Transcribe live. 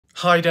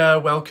Hi there,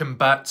 welcome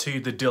back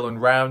to the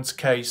Dylan Rounds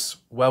case.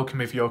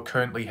 Welcome if you're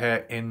currently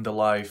here in the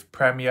live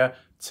premiere.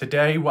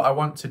 Today what I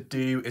want to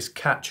do is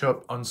catch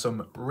up on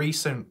some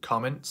recent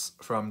comments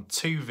from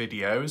two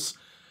videos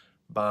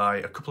by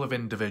a couple of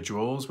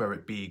individuals, where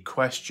it be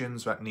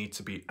questions that need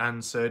to be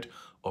answered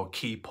or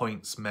key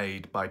points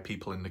made by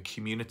people in the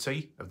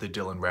community of the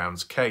Dylan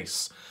Rounds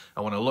case.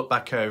 I want to look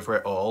back over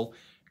it all,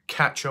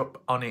 catch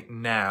up on it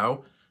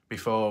now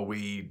before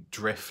we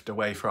drift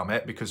away from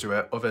it, because there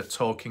are other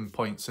talking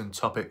points and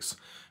topics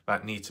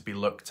that need to be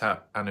looked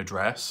at and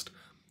addressed,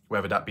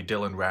 whether that be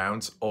Dylan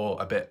Rounds or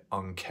a bit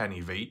on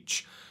Kenny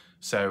Veach.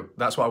 So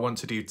that's what I want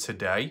to do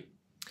today.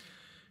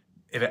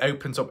 If it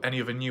opens up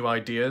any other new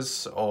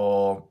ideas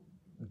or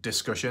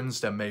discussions,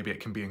 then maybe it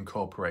can be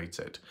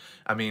incorporated.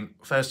 I mean,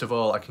 first of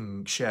all, I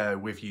can share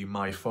with you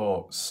my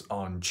thoughts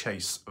on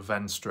Chase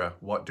Venstre.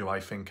 What do I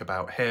think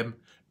about him?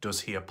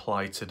 Does he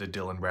apply to the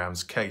Dylan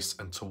Rounds case,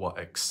 and to what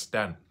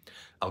extent?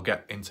 I'll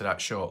get into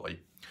that shortly.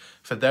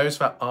 For those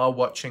that are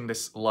watching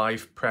this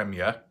live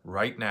premiere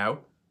right now,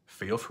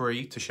 feel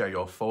free to share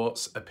your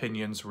thoughts,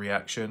 opinions,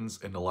 reactions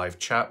in the live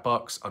chat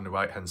box on the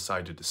right hand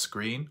side of the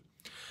screen.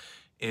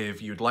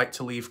 If you'd like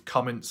to leave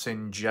comments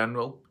in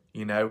general,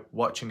 you know,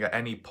 watching at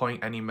any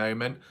point, any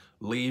moment,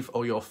 leave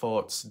all your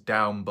thoughts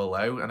down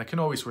below and I can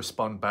always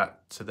respond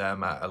back to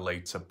them at a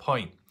later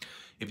point.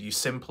 If you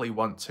simply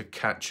want to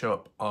catch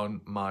up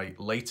on my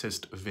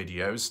latest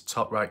videos,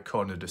 top right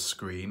corner of the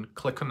screen,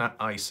 click on that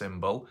eye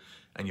symbol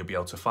and you'll be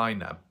able to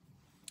find them.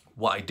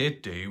 What I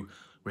did do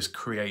was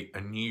create a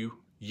new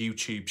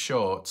YouTube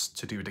Shorts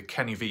to do the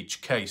Kenny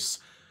Veach case,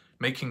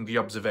 making the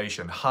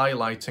observation,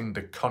 highlighting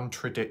the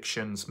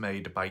contradictions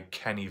made by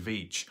Kenny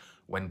Veach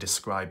when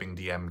describing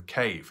the M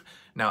Cave.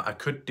 Now, I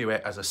could do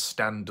it as a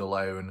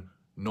standalone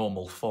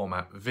normal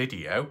format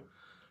video,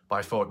 but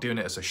I thought doing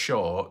it as a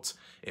short,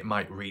 it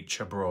might reach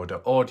a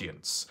broader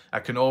audience. I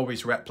can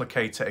always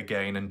replicate it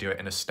again and do it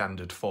in a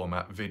standard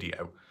format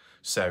video,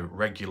 so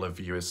regular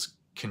viewers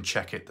can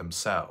check it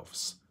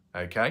themselves,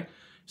 okay?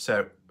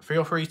 So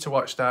feel free to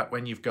watch that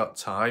when you've got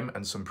time,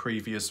 and some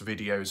previous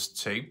videos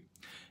too.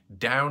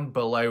 Down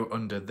below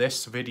under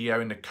this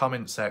video in the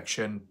comment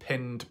section,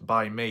 pinned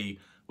by me,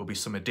 will be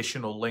some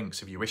additional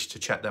links if you wish to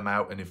check them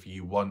out and if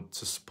you want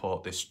to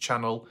support this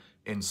channel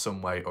in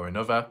some way or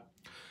another.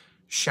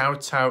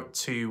 Shout out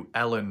to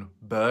Ellen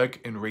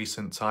Berg in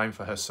recent time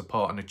for her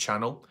support on the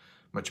channel.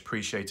 Much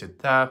appreciated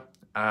there.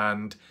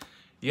 And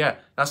yeah,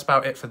 that's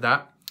about it for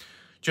that.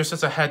 Just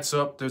as a heads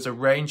up, there's a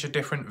range of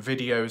different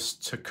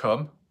videos to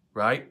come,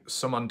 right?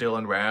 Some on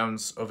Dylan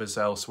Rounds, others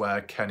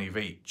elsewhere, Kenny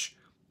Veach.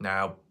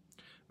 Now,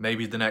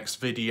 maybe the next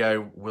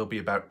video will be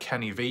about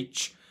Kenny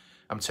Veach.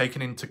 I'm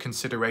taking into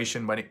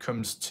consideration when it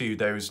comes to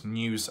those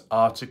news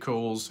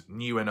articles,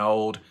 new and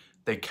old,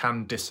 they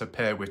can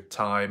disappear with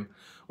time.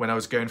 When I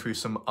was going through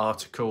some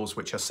articles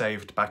which I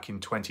saved back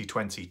in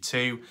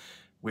 2022,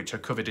 which I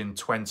covered in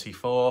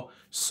 24,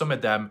 some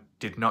of them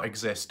did not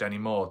exist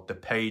anymore. The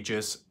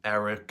pages,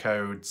 error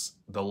codes,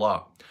 the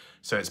lot.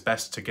 So it's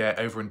best to get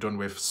over and done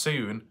with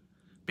soon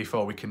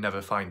before we can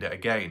never find it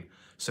again.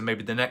 So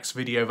maybe the next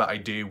video that I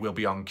do will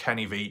be on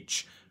Kenny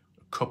Veach,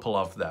 a couple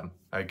of them,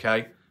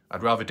 okay?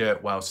 I'd rather do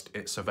it whilst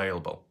it's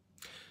available.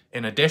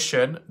 In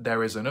addition,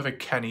 there is another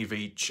Kenny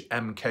Veach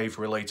M Cave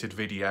related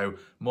video,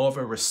 more of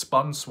a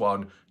response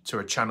one to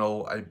a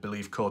channel I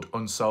believe called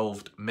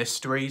Unsolved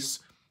Mysteries,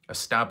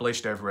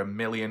 established over 1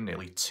 million,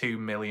 nearly 2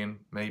 million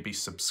maybe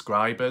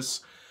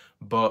subscribers.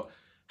 But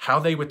how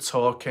they were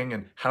talking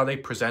and how they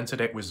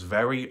presented it was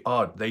very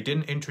odd. They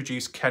didn't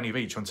introduce Kenny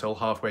Veach until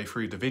halfway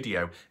through the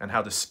video, and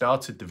how they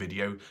started the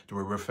video they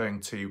were referring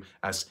to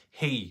as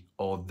he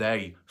or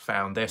they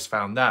found this,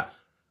 found that,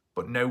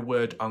 but no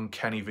word on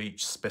Kenny Veach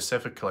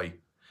specifically.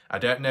 I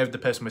don't know if the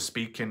person was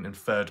speaking in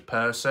third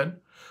person,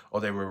 or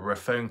they were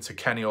referring to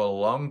Kenny all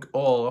along,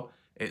 or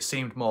it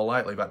seemed more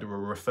likely that they were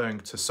referring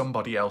to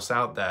somebody else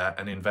out there,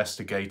 an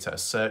investigator, a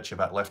searcher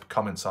that left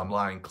comments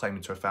online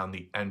claiming to have found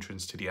the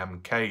entrance to the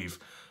M Cave.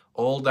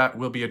 All that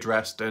will be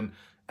addressed and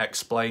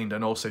explained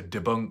and also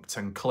debunked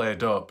and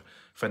cleared up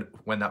for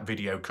when that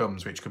video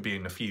comes, which could be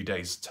in a few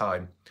days'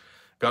 time.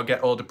 Got to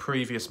get all the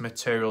previous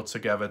material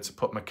together to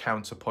put my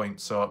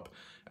counterpoints up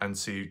and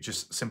to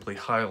just simply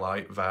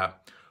highlight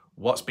that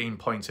what's being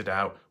pointed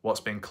out, what's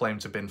been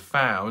claimed to have been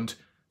found,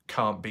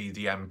 can't be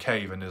the M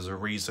Cave, and there's a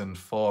reason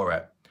for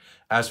it.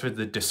 As for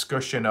the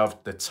discussion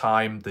of the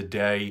time, the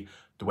day,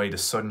 the way the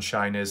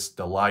sunshine is,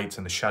 the light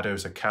and the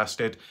shadows are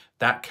casted,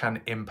 that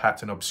can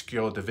impact and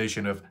obscure the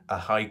vision of a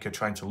hiker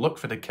trying to look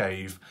for the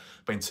cave.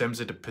 But in terms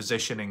of the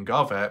positioning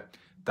of it,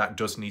 that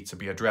does need to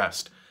be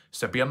addressed.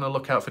 So be on the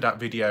lookout for that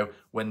video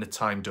when the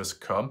time does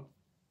come.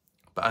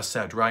 But as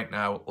said, right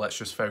now, let's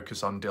just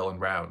focus on Dylan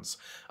Rounds.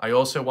 I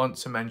also want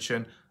to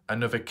mention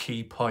another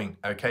key point,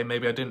 okay?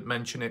 Maybe I didn't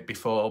mention it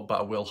before, but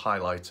I will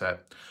highlight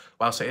it.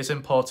 Whilst it is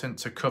important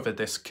to cover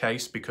this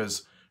case,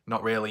 because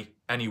not really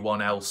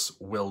anyone else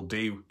will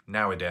do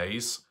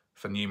nowadays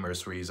for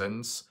numerous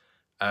reasons,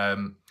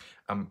 and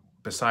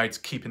besides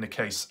keeping the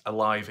case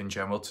alive in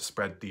general to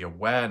spread the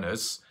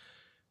awareness,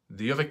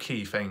 the other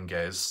key thing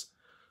is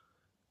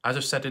As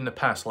I've said in the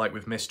past, like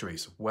with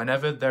mysteries,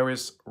 whenever there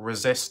is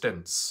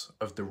resistance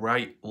of the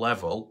right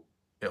level,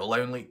 it'll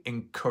only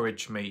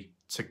encourage me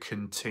to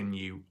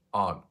continue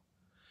on.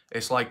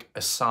 It's like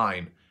a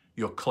sign.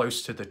 You're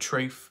close to the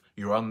truth,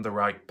 you're on the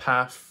right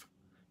path,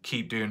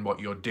 keep doing what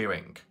you're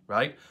doing,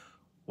 right?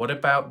 What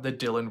about the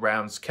Dylan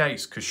Rounds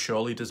case? Because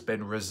surely there's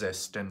been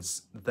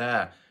resistance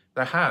there.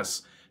 There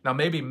has. Now,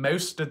 maybe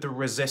most of the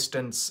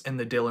resistance in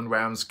the Dylan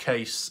Rounds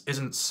case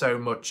isn't so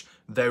much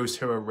those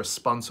who are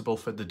responsible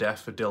for the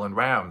death of Dylan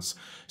Rounds.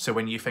 So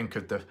when you think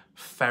of the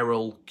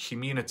feral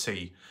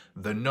community,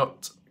 the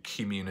nut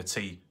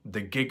community,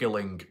 the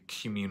giggling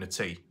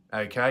community,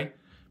 okay?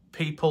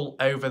 People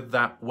over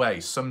that way,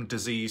 some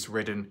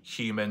disease-ridden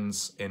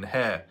humans in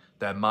here,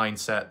 their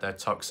mindset, their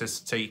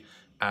toxicity,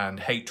 and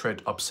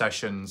hatred,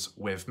 obsessions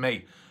with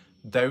me.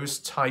 Those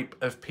type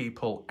of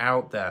people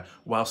out there,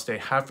 whilst they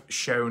have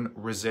shown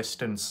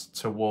resistance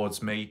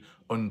towards me,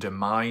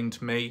 undermined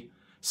me,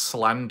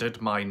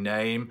 slandered my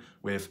name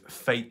with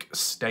fake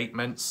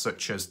statements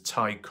such as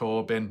Ty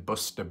Corbyn,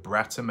 Buster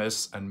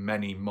Bratimus, and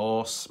many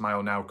more,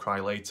 smile now, cry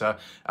later,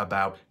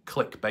 about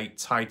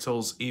clickbait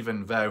titles,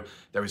 even though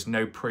there is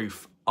no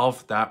proof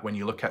of that. When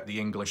you look at the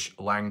English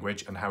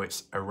language and how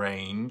it's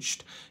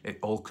arranged, it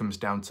all comes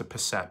down to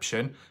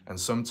perception, and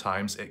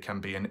sometimes it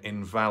can be an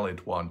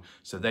invalid one.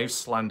 So they've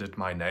slandered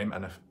my name,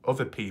 and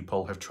other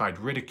people have tried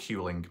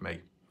ridiculing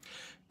me.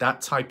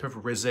 That type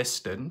of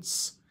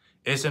resistance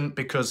isn't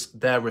because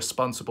they're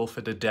responsible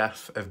for the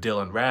death of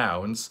Dylan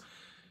Rounds.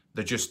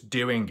 They're just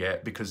doing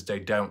it because they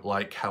don't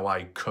like how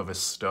I cover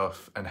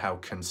stuff and how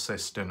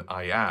consistent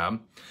I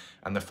am,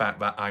 and the fact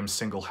that I'm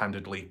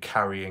single-handedly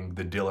carrying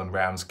the Dylan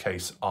Rounds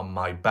case on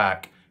my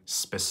back,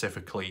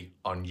 specifically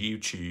on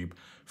YouTube,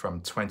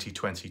 from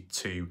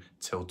 2022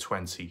 till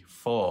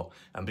 24.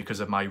 And because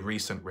of my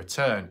recent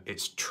return,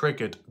 it's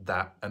triggered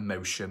that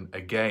emotion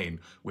again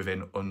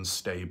within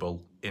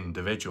unstable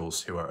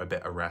individuals who are a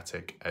bit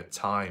erratic at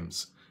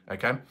times.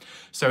 Okay,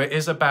 so it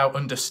is about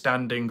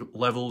understanding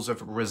levels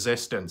of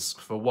resistance.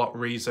 For what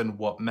reason,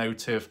 what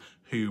motive,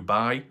 who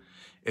by?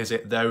 Is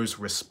it those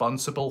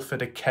responsible for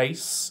the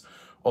case,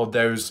 or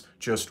those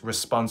just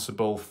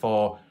responsible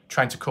for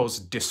trying to cause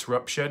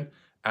disruption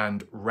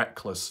and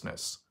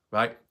recklessness,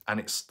 right? And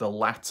it's the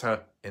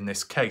latter in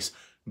this case.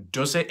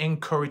 Does it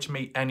encourage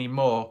me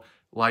anymore,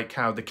 like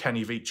how the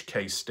Kenny Veach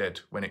case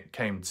did when it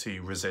came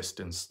to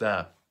resistance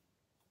there?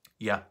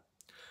 Yeah,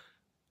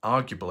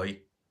 arguably,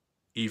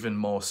 even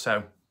more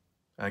so,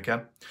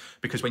 okay?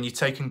 Because when you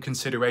take in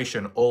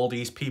consideration all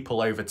these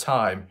people over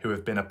time who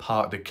have been a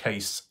part of the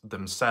case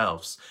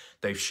themselves,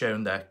 they've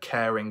shown their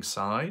caring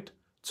side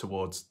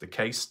towards the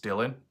case,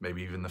 Dylan,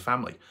 maybe even the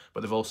family,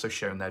 but they've also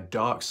shown their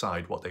dark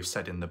side, what they've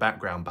said in the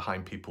background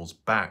behind people's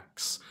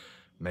backs,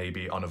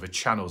 maybe on other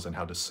channels, and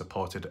how they've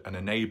supported and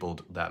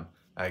enabled them,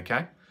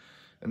 okay?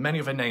 And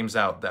many other names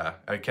out there,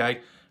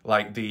 okay?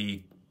 Like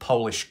the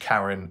Polish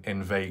Karen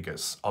in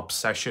Vegas,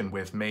 obsession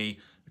with me,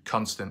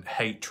 constant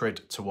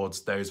hatred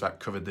towards those that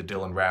covered the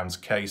Dylan Rounds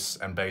case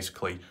and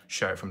basically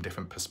show it from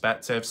different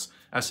perspectives.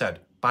 As I said,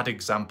 bad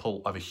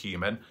example of a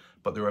human,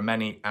 but there are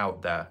many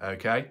out there,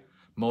 okay?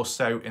 More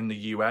so in the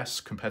US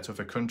compared to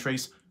other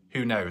countries.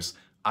 Who knows?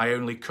 I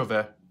only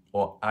cover,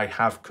 or I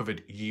have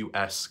covered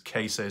US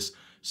cases,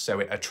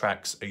 so it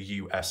attracts a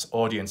US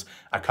audience.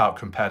 I can't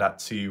compare that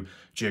to,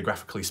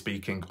 geographically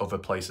speaking, other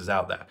places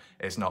out there.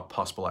 It's not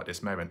possible at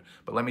this moment.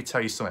 But let me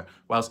tell you something.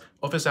 Whilst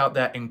others out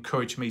there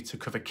encourage me to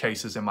cover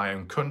cases in my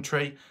own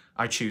country,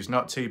 I choose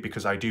not to,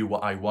 because I do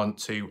what I want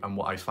to and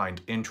what I find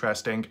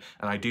interesting.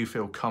 And I do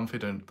feel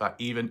confident that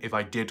even if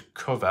I did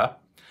cover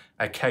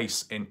a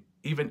case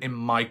even in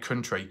my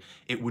country,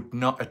 it would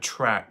not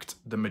attract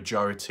the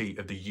majority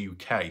of the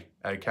UK,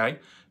 okay?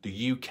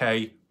 The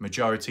UK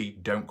majority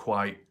don't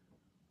quite,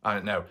 I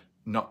don't know,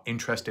 not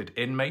interested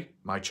in me,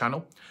 my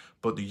channel,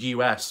 but the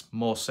US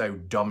more so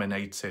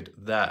dominated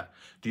there.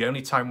 The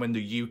only time when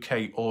the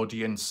UK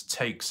audience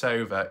takes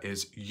over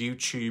is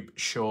YouTube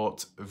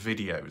short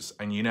videos.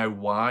 And you know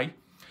why?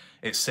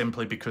 It's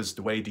simply because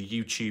the way the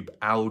YouTube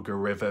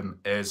algorithm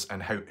is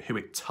and who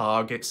it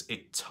targets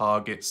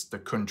the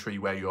country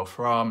where you're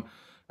from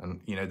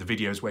and, you know, the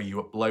videos where you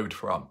upload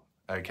from,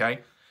 okay?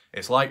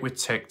 It's like with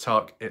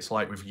TikTok, it's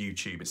like with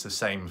YouTube, it's the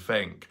same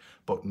thing.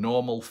 But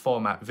normal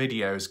format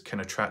videos can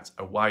attract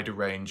a wider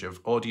range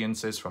of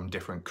audiences from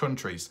different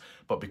countries.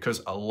 But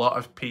because a lot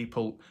of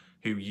people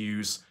who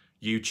use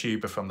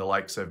YouTube are from the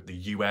likes of the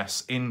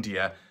US,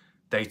 India,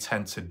 they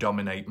tend to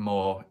dominate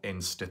more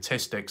in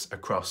statistics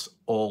across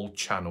all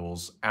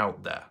channels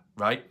out there,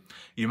 right?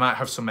 You might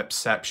have some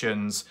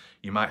exceptions,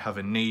 you might have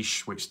a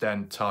niche which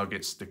then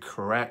targets the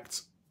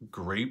correct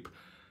group,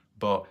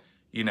 but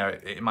you know,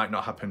 it might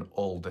not happen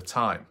all the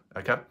time,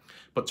 okay?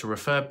 But to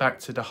refer back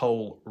to the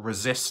whole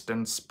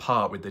resistance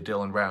part with the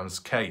Dylan Rounds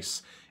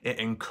case, it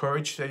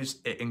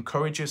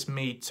encourages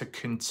me to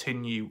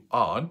continue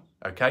on,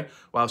 okay?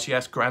 Whilst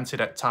yes,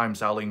 granted at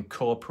times I'll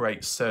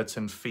incorporate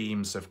certain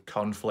themes of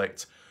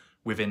conflict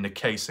within the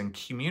case and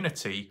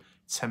community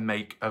to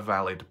make a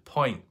valid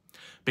point,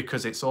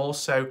 because it's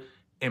also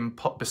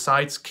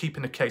besides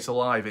keeping the case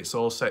alive, it's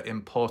also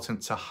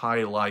important to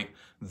highlight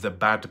the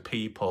bad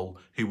people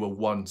who were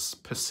once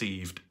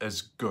perceived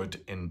as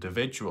good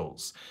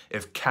individuals.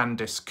 If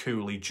Candice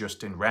Cooley,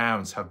 Justin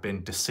Rounds have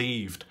been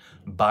deceived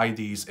by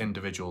these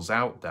individuals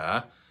out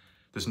there,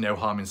 there's no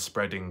harm in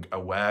spreading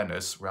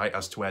awareness, right,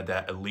 as to where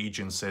their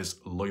allegiances,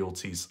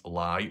 loyalties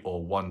lie,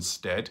 or once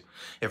did.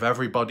 If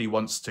everybody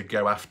wants to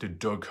go after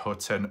Doug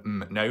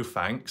Hutton, no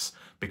thanks,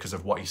 because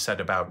of what he said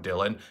about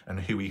Dylan and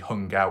who he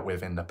hung out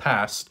with in the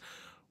past,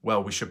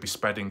 well, we should be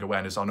spreading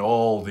awareness on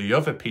all the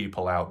other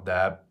people out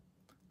there,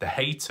 the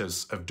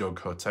haters of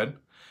Doug Hutton,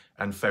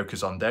 and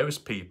focus on those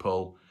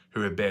people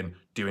who have been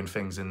doing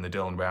things in the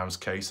Dylan Rounds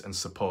case and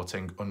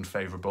supporting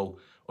unfavourable,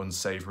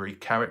 unsavoury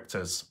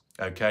characters,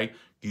 okay?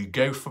 You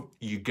go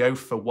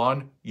for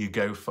one, you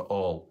go for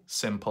all.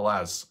 Simple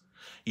as.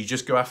 You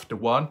just go after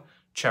one,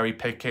 cherry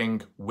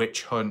picking,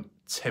 witch hunt,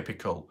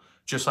 typical.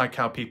 Just like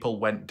how people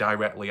went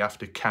directly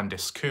after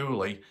Candice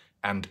Cooley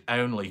and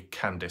only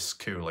Candice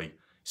Cooley.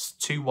 It's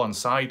too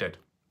one-sided.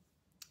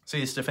 See,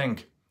 here's the thing.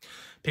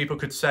 People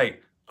could say,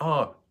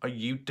 oh, are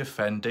you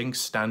defending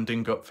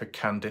standing up for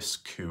Candice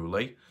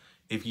Cooley?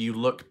 If you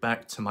look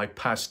back to my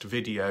past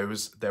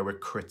videos, there were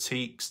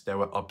critiques, there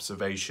were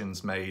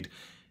observations made,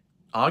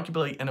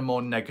 arguably in a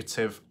more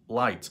negative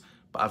light,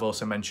 but I've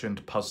also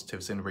mentioned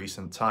positives in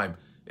recent time.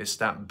 It's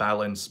that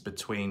balance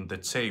between the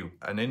two.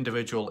 An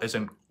individual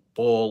isn't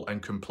all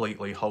and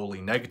completely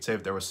wholly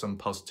negative. There are some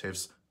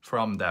positives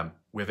from them,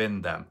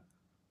 within them,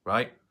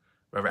 right?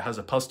 Whether it has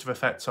a positive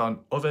effect on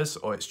others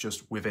or it's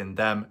just within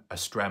them, a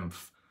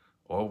strength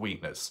or a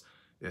weakness.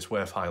 It's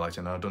worth highlighting,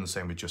 and I've done the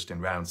same with Justin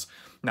Rounds.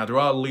 Now, there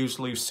are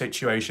lose-lose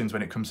situations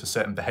when it comes to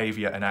certain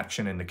behaviour and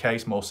action in the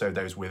case, more so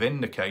those within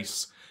the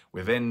case,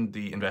 within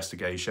the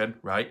investigation,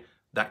 right?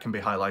 That can be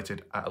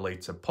highlighted at a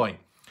later point.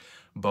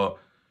 But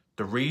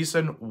the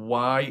reason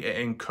why it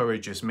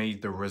encourages me,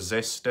 the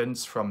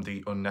resistance from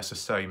the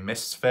unnecessary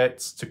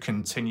misfits, to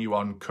continue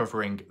on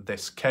covering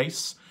this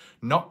case,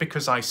 not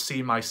because I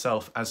see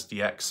myself as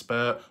the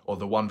expert or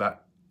the one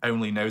that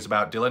only knows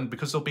about Dylan,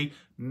 because there'll be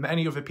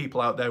many other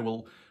people out there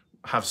will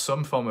have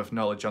some form of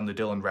knowledge on the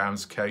Dylan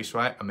Rounds case,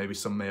 right? And maybe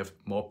some may have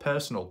more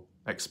personal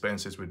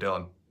experiences with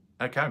Dylan.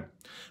 Okay,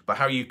 but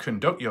how you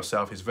conduct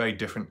yourself is very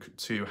different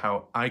to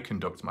how I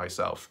conduct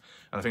myself.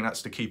 And I think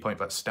that's the key point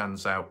that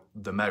stands out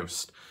the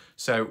most.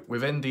 So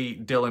within the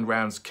Dylan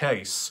Rounds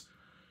case,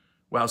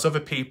 whilst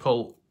other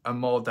people are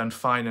more than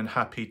fine and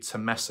happy to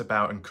mess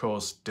about and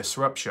cause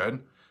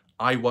disruption,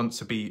 I want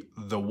to be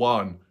the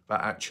one that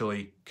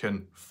actually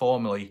can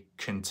formally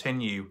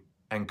continue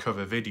and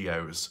cover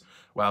videos,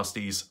 whilst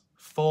these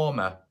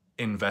former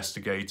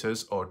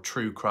investigators or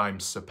true crime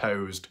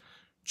supposed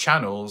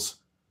channels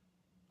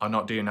are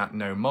not doing that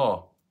no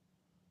more.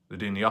 They're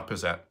doing the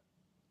opposite,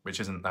 which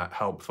isn't that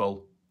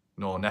helpful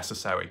nor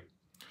necessary.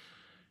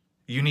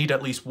 You need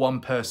at least one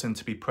person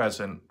to be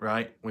present,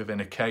 right, within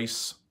a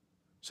case,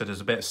 so there's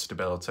a bit of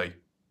stability.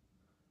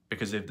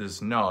 Because if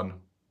there's none,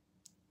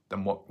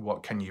 then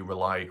what can you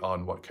rely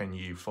on? What can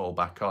you fall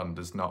back on?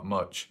 There's not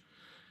much.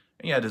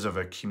 And yeah, there's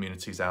other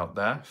communities out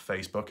there,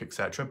 Facebook,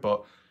 etc.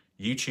 But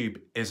YouTube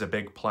is a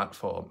big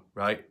platform,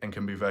 right, and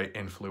can be very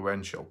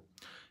influential.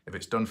 If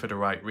it's done for the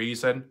right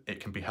reason, it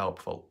can be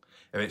helpful.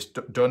 If it's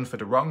done for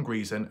the wrong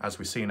reason, as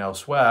we've seen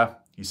elsewhere,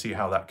 you see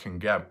how that can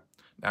go.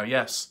 Now,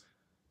 yes,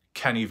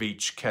 Kenny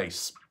Veach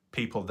case,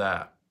 people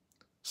there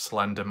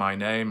slander my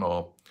name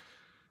or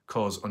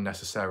cause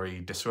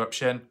unnecessary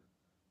disruption.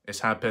 It's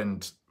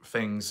happened,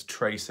 things,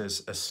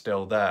 traces are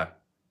still there.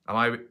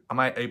 Am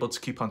I able to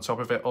keep on top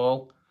of it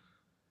all?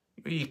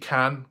 You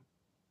can.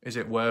 Is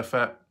it worth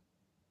it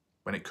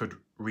when it could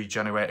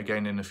regenerate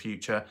again in the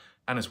future?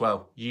 And as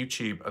well,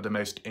 YouTube are the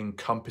most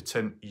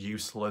incompetent,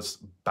 useless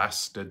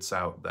bastards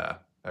out there,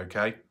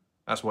 okay?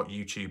 That's what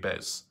YouTube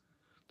is.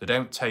 They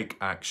don't take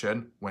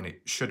action when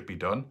it should be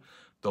done.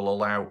 They'll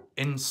allow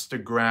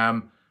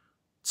Instagram,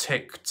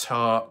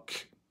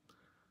 TikTok,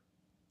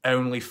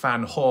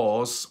 OnlyFans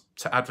whores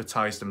to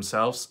advertise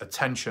themselves,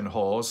 attention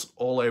whores,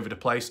 all over the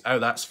place. Oh,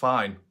 that's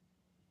fine,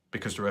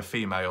 because they're a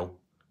female,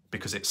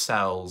 because it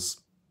sells.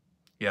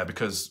 Yeah,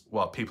 because,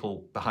 what,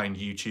 people behind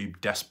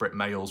YouTube, desperate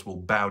males, will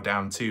bow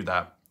down to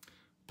that.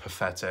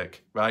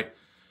 Pathetic, right?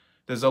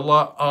 There's a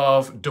lot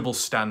of double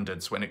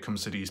standards when it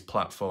comes to these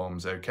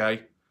platforms,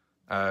 okay?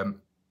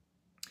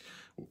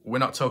 We're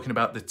not talking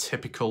about the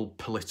typical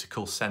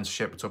political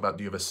censorship, we're talking about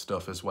the other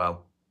stuff as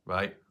well,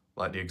 right?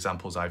 Like the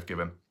examples I've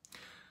given.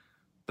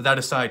 But that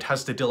aside,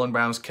 has the Dylan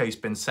Rounds case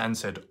been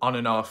censored on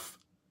and off,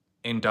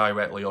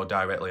 indirectly or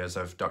directly, as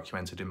I've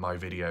documented in my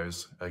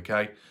videos,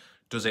 okay?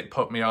 Does it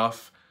put me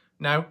off?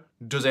 No.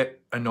 Does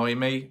it annoy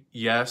me?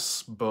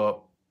 Yes, but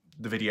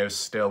the videos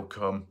still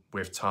come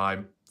with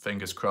time.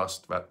 Fingers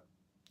crossed that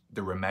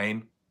they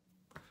remain.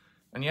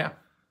 And yeah,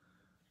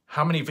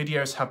 how many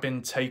videos have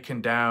been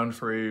taken down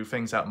through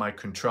things out of my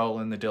control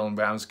in the Dylan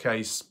Rounds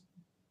case?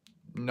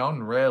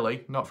 None,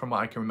 really. Not from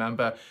what I can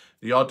remember.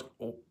 The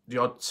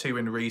odd two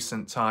in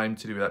recent time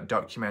to do that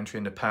documentary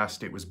in the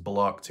past, it was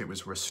blocked, it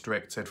was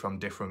restricted from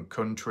different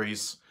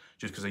countries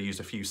just because I used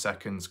a few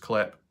seconds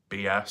clip.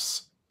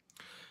 BS.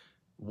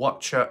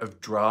 Watcher of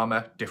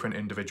Drama, different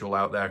individual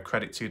out there,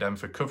 credit to them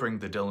for covering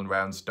the Dylan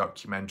Rounds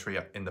documentary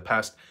in the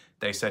past.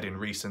 They said in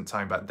recent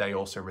time that they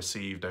also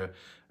received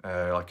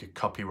like a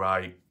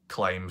copyright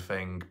claim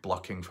thing,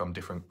 blocking from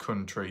different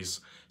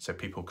countries, so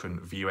people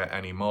couldn't view it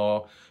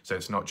anymore. So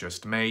it's not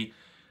just me.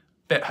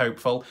 Bit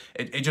hopeful.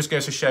 It just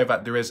goes to show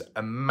that there is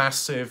a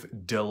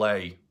massive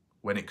delay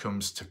when it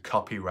comes to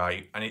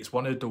copyright, and it's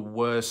one of the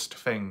worst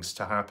things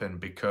to happen,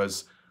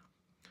 because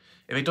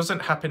if it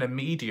doesn't happen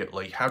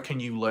immediately, how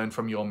can you learn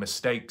from your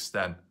mistakes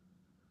then?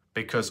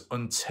 Because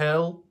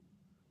until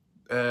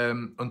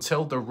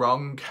the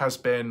wrong has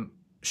been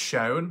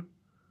shown,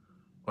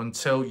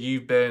 until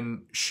you've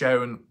been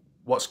shown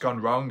what's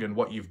gone wrong and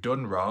what you've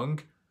done wrong,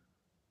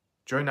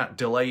 during that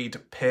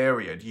delayed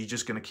period, you're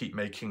just going to keep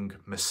making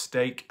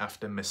mistake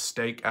after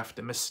mistake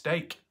after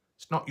mistake.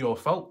 It's not your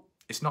fault.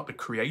 It's not the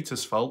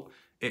creator's fault.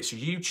 It's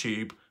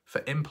YouTube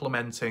for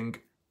implementing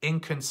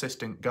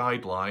inconsistent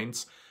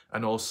guidelines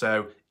and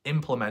also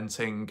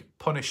implementing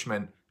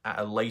punishment at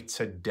a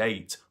later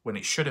date when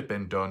it should have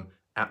been done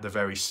at the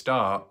very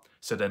start,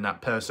 so then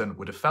that person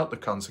would have felt the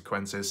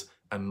consequences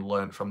and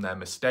learned from their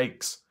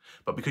mistakes.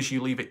 But because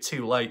you leave it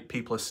too late,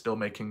 people are still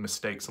making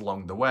mistakes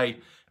along the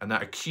way, and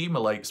that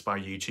accumulates by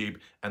YouTube,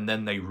 and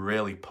then they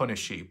really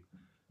punish you.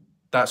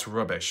 That's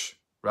rubbish,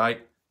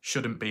 right?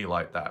 Shouldn't be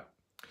like that.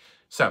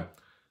 So,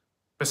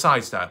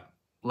 besides that,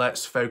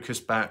 let's focus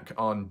back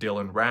on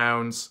Dylan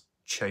Rounds,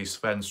 Chase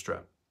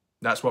Venstra.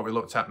 That's what we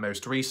looked at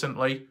most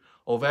recently.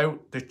 Although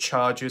the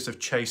charges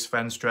of Chase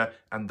Venstra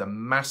and the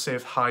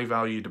massive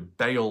high-valued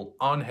bail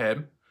on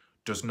him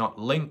does not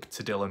link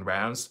to Dylan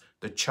Rounds,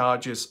 the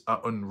charges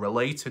are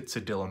unrelated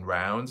to Dylan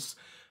Rounds.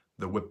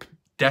 There were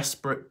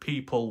desperate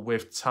people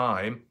with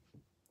time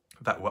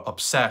that were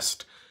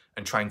obsessed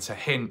and trying to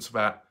hint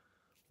that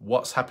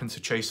what's happened to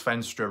Chase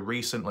Venstra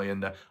recently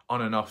and the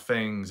on and off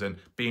things and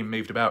being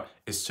moved about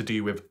is to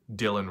do with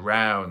Dylan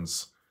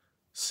Rounds,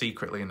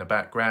 secretly in the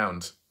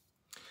background.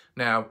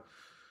 Now,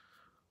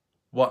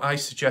 what I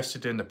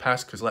suggested in the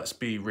past, because let's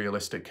be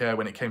realistic here,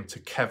 when it came to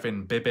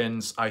Kevin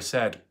Bibbins, I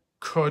said,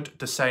 could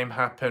the same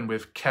happen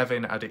with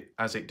Kevin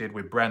as it did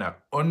with Brenner?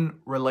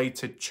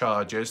 Unrelated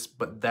charges,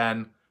 but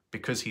then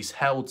because he's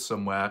held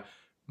somewhere,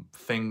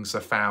 things are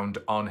found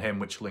on him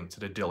which link to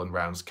the Dylan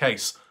Rounds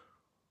case.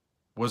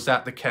 Was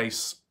that the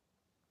case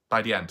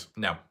by the end?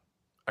 No.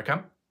 Okay?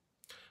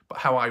 But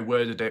how I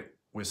worded it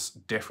was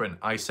different.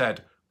 I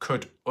said,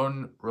 could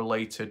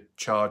unrelated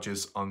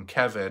charges on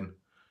Kevin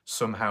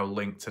somehow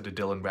link to the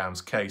Dylan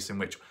Rounds case, in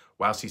which,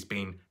 whilst he's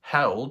been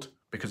held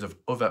because of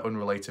other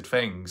unrelated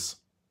things,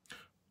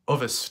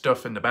 other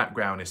stuff in the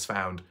background is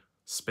found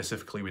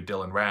specifically with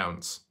Dylan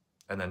Rounds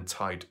and then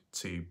tied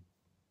to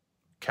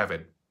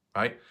Kevin,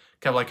 right?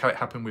 Kind of like how it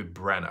happened with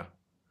Brenner.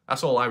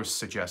 That's all I was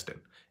suggesting.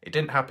 It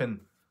didn't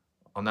happen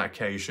on that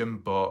occasion,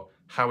 but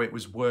how it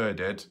was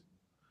worded,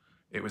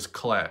 it was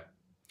clear.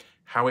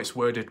 How it's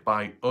worded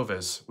by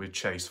others with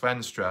Chase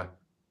Venstra,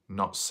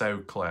 not so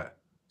clear.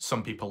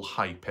 Some people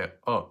hype it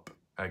up,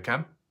 okay?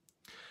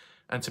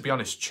 And to be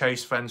honest,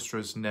 Chase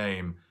Venstra's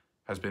name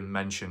has been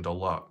mentioned a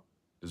lot.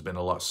 There's been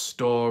a lot of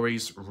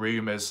stories,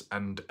 rumours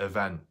and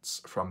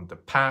events from the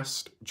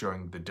past,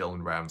 during the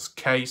Dylan Rounds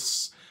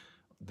case,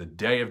 the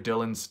day of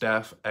Dylan's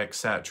death,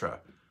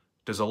 etc.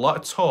 There's a lot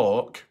of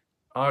talk,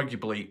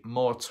 arguably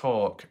more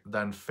talk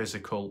than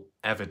physical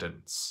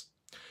evidence.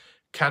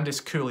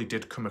 Candice Cooley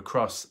did come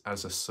across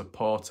as a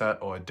supporter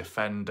or a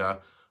defender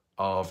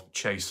of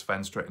Chase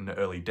Venstra in the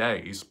early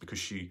days because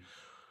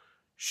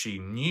she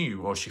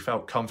knew, or she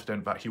felt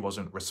confident, that he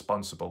wasn't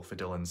responsible for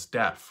Dylan's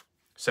death.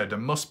 So there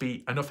must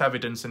be enough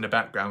evidence in the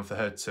background for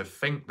her to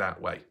think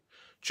that way.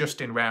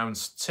 Justin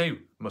Rounds too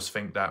must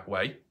think that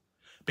way.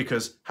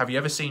 Because have you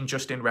ever seen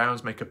Justin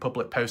Rounds make a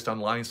public post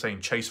online saying,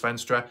 Chase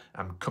Venstra,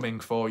 I'm coming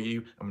for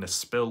you, I'm going to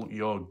spill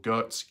your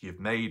guts, you've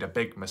made a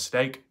big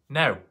mistake?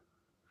 No.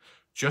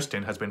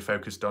 Justin has been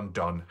focused on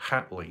Don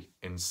Hatley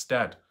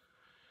instead.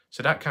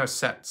 So that kind of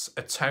sets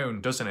a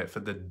tone, doesn't it,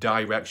 for the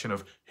direction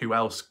of who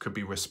else could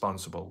be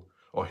responsible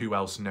or who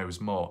else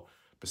knows more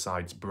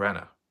besides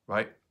Brenner,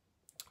 right?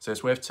 So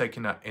it's worth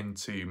taking that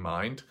into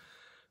mind.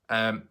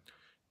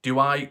 Do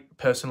I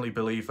personally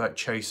believe that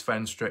Chase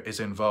Venstra is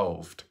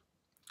involved?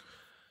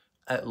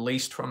 At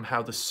least from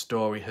how the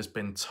story has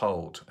been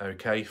told,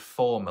 okay,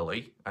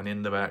 formally and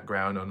in the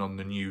background and on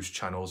the news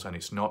channels, and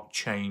it's not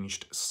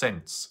changed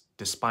since,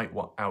 despite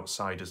what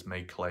outsiders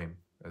may claim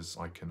as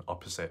like an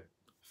opposite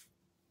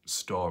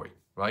story,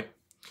 right?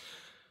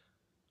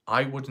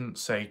 I wouldn't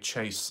say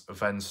Chase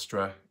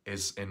Venstra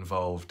is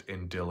involved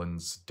in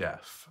Dylan's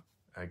death,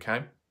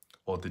 okay?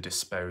 Or the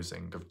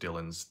disposing of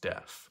Dylan's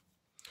death.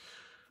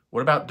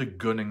 What about the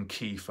gun and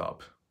key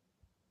fob?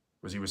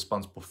 Was he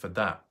responsible for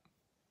that?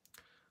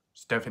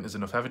 Just don't think there's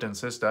enough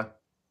evidence, is there?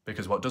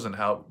 Because what doesn't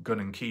help,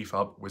 gun and key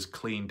fob was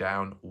cleaned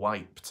down,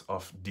 wiped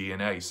off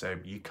DNA, so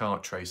you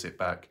can't trace it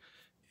back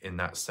in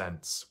that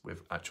sense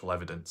with actual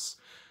evidence.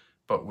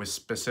 But we're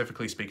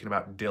specifically speaking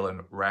about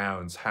Dylan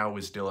Rounds. How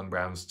was Dylan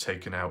Rounds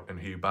taken out and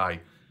who by?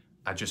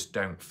 I just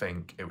don't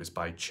think it was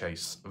by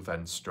Chase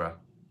Venstre,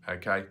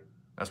 okay?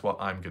 That's what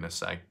I'm going to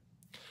say.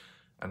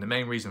 And the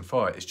main reason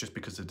for it is just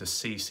because of the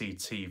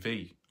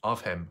CCTV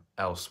of him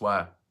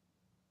elsewhere,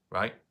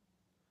 right?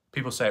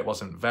 People say it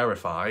wasn't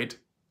verified,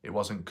 it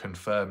wasn't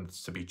confirmed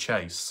to be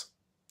Chase.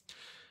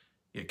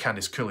 Yet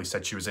Candice Cooley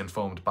said she was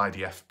informed by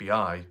the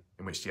FBI,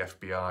 in which the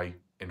FBI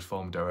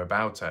informed her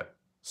about it.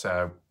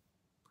 So,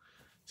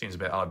 seems a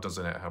bit odd,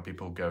 doesn't it, how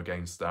people go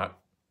against that.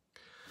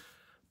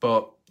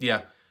 But,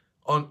 yeah,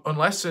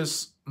 unless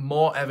there's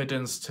more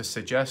evidence to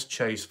suggest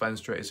Chase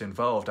Venstre is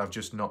involved, I've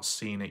just not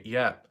seen it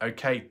yet.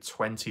 Okay,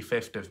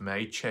 25th of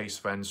May, Chase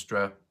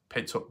Venstre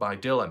picked up by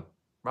Dylan.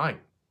 Right.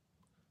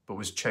 But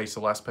was Chase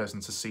the last person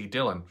to see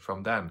Dylan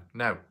from then?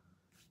 No.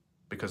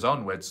 Because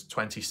onwards,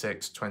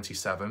 26th,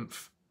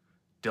 27th,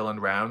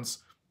 Dylan Rounds,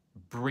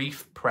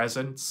 brief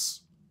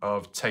presence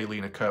of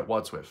Taylina Kurt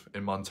Wadsworth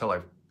in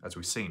Montello, as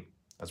we've seen,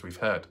 as we've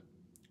heard.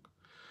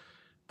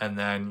 And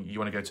then you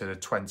want to go to the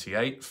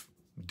 28th,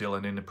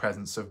 Dylan in the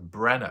presence of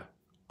Brenner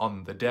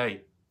on the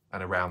day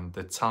and around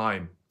the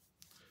time.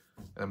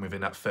 And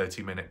within that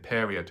 30-minute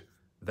period,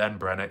 then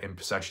Brenner in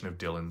possession of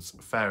Dylan's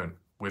phone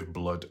with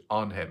blood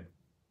on him.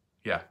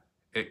 Yeah,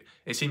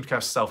 it seems kind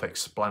of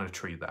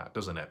self-explanatory that,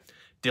 doesn't it?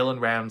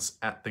 Dylan Rounds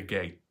at the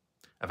gate.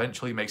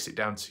 Eventually makes it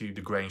down to the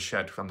grain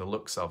shed from the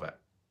looks of it.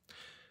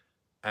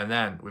 And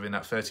then, within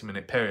that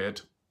 30-minute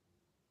period,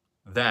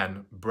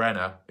 then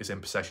Brenner is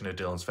in possession of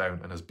Dylan's phone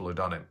and has blood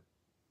on him.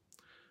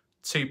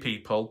 2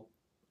 people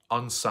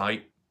on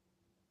site.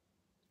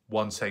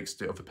 One takes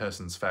the other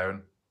person's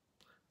phone.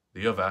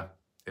 The other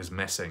is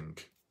missing.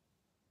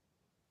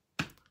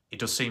 It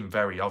does seem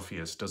very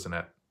obvious, doesn't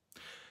it?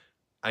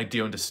 I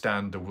do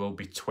understand there will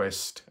be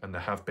twists and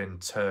there have been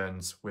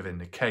turns within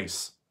the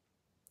case.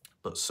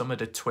 But some of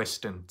the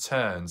twists and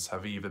turns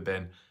have either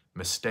been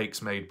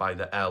mistakes made by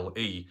the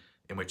LE,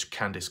 in which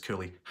Candice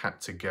Cooley had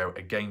to go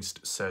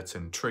against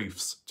certain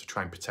truths to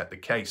try and protect the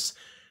case,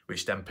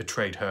 which then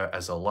portrayed her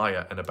as a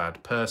liar and a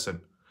bad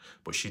person.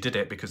 But she did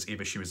it because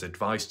either she was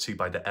advised to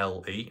by the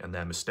LE and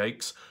their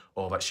mistakes,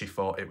 or that she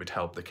thought it would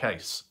help the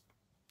case,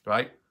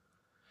 right?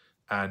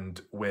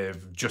 And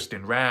with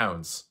Justin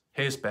Rounds,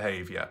 his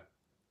behaviour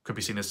could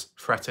be seen as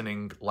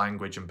threatening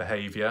language and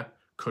behaviour,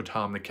 could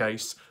harm the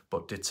case,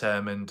 but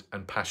determined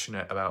and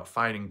passionate about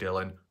finding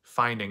Dylan,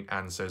 finding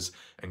answers,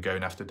 and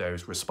going after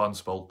those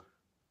responsible,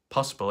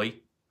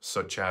 possibly,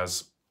 such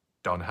as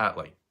Don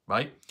Hatley,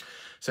 right?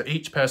 So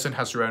each person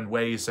has their own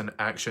ways and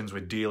actions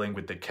with dealing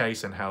with the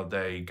case and how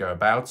they go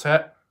about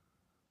it.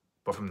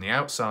 But from the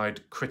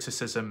outside,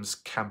 criticisms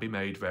can be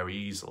made very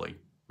easily,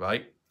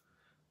 right?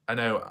 I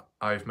know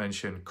I've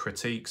mentioned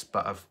critiques,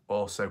 but I've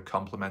also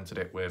complemented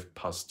it with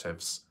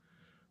positives,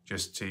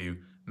 just to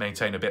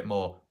maintain a bit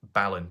more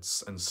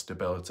balance and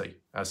stability.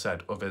 As I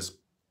said, others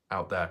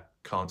out there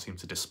can't seem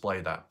to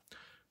display that.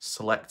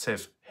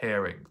 Selective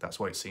hearing, that's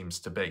what it seems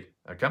to be,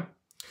 okay?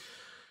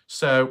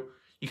 So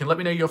you can let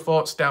me know your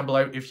thoughts down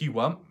below if you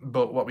want,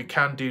 but what we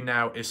can do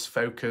now is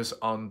focus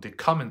on the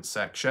comment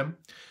section.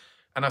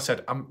 And I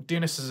said, I'm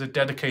doing this as a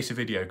dedicated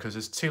video because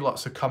there's 2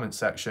 lots of comment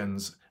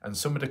sections and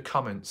some of the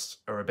comments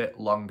are a bit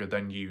longer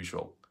than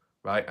usual,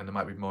 right? And there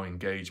might be more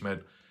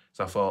engagement.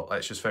 So I thought,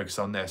 let's just focus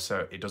on this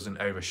so it doesn't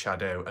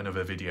overshadow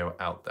another video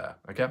out there,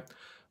 okay?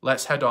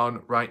 Let's head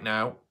on right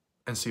now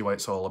and see what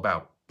it's all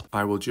about.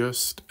 I will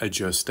just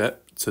adjust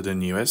it to the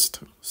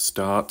newest.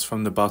 Start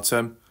from the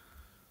bottom.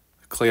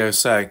 Cleo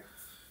say,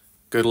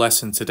 good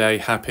lesson today,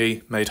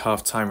 happy, made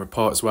half-time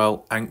report as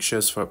well,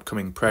 anxious for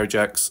upcoming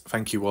projects.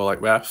 Thank you,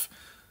 Warlike Ref.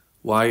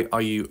 Why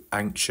are you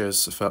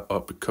anxious for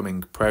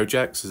upcoming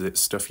projects? Is it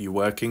stuff you're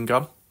working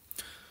on?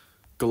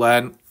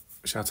 Glenn,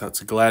 shout out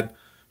to Glenn.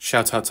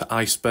 Shout out to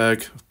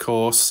Iceberg, of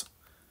course.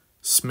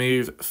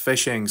 Smooth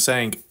Fishing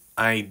saying,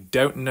 I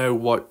don't know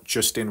what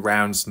Justin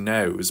Rounds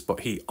knows,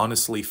 but he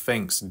honestly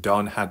thinks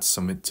Don had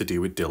something to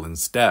do with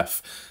Dylan's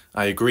death.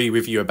 I agree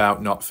with you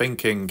about not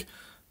thinking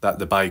that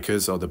the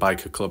bikers or the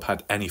biker club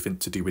had anything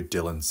to do with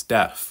Dylan's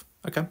death.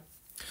 Okay.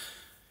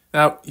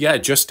 Now, yeah,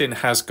 Justin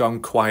has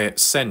gone quiet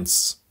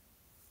since.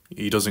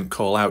 He doesn't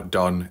call out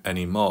Don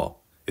anymore.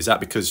 Is that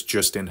because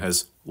Justin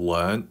has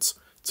learnt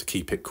to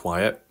keep it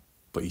quiet,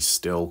 but he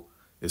still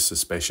is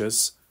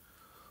suspicious?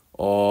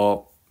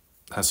 Or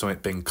has something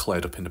been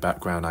cleared up in the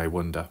background, I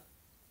wonder?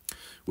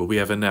 Will we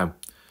ever know?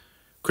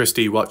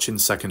 Christy watching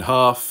second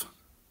half.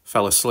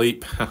 Fell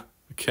asleep.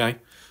 Okay.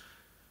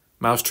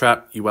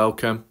 Mousetrap, you're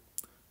welcome.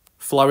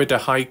 Florida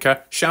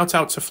Hiker. Shout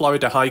out to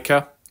Florida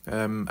Hiker.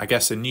 I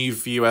guess a new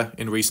viewer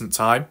in recent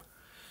time.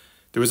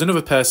 There was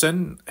another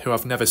person who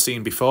I've never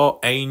seen before.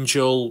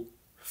 Angel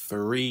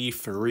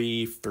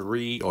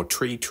 333 or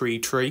Tree.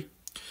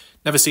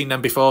 Never seen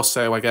them before,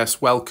 so I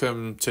guess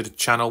welcome to the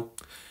channel.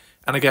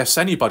 And I guess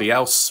anybody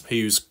else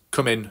who's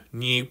coming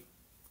new,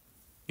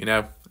 you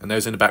know, and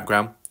those in the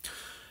background.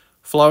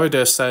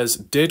 Florida says,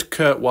 did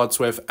Kurt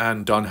Wadsworth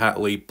and Don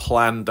Hatley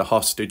plan the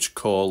hostage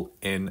call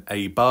in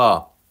a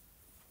bar?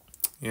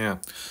 Yeah.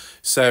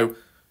 So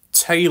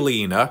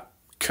Taylina,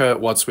 Kurt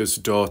Wadsworth's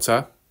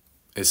daughter,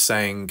 is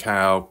saying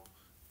how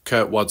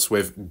Kurt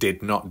Wadsworth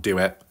did not do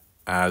it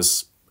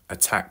as a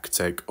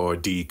tactic or a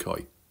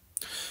decoy,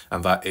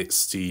 and that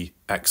it's the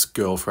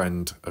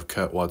ex-girlfriend of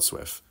Kurt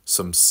Wadsworth,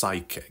 some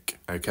psychic,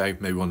 okay,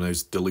 maybe one of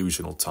those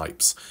delusional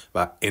types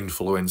that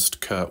influenced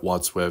Kurt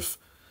Wadsworth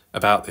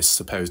about this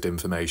supposed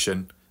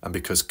information. And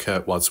because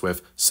Kurt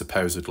Wadsworth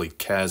supposedly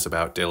cares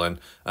about Dylan,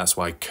 that's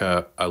why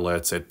Kurt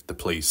alerted the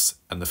police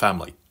and the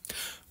family.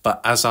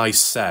 But as I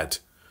said,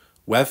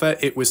 whether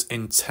it was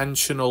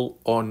intentional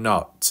or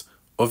not,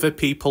 other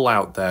people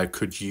out there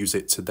could use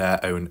it to their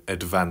own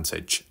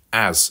advantage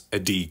as a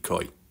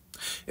decoy.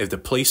 If the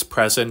police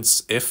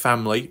presence, if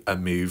family, are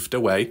moved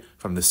away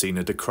from the scene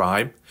of the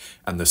crime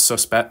and the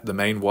suspect, the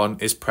main one,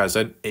 is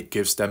present, it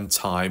gives them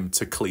time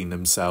to clean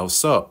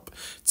themselves up,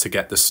 to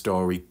get the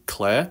story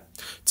clear,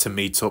 to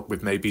meet up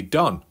with maybe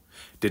Don.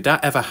 Did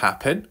that ever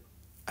happen?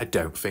 I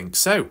don't think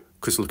so,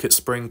 because look at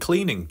spring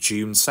cleaning,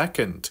 June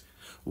 2nd.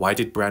 Why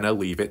did Brenner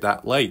leave it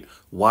that late?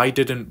 Why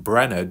didn't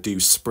Brenner do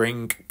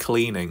spring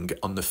cleaning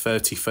on the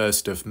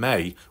 31st of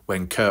May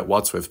when Kurt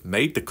Wadsworth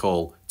made the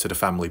call to the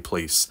family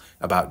police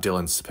about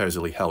Dylan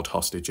supposedly held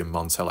hostage in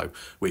Montello,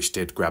 which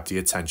did grab the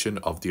attention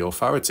of the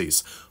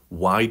authorities?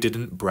 Why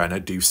didn't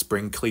Brenner do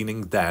spring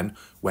cleaning then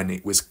when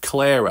it was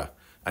clearer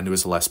and there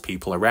was less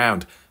people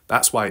around?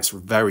 That's why it's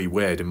very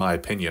weird in my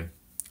opinion.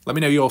 Let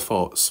me know your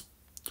thoughts.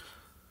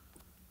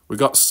 We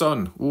got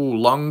Sun. Ooh,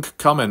 long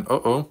comment.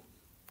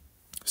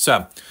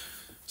 So,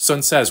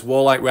 Sun says,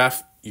 Warlight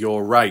Ref,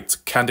 you're right.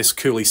 Candice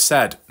Cooley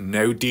said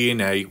no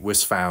DNA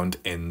was found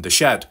in the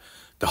shed.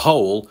 The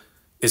hole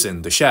is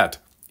in the shed.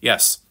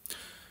 Yes.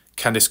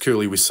 Candice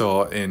Cooley we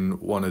saw in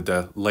one of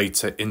the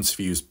later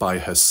interviews by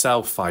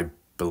herself, I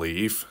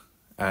believe.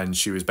 And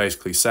she was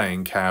basically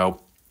saying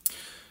how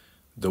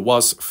there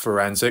was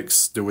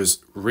forensics, there was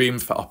room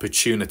for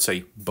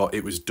opportunity, but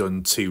it was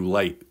done too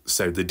late.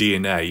 So the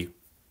DNA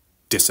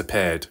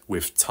disappeared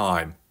with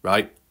time,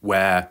 right?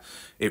 Where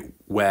it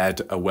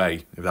weared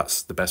away, if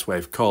that's the best way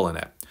of calling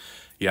it.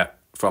 Yet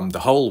from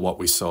the whole what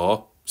we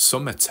saw,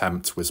 some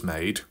attempt was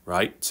made,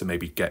 right, to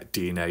maybe get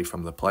DNA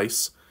from the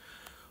place.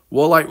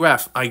 Warlight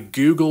Ref, I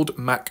googled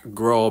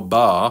McGraw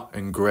Bar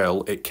and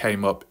Grill. It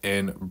came up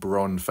in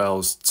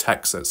Braunfels,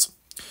 Texas.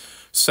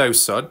 So,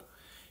 Son,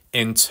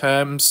 in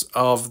terms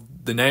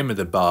of the name of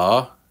the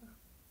bar,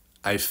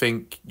 I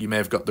think you may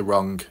have got the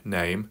wrong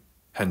name,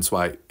 hence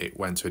why it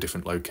went to a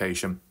different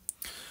location.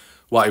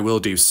 What I will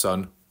do,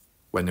 Son,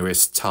 when there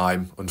is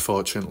time,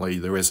 unfortunately,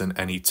 there isn't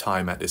any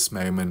time at this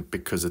moment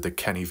because of the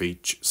Kenny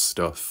Veach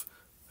stuff,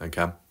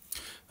 okay?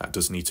 That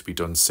does need to be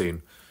done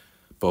soon.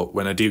 But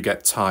when I do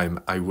get time,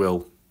 I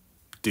will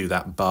do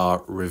that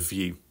bar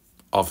review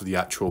of the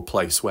actual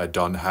place where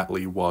Don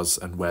Hatley was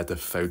and where the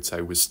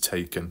photo was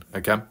taken,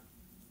 okay?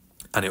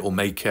 And it will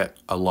make it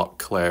a lot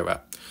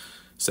clearer.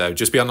 So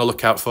just be on the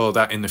lookout for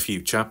that in the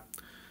future.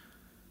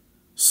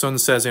 Sun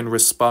says in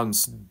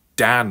response,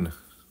 Dan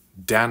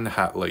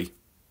Hatley.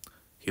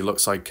 He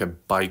looks like a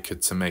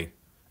biker to me.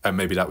 And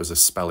maybe that was a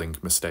spelling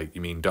mistake.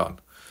 You mean Don.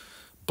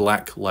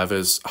 Black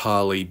leathers,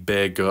 Harley,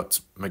 beer gut.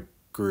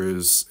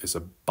 McGrew's is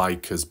a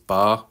biker's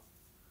bar.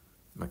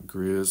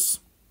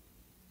 McGrew's.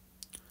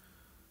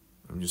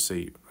 Let me just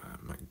see.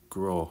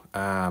 McGraw.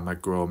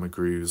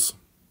 McGrew's.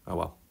 Oh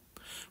well.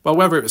 Well,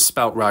 whether it was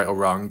spelt right or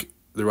wrong,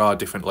 there are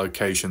different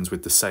locations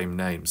with the same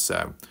name.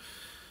 So,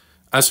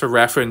 as for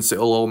reference,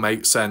 it'll all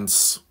make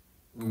sense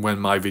when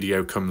my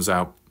video comes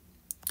out.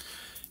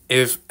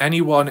 If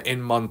anyone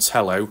in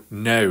Montello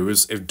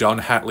knows if Don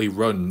Hatley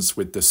runs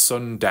with the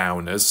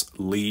Sundowners,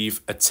 leave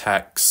a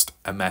text,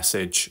 a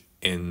message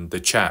in the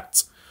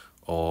chat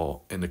or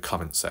in the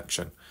comment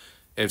section.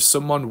 If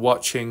someone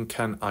watching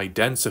can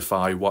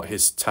identify what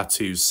his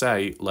tattoos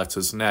say, let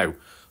us know.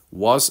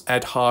 Was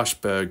Ed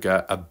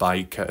Harshberger a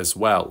biker as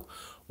well?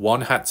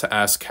 One had to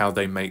ask how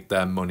they make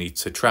their money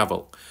to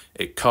travel.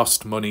 It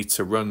cost money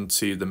to run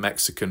to the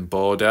Mexican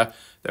border.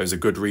 There's a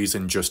good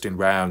reason Justin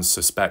Rounds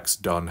suspects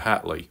Don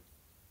Hatley.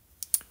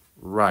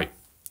 Right.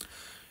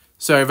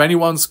 So if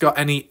anyone's got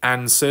any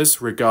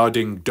answers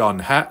regarding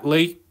Don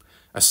Hatley,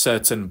 a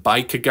certain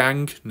biker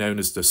gang known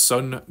as the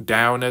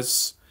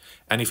Sundowners,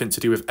 anything to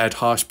do with Ed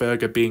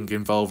Harshberger being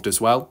involved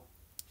as well,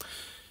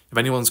 if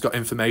anyone's got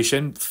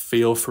information,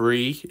 feel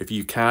free, if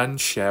you can,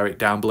 share it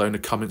down below in the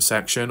comment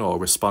section or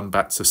respond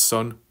back to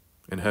Sun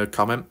in her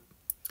comment.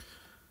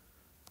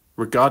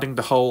 Regarding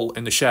the hole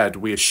in the shed,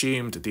 we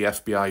assumed the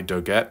FBI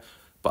dug it,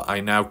 but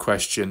I now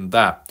question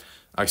that.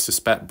 I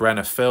suspect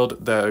Brenner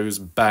filled those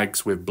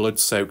bags with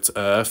blood-soaked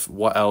earth.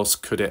 What else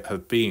could it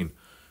have been?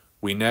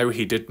 We know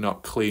he did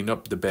not clean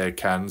up the beer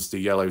cans, the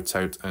yellow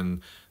tote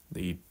and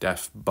the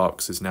death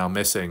box is now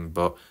missing,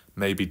 but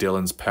maybe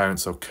Dylan's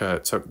parents or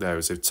Kurt took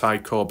those. If Ty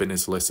Corbin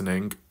is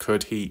listening,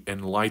 could he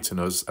enlighten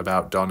us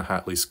about Don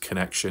Hatley's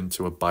connection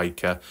to a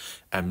biker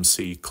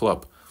MC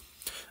club?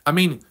 I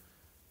mean,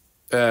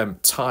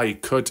 Ty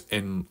could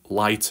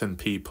enlighten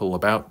people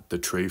about the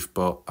truth,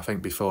 but I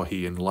think before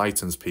he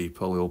enlightens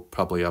people, he'll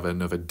probably have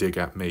another dig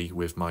at me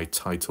with my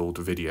titled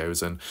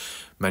videos and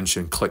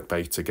mention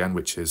clickbait again,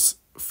 which is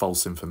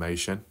false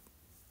information.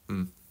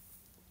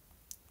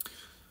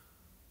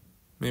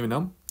 moving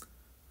on.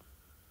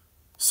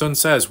 Sun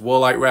says,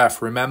 Warlike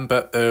Ref,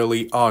 remember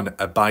early on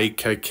a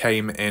biker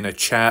came in a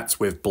chat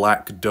with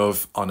Black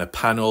Dove on a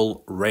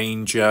panel,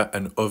 Ranger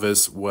and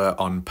others were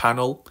on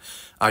panel.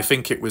 I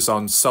think it was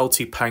on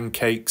Salty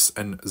Pancakes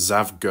and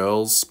Zav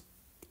Girls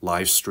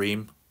live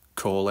stream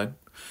call-in.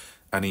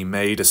 And he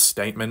made a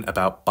statement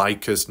about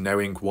bikers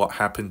knowing what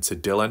happened to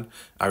Dylan.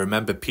 I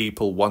remember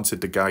people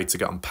wanted the guy to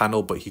get on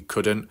panel, but he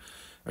couldn't.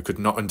 I could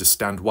not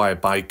understand why a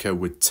biker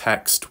would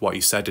text what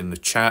he said in the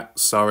chat.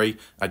 Sorry,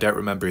 I don't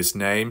remember his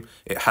name.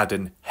 It had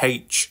an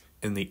H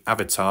in the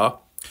avatar.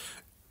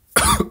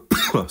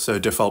 So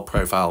default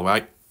profile,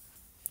 right?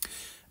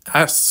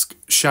 Ask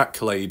Shack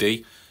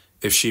Lady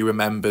if she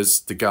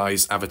remembers the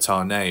guy's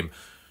avatar name.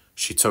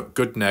 She took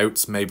good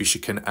notes. Maybe she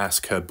can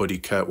ask her buddy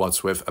Kurt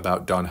Wadsworth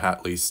about Don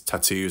Hatley's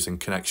tattoos and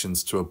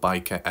connections to a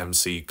biker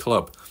MC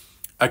club.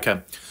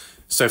 Okay,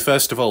 so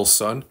first of all,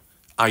 son,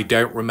 I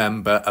don't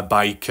remember a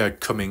biker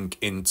coming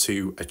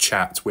into a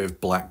chat with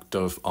Black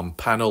Dove on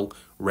panel,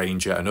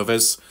 Ranger and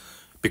others,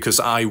 because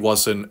I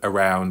wasn't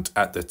around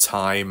at the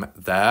time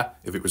there,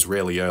 if it was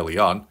really early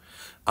on.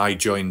 I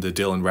joined the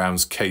Dylan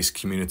Rounds case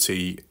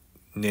community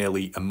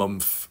nearly a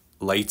month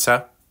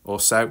later or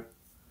so.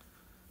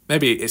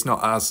 Maybe it's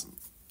not as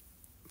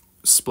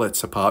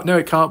split apart. No,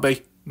 it can't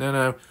be.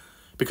 No.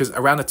 Because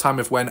around the time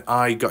of when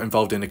I got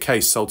involved in a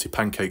case, Salty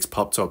Pancakes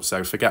popped up,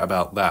 so forget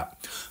about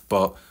that.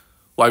 But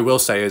what I will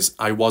say is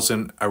I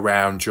wasn't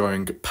around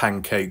during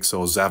Pancakes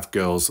or Zav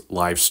Girls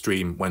live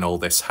stream when all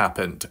this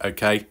happened,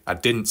 okay? I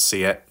didn't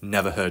see it,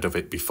 never heard of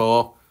it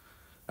before,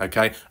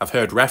 okay? I've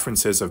heard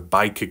references of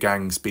biker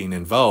gangs being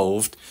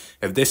involved.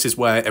 If this is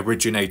where it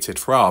originated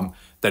from,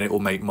 then it will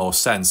make more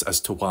sense as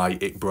to why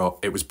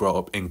it was brought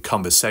up in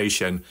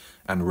conversation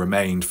and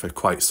remained for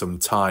quite some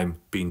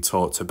time being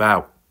talked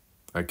about,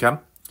 okay?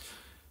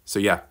 So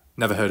yeah,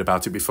 never heard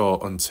about it before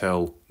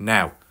until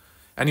now.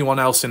 Anyone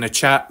else in the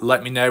chat,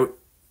 let me know.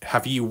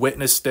 Have you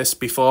witnessed this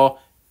before?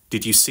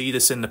 Did you see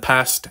this in the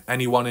past?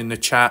 Anyone in the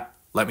chat,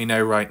 let me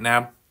know right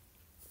now.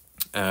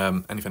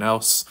 Anything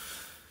else?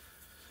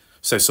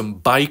 So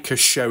some biker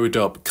showed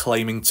up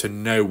claiming to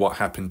know what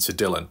happened to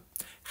Dylan.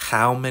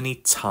 How many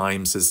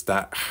times has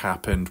that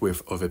happened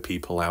with other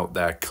people out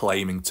there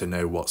claiming to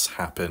know what's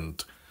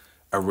happened?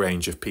 A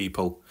range of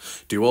people.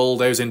 Do all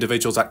those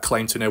individuals that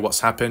claim to know what's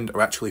happened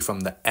are actually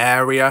from the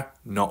area?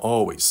 Not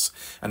always.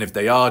 And if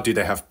they are, do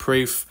they have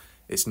proof?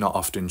 It's not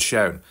often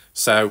shown.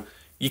 So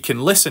you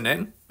can listen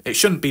in. It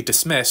shouldn't be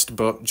dismissed,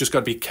 but just got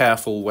to be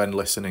careful when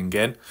listening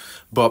in.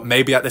 But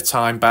maybe at the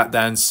time back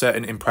then,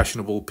 certain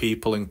impressionable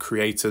people and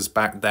creators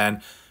back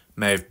then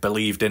may have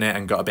believed in it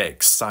and got a bit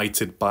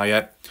excited by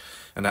it.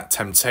 And that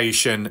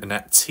temptation and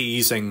that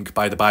teasing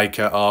by the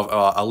biker of,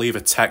 oh, I'll leave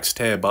a text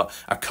here, but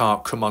I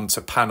can't come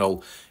onto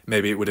panel.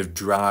 Maybe it would have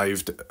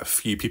drived a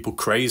few people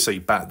crazy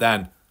back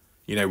then,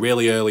 you know,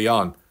 really early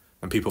on.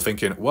 And people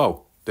thinking,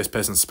 whoa, this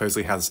person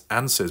supposedly has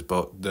answers,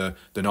 but they're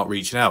not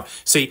reaching out.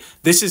 See,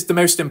 this is the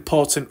most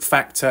important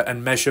factor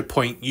and measure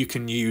point you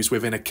can use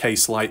within a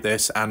case like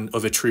this and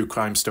other true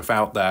crime stuff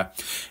out there.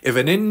 If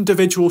an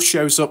individual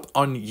shows up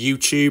on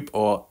YouTube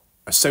or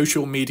a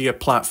social media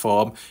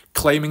platform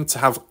claiming to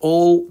have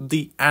all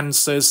the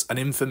answers and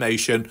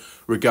information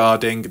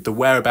regarding the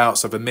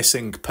whereabouts of a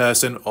missing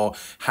person or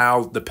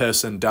how the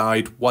person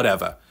died,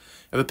 whatever.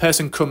 If a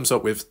person comes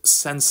up with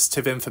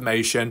sensitive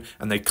information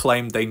and they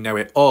claim they know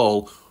it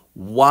all,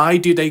 why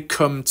do they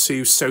come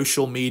to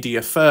social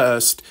media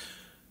first?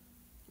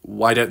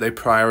 Why don't they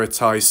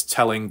prioritize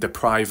telling the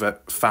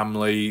private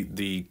family,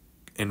 the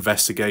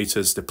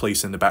investigators, the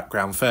police in the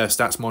background first?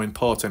 That's more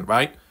important,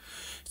 right?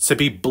 To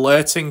be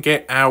blurting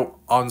it out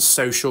on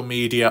social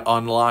media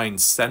online,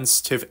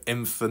 sensitive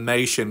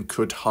information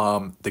could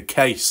harm the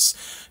case.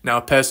 Now,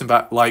 a person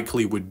that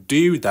likely would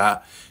do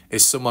that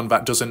is someone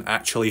that doesn't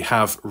actually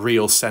have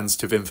real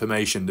sensitive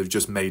information. They've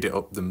just made it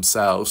up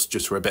themselves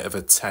just for a bit of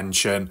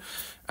attention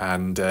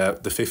and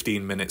the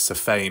 15 minutes of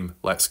fame,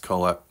 let's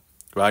call it,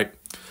 right?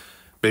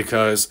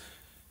 Because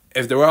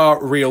if there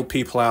are real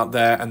people out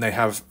there and they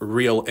have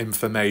real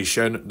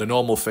information, the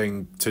normal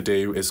thing to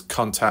do is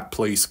contact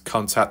police,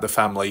 contact the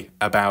family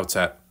about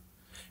it.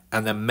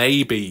 And then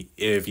maybe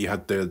if you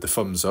had the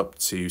thumbs up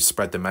to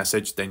spread the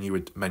message, then you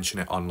would mention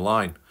it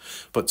online.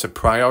 But to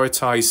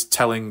prioritize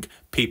telling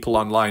people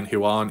online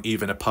who aren't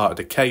even a part of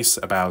the case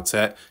about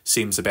it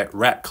seems a bit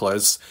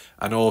reckless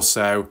and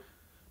also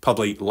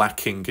probably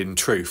lacking in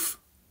truth,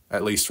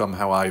 at least from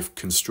how I've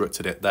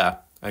constructed it there,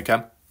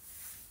 okay?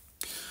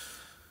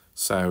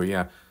 So,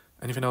 yeah.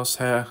 Anything else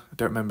here? I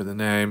don't remember the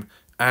name.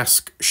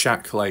 Ask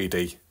Shack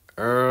Lady.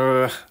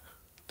 Don't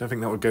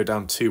think that would go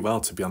down too well,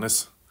 to be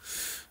honest.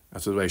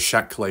 After the way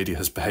Shack Lady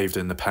has behaved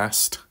in the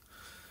past.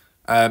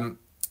 I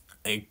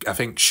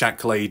think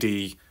Shack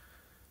Lady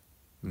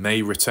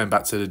may return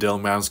back to the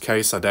Dylan Rounds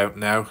case. I don't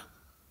know.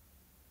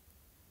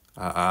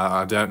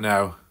 I don't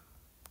know.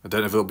 I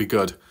don't know if it'll be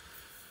good.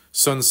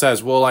 Sun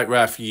says, Warlike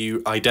Ref,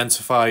 you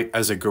identify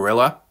as a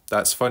gorilla?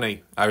 That's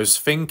funny. I was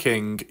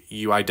thinking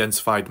you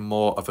identified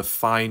more of a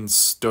fine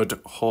stud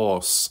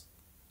horse.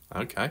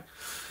 Okay.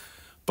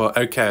 But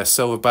okay, a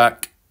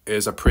silverback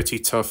is a pretty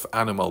tough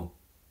animal.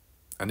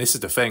 And this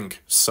is the thing,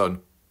 son.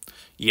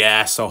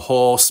 Yes, a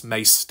horse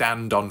may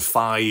stand on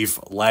 5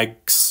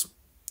 legs.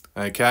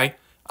 Okay?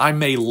 I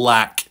may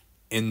lack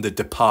in the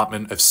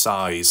department of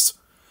size.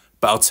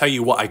 But I'll tell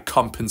you what I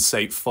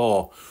compensate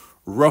for.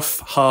 Rough,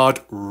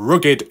 hard,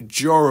 rugged,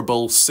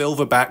 durable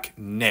silverback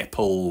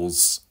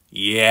nipples.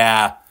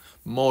 Yeah,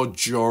 more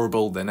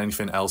durable than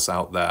anything else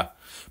out there.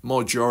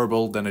 More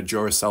durable than a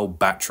Duracell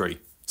battery.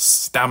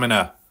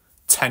 Stamina,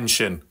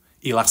 tension,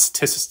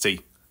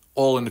 elasticity,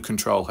 all under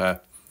control here.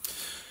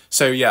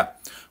 So yeah,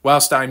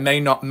 whilst I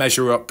may not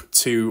measure up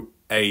to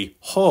a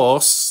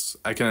horse,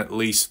 I can at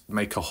least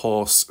make a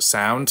horse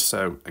sound.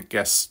 So I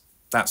guess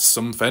that's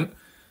something.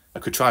 I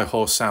could try a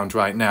horse sound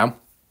right now,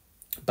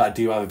 but I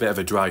do have a bit of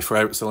a dry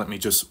throat, so let me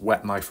just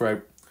wet my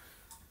throat.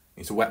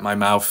 Need to wet my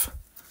mouth.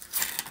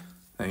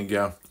 There you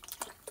go.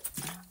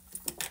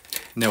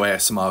 No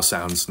ASMR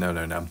sounds. No,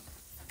 no, no.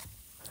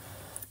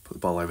 Put the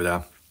ball over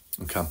there.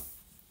 Okay.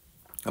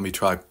 Let me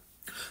try.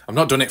 I've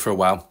not done it for a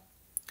while.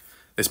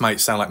 This might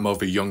sound like more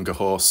of a younger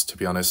horse, to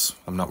be honest.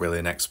 I'm not really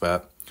an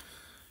expert.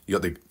 You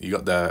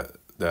got the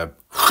and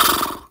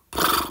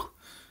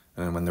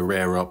then when the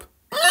rear up.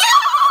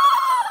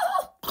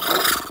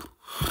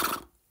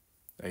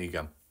 There you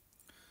go.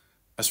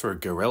 As for a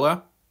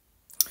gorilla,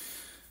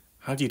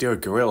 how do you do a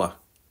gorilla?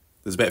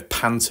 There's a bit of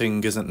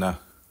panting, isn't there?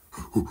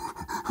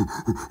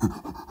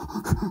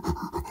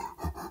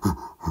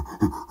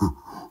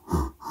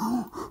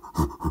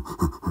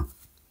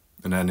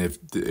 And then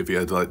if you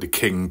had like the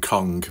King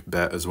Kong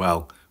bit as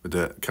well, with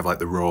the kind of like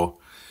the roar,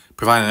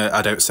 providing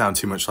I don't sound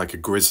too much like a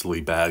grizzly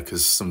bear,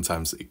 because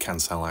sometimes it can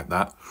sound like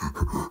that.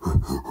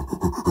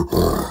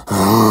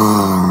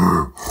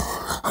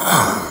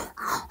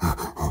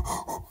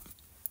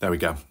 There we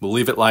go. We'll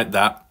leave it like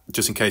that,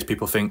 just in case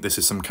people think this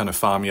is some kind of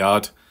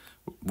farmyard.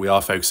 We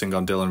are focusing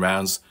on Dylan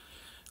Rounds.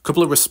 A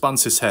couple of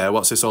responses here.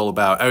 What's this all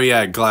about? Oh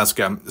yeah,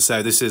 Glasgow.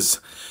 So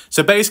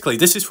basically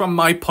this is from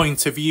my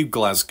point of view,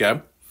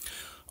 Glasgow.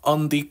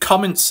 On the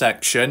comment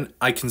section,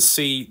 I can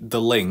see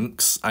the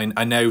links.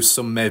 I know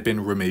some may have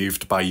been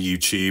removed by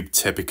YouTube,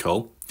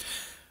 typical.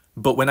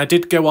 But when I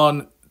did go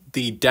on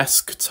the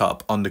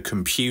desktop on the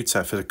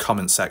computer for the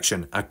comment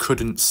section, I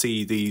couldn't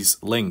see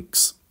these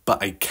links,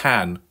 but I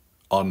can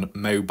on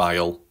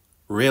mobile.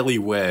 Really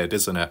weird,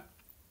 isn't it?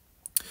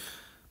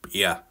 But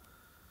yeah,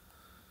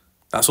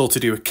 that's all to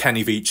do with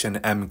Kenny Veach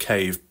and M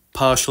Cave.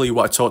 Partially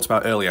what I talked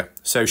about earlier.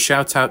 So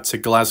shout out to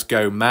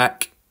Glasgow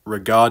Mac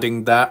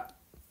regarding that,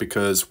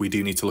 because we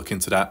do need to look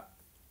into that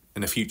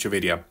in a future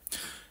video.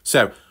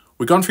 So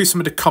we've gone through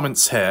some of the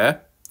comments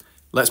here.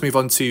 Let's move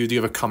on to the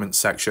other comment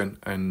section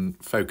and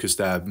focus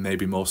there,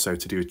 maybe more so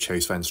to do with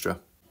Chase Venstra.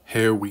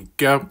 Here we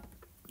go.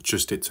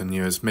 Just it to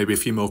news. Maybe a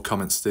few more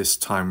comments this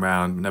time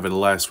round.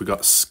 Nevertheless, we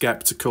got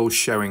Skeptical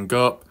showing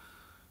up.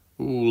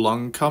 Ooh,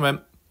 long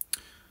comment.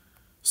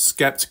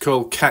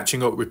 Skeptical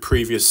catching up with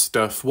previous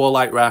stuff.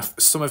 Warlight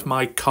Wrath, some of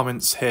my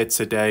comments here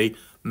today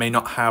may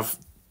not have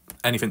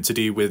anything to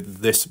do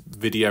with this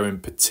video in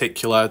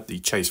particular, the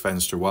Chase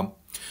Venstra one.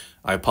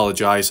 I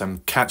apologise, I'm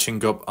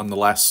catching up on the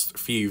last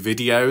few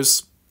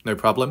videos, no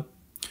problem.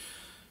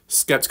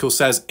 Skeptical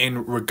says,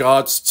 in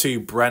regards to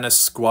Brenner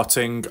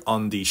squatting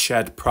on the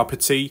shed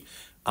property,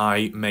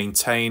 I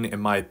maintain, in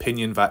my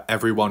opinion, that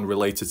everyone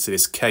related to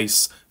this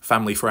case,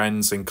 family,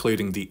 friends,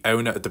 including the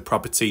owner of the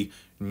property,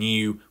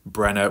 knew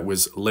Brenner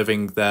was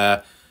living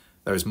there.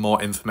 There is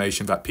more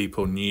information that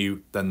people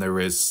knew than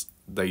there is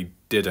they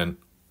didn't.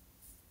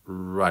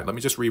 Right, let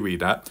me just reread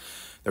that.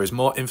 There is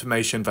more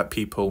information that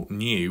people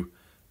knew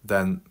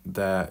than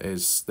there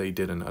is they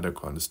didn't. I don't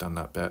quite understand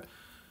that bit.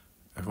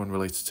 Everyone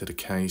related to the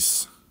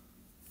case.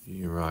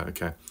 You're right,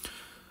 okay.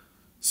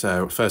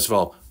 So, first of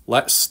all,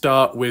 let's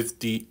start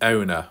with the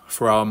owner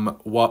from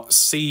what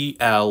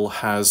CL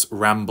has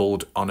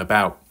rambled on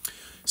about.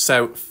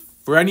 So,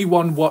 for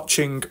anyone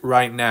watching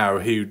right now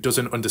who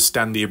doesn't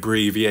understand the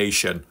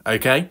abbreviation,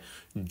 okay?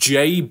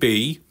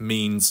 JB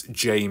means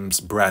James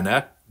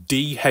Brenner.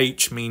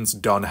 DH means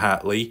Don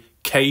Hatley.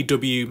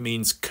 KW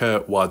means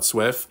Kurt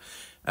Wadsworth.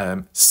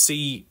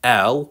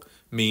 CL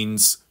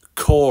means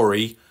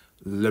Corey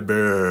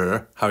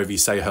LeBeur, however you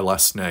say her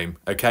last name.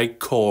 Okay,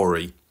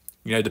 Corey.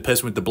 You know, the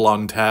person with the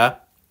blonde hair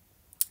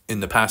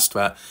in the past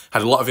that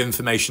had a lot of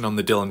information on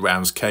the Dylan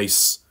Rounds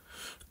case.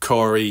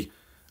 Corey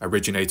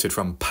originated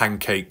from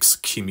Pancake's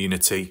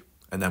community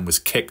and then was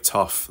kicked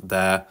off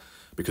there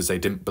because they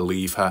didn't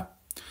believe her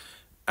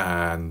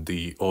and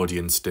the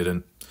audience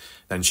didn't.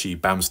 Then she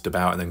bounced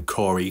about and then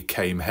Corey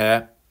came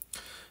here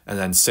and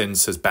then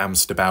since has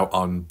bounced about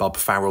on Bob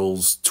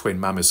Farrell's Twin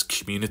Mamas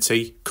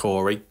community,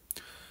 Corey.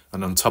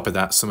 And on top of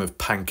that, some of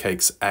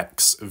Pancake's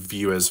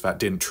ex-viewers that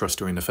didn't trust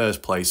her in the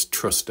first place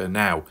trust her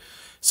now.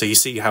 So you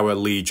see how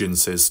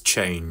allegiances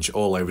change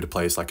all over the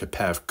place like a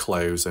pair of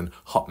clothes and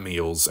hot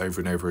meals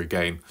over and over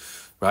again,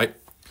 right?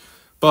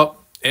 But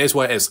here's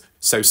what it is.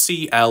 So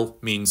CL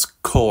means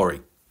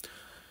Corey.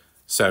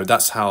 So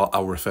that's how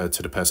I'll refer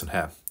to the person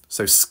here.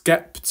 So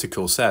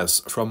Skeptical says,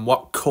 from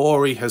what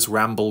Corey has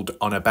rambled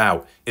on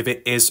about, if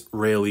it is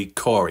really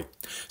Corey.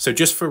 So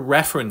just for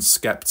reference,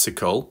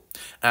 Skeptical,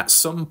 at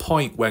some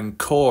point when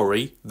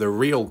Corey, the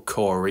real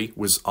Corey,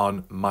 was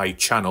on my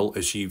channel,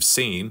 as you've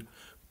seen,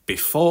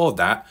 before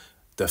that,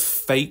 the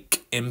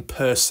fake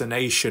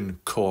impersonation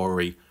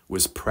Corey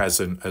was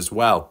present as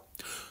well.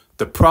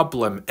 The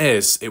problem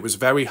is it was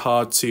very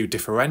hard to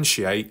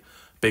differentiate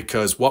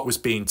because what was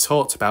being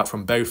talked about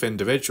from both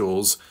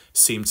individuals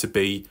seemed to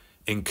be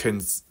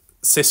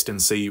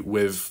inconsistency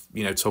with,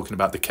 talking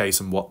about the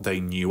case and what they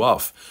knew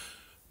of.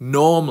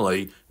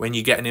 Normally, when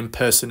you get an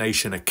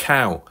impersonation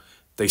account,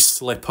 they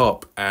slip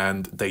up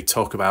and they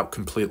talk about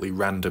completely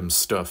random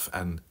stuff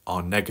and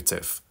are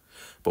negative.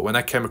 But when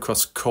I came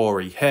across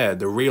Corey here,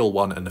 the real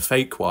one and the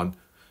fake one,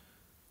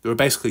 they were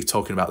basically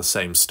talking about the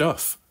same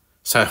stuff.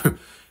 So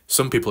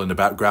some people in the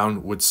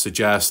background would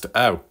suggest,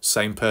 oh,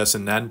 same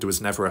person then, there was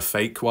never a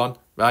fake one,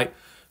 right?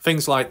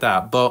 Things like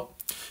that. But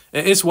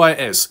it is what it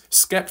is.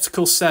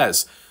 Skeptical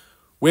says,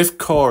 with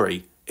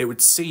Corey, it would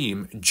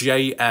seem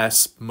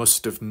JS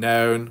must have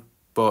known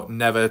but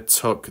never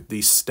took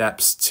the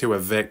steps to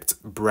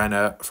evict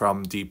Brenner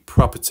from the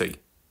property.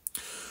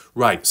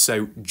 Right,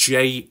 so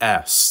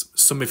JS.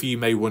 Some of you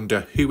may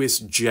wonder, who is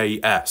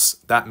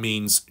JS? That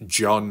means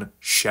John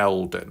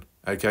Sheldon.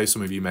 Okay,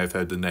 some of you may have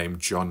heard the name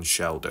John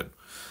Sheldon.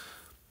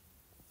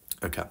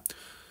 Okay,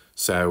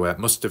 so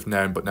must have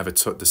known but never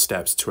took the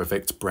steps to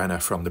evict Brenner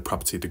from the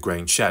property of the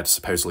Grange Shed,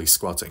 supposedly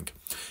squatting.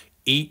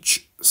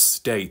 Each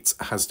state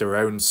has their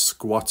own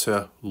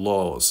squatter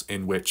laws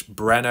in which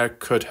Brenner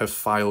could have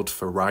filed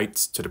for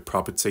rights to the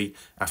property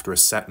after a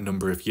set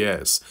number of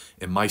years.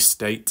 In my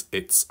state,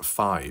 it's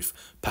 5.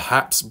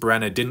 Perhaps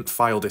Brenner didn't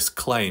file this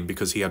claim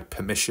because he had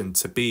permission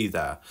to be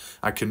there.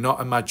 I cannot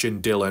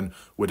imagine Dylan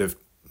would have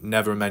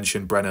never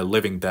mentioned Brenner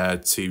living there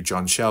to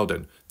John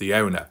Sheldon, the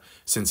owner,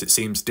 since it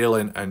seems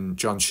Dylan and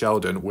John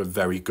Sheldon were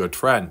very good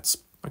friends.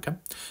 Okay,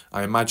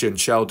 I imagine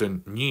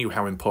Sheldon knew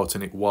how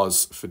important it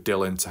was for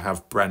Dylan to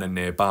have Brenner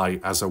nearby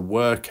as a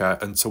worker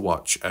and to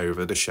watch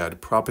over the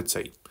shed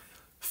property.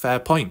 Fair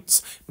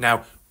points.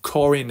 Now,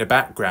 Corey in the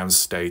background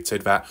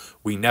stated that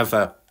we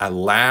never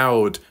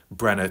allowed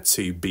Brenner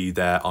to be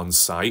there on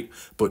site,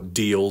 but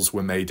deals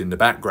were made in the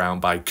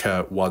background by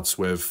Kurt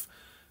Wadsworth,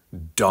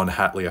 Don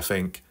Hatley, I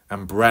think,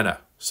 and Brenner.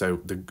 So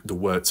the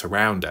words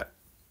around it.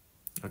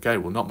 Okay,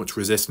 well, not much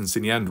resistance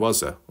in the end, was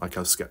there? Like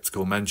our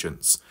Skeptical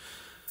mentions.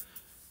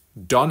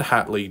 Don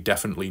Hatley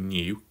definitely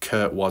knew.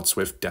 Kurt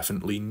Wadsworth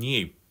definitely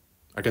knew.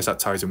 I guess that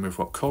ties in with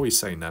what Corey's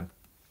saying then.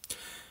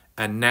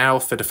 And now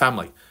for the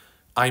family.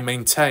 I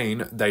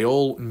maintain they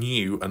all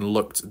knew and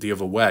looked the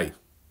other way.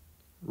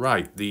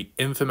 Right, the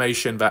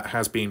information that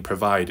has been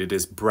provided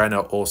is Brenner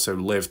also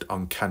lived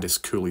on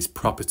Candice Cooley's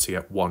property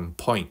at one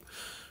point.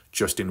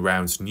 Justin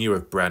Rounds knew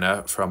of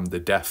Brenner from the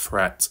death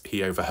threat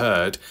he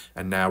overheard,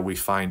 and now we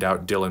find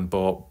out Dylan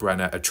bought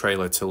Brenner a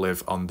trailer to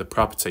live on the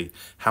property.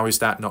 How is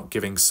that not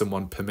giving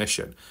someone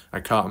permission? I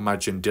can't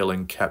imagine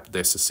Dylan kept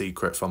this a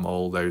secret from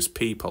all those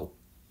people.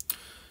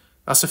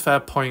 That's a fair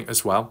point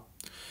as well.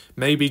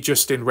 Maybe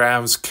Justin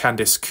Rounds,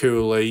 Candice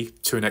Cooley,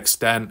 to an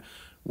extent,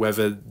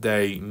 whether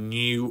they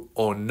knew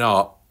or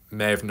not,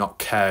 may have not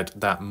cared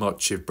that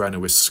much if Brenner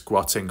was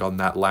squatting on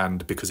that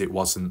land because it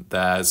wasn't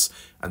theirs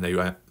and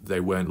they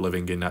weren't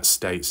living in that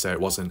state, so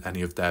it wasn't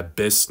any of their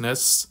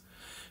business.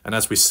 And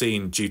as we've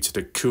seen, due to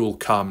the cool,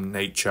 calm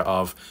nature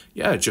of,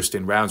 yeah,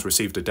 Justin Rounds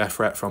received a death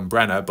threat from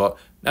Brenner, but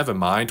never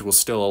mind, we'll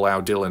still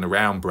allow Dylan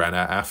around Brenner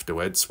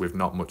afterwards with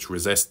not much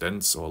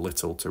resistance or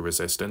little to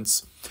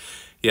resistance.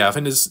 Yeah, I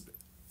think there's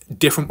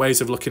different ways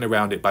of looking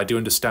around it, but I do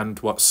understand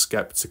what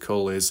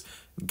Skeptical is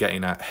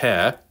getting at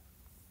here.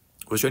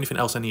 Was there anything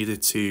else I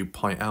needed to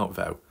point out,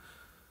 though?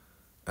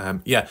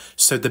 Yeah,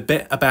 so the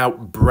bit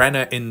about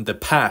Brenner in the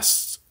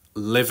past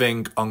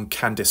living on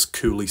Candice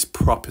Cooley's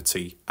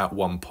property at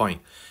one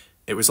point.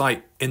 It was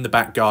like in the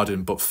back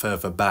garden, but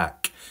further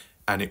back.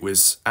 And it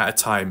was at a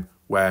time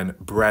when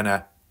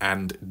Brenner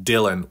and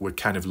Dylan were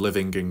kind of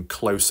living in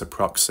closer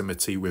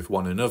proximity with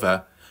one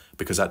another,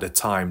 because at the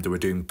time they were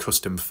doing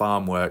custom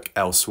farm work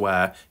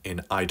elsewhere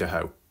in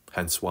Idaho.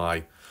 Hence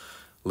why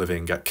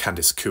living at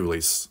Candice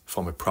Cooley's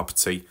former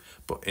property,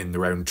 but in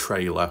their own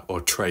trailer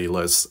or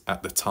trailers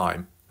at the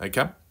time.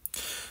 Okay,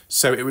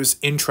 so it was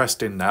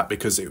interesting that,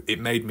 because it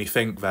made me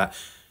think that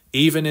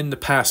even in the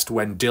past,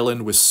 when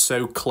Dylan was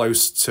so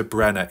close to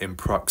Brenner in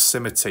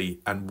proximity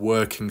and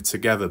working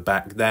together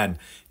back then,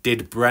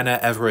 did Brenner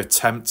ever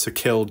attempt to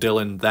kill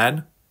Dylan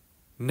then?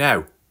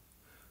 No,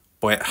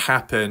 but it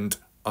happened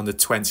on the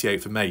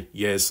 28th of May,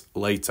 years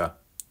later,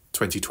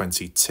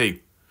 2022.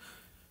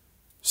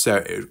 So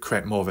it would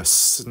create more of a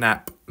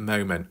snap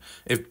moment.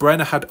 If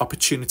Brenner had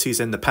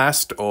opportunities in the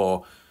past,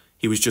 or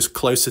he was just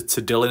closer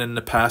to Dylan in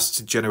the past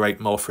to generate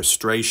more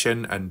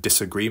frustration and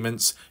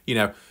disagreements, you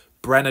know,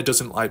 Brenna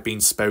doesn't like being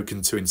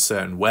spoken to in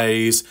certain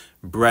ways.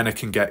 Brenna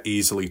can get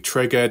easily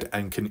triggered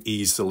and can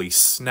easily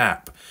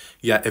snap.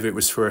 Yet if it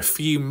was for a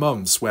few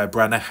months where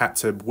Brenna had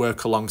to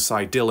work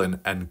alongside Dylan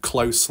and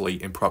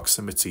closely in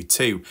proximity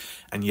to,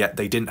 and yet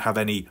they didn't have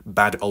any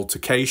bad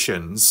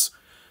altercations,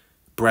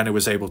 Brenna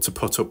was able to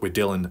put up with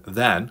Dylan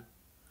then.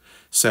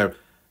 So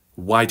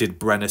why did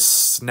Brenna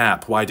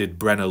snap? Why did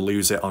Brenna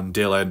lose it on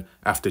Dylan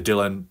after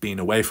Dylan being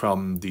away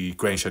from the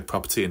Grangeshed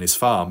property and his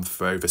farm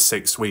for over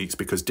 6 weeks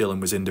because Dylan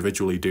was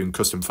individually doing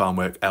custom farm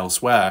work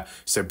elsewhere?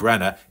 So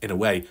Brenna, in a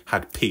way,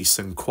 had peace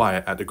and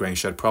quiet at the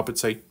Grangeshed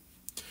property.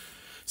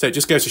 So it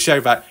just goes to show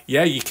that,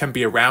 yeah, you can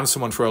be around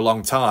someone for a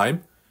long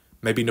time,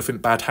 maybe nothing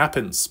bad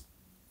happens.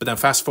 But then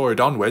fast forward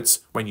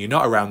onwards, when you're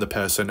not around the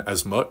person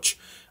as much,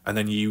 and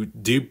then you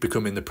do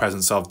become in the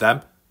presence of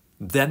them,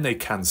 then they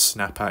can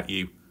snap at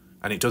you.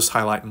 And it does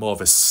highlight more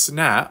of a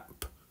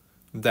snap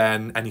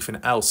than anything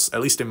else,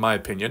 at least in my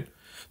opinion.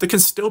 There can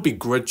still be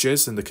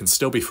grudges and there can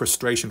still be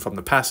frustration from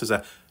the past as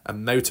a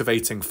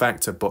motivating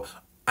factor, but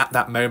at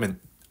that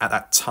moment, at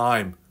that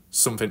time,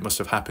 something must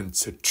have happened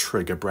to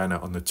trigger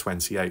Brenna on the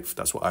 28th.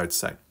 That's what I would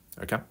say,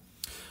 okay?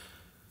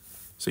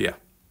 So yeah,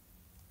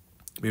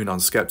 moving on,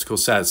 Skeptical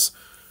says,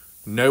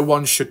 no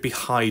one should be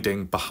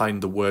hiding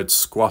behind the word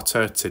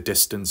squatter to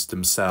distance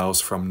themselves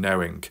from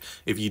knowing.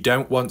 If you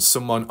don't want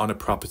someone on a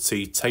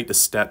property, take the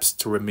steps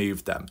to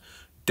remove them.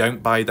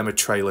 Don't buy them a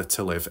trailer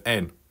to live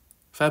in.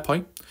 Fair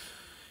point.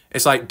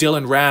 It's like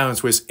Dylan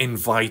Rounds was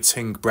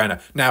inviting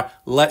Brenna. Now,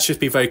 let's just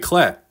be very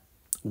clear.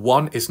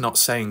 One is not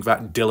saying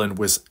that Dylan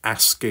was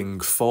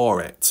asking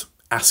for it,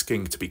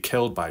 asking to be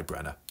killed by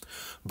Brenna.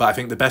 But I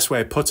think the best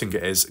way of putting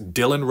it is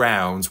Dylan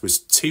Rounds was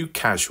too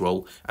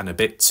casual and a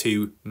bit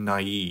too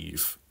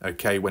naive,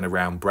 okay, when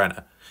around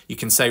Brenna. You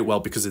can say,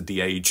 well, because of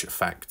the age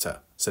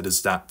factor. So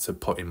there's that to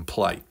put in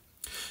play.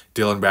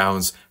 Dylan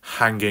Rounds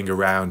hanging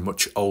around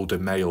much older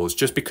males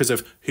just because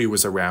of who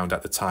was around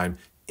at the time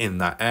in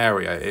that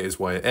area. It is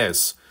what it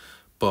is.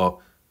 But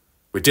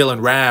with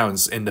Dylan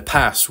Rounds in the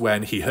past,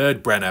 when he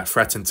heard Brenna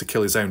threaten to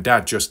kill his own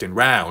dad, Justin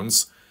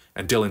Rounds,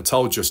 and Dylan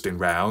told Justin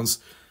Rounds,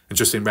 and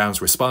Justin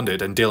Rounds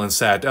responded, and Dylan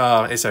said,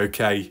 oh, it's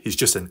okay, he's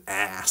just an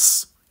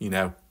ass, you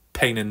know,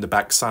 pain in the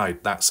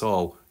backside, that's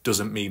all,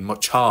 doesn't mean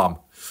much harm.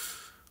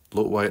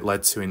 Look what it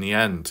led to in the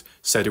end.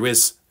 So there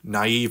is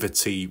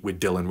naivety with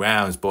Dylan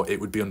Rounds, but it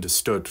would be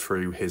understood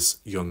through his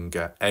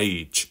younger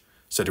age.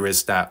 So there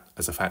is that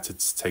as a factor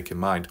to take in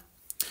mind.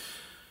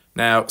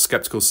 Now,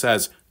 Skeptical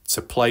says,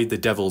 to play the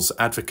devil's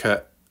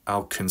advocate,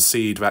 I'll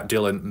concede that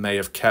Dylan may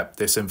have kept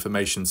this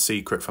information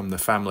secret from the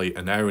family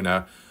and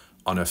owner.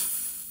 On a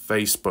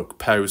Facebook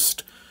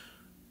post,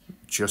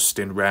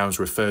 Justin Rounds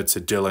referred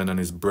to Dylan and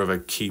his brother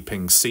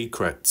keeping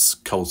secrets,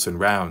 Colton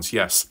Rounds,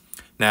 yes.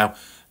 Now,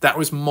 that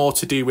was more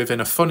to do with in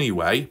a funny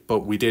way,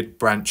 but we did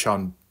branch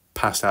on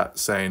past that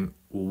saying,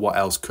 what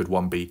else could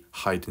one be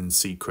hiding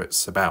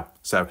secrets about?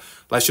 So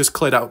let's just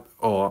clear that up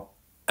or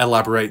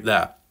elaborate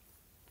there.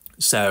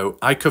 So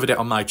I covered it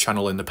on my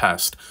channel in the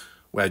past,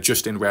 where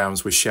Justin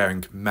Rounds was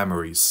sharing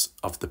memories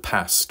of the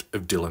past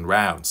of Dylan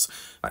Rounds.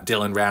 Like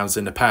Dylan Rounds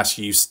in the past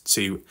used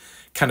to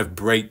kind of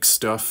break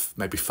stuff,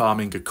 maybe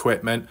farming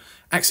equipment,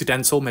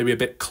 accidental, maybe a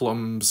bit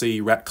clumsy,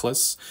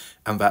 reckless,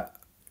 and that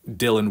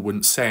Dylan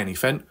wouldn't say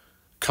anything.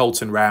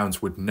 Colton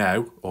Rounds would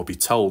know or be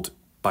told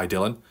by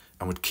Dylan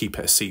and would keep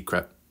it a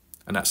secret.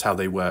 And that's how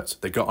they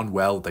worked. They got on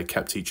well, they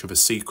kept each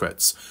other's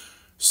secrets.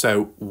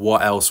 So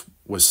what else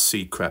was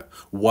secret?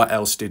 What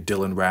else did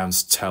Dylan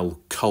Rounds tell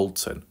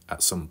Colton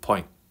at some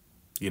point?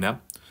 You know?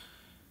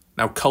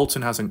 Now,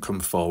 Colton hasn't come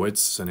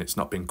forwards and it's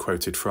not been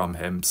quoted from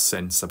him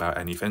since about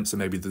anything, so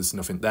maybe there's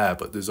nothing there,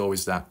 but there's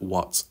always that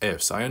what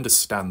if. So I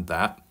understand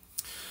that.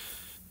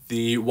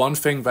 The one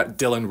thing that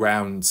Dylan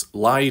Rounds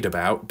lied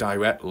about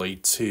directly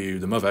to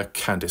the mother,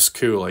 Candice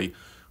Cooley,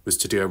 was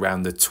to do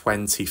around the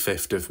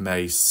 25th of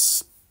May,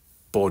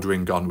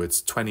 bordering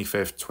onwards,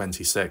 25th,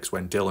 26th,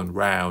 when Dylan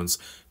Rounds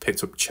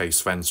picked up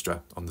Chase Venstra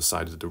on the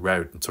side of the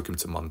road and took him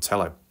to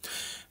Montello.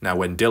 Now,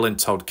 when Dylan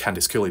told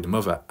Candice Cooley, the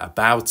mother,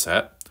 about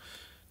it,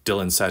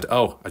 Dylan said,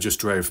 oh, I just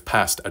drove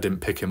past, I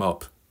didn't pick him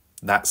up.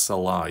 That's a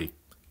lie.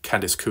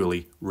 Candice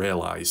Cooley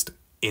realised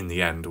in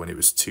the end when it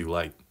was too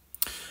late.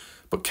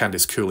 But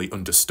Candice Cooley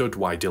understood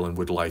why Dylan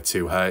would lie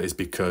to her is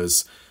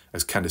because,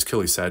 as Candice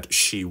Cooley said,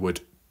 she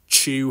would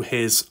chew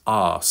his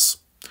arse.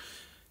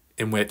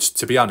 In which,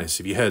 to be honest,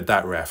 if you heard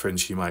that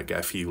reference, you might get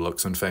a few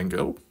looks and think,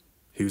 oh,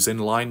 who's in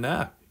line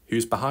there?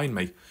 Who's behind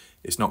me?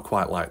 It's not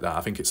quite like that.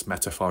 I think it's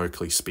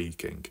metaphorically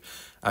speaking.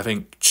 I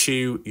think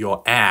chew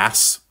your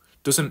ass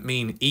doesn't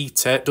mean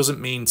eat it,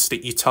 doesn't mean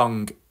stick your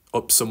tongue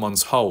up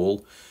someone's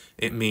hole.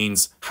 It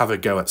means have a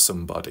go at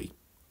somebody,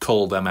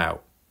 call them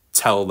out,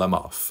 tell them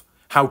off.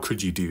 How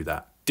could you do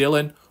that?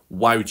 Dylan,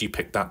 why would you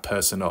pick that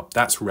person up?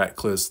 That's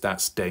reckless,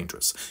 that's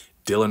dangerous.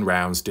 Dylan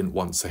Rounds didn't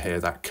want to hear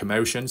that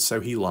commotion, so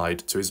he lied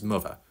to his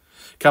mother.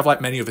 Kind of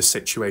like many other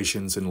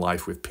situations in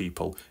life with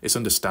people, it's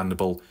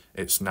understandable,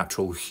 it's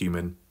natural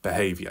human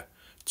behaviour.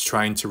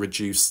 Trying to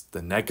reduce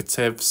the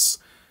negatives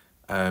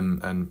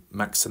and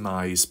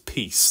maximise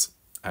peace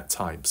at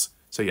times.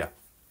 So yeah,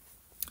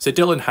 So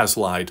Dylan has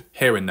lied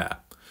here and there,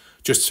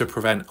 just to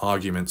prevent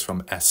arguments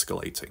from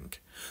escalating.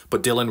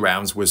 But Dylan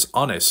Rounds was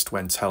honest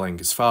when telling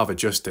his father,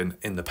 Justin,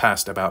 in the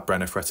past about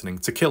Brenna threatening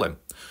to kill him.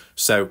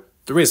 So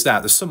there is that.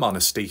 There's some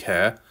honesty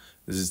here.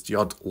 There's the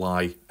odd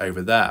lie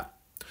over there.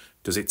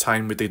 Does it tie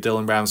in with the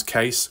Dylan Rounds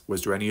case?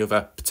 Was there any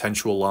other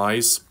potential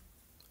lies?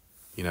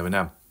 You never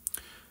know.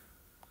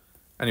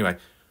 Anyway,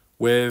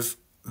 with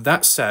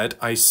that said,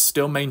 I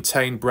still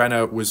maintain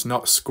Brenna was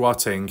not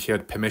squatting. He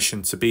had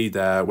permission to be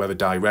there, whether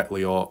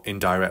directly or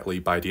indirectly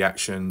by the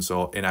actions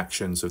or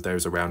inactions of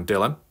those around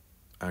Dylan.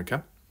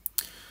 Okay.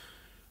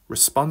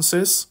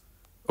 Responses.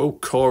 Oh,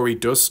 Corey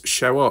does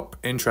show up.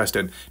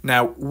 Interesting.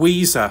 Now,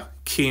 Weezer,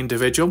 key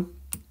individual,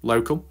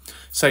 local,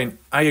 saying,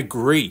 I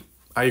agree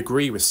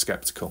with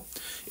Skeptical.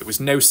 It was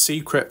no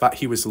secret that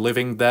he was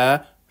living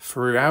there.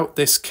 Throughout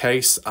this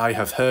case, I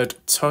have heard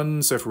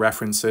tons of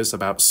references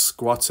about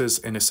squatters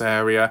in this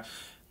area.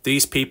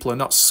 These people are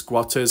not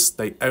squatters.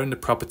 They own the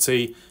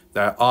property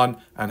they're on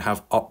and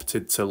have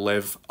opted to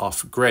live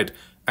off-grid.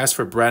 As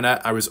for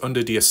Brenner, I was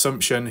under the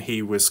assumption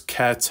he was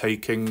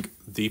caretaking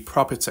the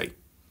property.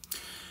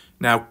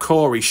 Now,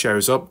 Corey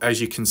shows up, as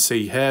you can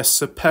see here,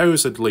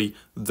 supposedly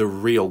the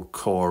real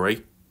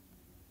Corey.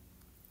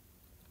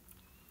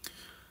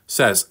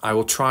 Says, I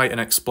will try and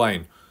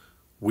explain.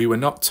 We were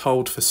not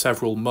told for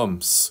several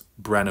months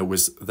Brenner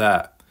was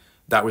there.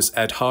 That was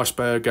Ed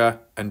Harshberger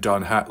and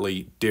Don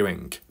Hatley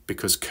doing,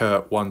 because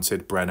Kurt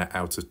wanted Brenner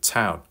out of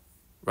town.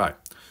 Right.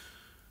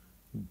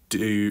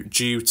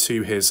 Due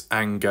to his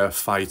anger,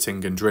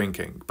 fighting and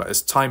drinking. But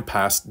as time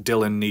passed,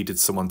 Dylan needed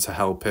someone to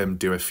help him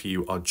do a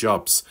few odd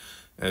jobs,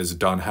 as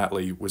Don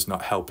Hatley was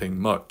not helping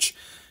much,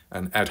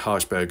 and Ed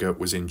Harshberger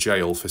was in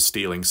jail for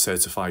stealing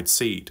certified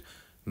seed,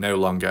 no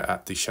longer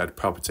at the shed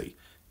property.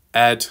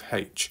 Ed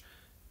H.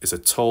 is a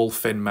tall,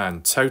 thin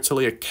man,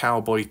 totally a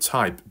cowboy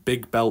type,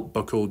 big belt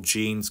buckled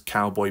jeans,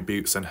 cowboy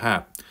boots and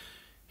hat.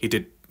 He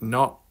did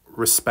not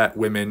respect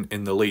women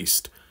in the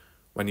least.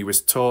 When he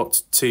was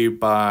taught to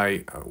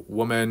by a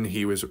woman,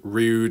 he was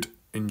rude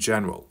in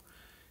general.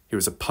 He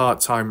was a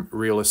part-time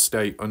real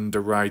estate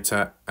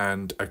underwriter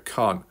and a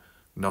con,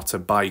 not a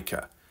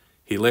biker.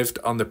 He lived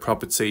on the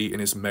property in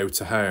his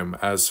motorhome.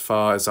 As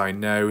far as I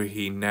know,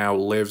 he now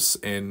lives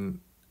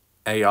in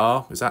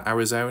AR, is that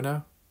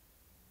Arizona?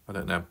 I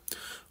don't know.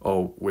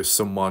 Or with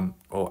someone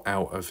or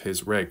out of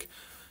his rig,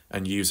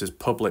 and uses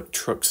public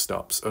truck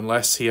stops,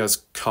 unless he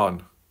has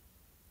con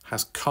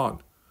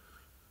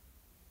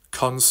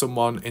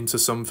someone into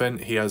something.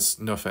 He has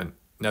nothing,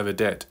 never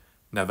did,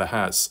 never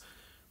has.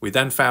 We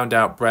then found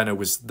out Brenner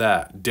was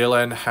there.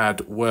 Dylan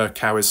had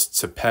work hours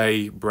to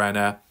pay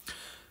Brenner,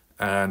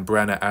 and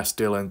Brenner asked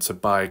Dylan to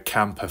buy a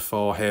camper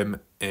for him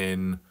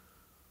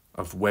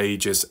of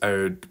wages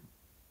owed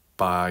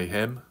by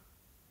him.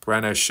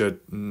 Brenner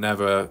should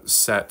never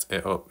set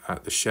it up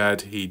at the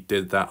shed. He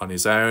did that on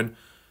his own.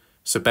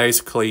 So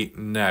basically,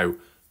 no.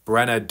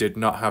 Brenner did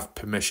not have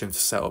permission to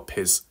set up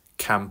his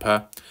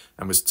camper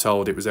and was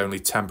told it was only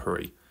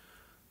temporary.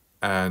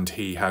 And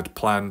he had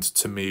planned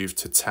to move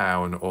to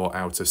town or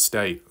out of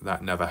state.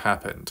 That never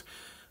happened.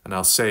 And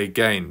I'll say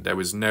again, there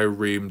was no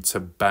room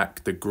to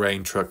back the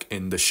grain truck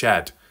in the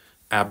shed.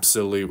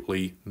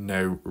 Absolutely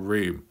no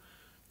room.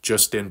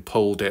 Justin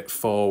pulled it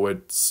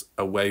forwards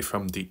away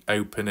from the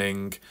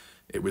opening.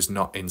 It was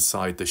not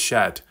inside the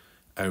shed,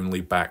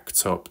 only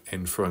backed up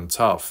in front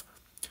of.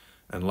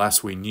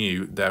 Unless we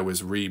knew there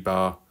was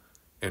rebar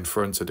in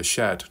front of the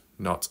shed,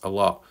 not a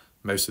lot.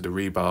 Most of the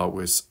rebar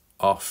was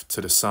off to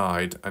the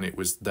side and it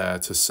was there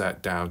to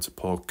set down to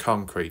pour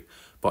concrete.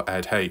 But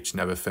Ed H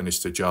never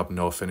finished the job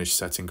nor finished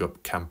setting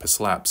up camper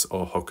slabs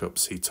or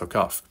hookups he took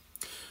off.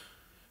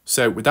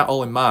 So with that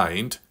all in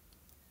mind,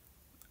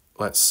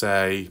 let's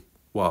say,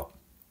 what?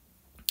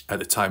 At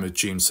the time of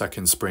June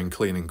 2nd spring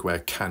cleaning where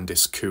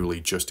Candice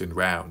Cooley just in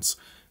rounds,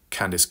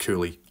 Candice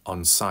Cooley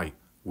on site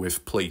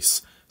with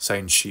police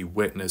saying she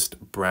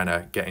witnessed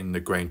Brenner get in the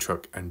grain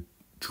truck and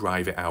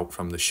drive it out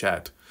from the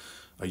shed.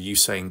 Are you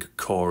saying,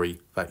 Corey,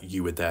 that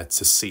you were there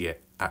to see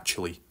it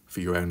actually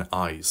for your own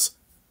eyes?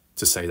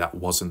 To say that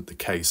wasn't the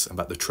case and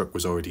that the truck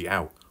was already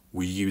out?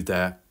 Were you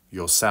there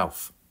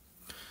yourself?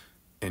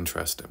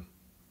 Interesting.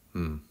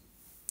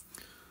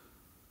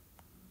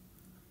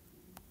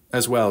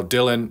 As well,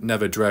 Dylan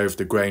never drove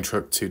the grain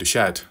truck to the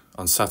shed.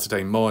 On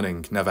Saturday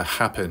morning never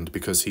happened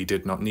because he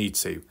did not need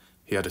to.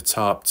 He had a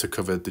tarp to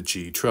cover the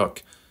G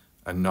truck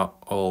and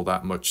not all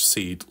that much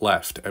seed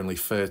left, only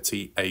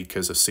 30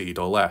 acres of seed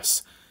or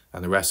less,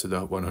 and the rest of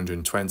the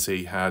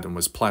 120 had and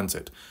was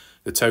planted.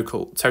 The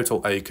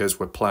total acres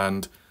were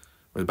planned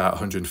with about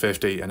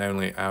 150 and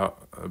only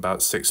out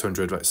about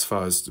 600 as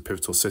far as the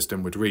pivotal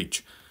system would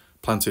reach.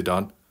 Planted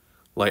on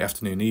late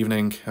afternoon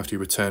evening after he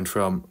returned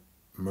from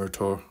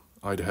Murtor,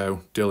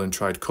 Idaho. Dylan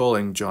tried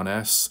calling John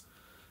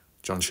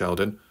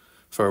Sheldon,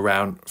 for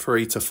around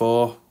 3 to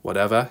 4,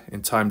 whatever,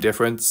 in time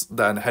difference,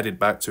 then headed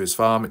back to his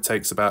farm. It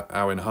takes about an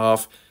hour and a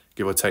half,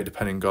 give or take,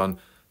 depending on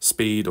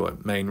speed or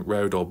main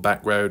road or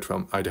back road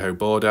from Idaho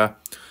border.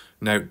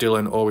 Note,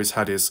 Dylan always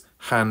had his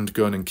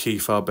handgun and key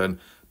fob and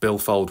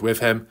billfold with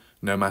him.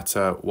 no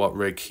matter what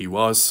rig he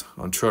was,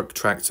 on truck,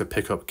 tractor,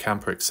 pickup,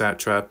 camper,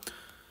 etc.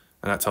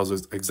 And that tells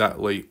us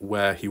exactly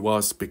where he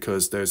was,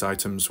 because those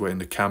items were in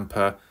the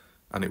camper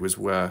and it was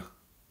where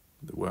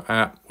they were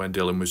at when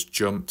Dylan was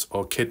jumped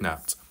or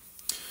kidnapped.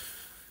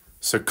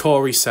 So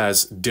Corey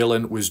says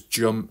Dylan was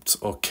jumped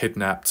or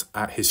kidnapped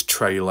at his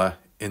trailer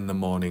in the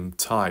morning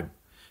time.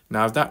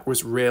 Now, if that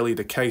was really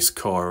the case,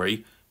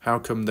 Corey, how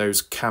come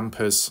those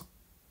campers,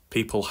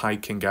 people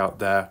hiking out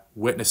there,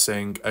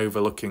 witnessing,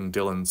 overlooking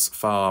Dylan's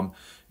farm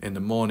in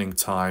the morning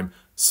time,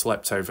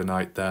 slept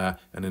overnight there,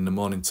 and in the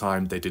morning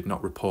time they did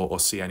not report or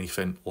see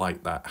anything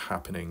like that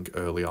happening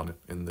early on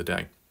in the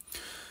day?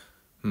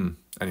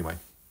 Anyway.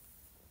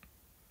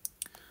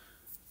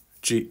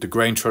 The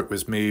grain truck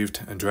was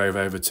moved and drove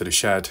over to the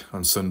shed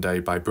on Sunday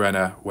by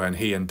Brenner when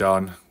he and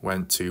Don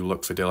went to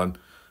look for Dylan.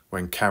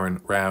 When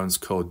Karen Rounds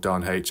called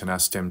Don H and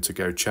asked him to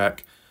go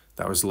check,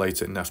 that was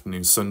late in the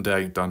afternoon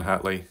Sunday. Don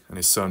Hatley and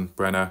his son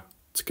Brenner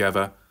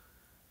together,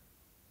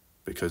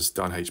 because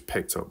Don H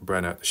picked up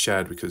Brenner at the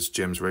shed because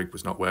Jim's rig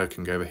was not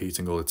working,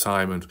 overheating all the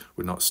time and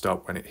would not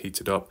stop when it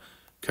heated up.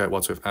 Kurt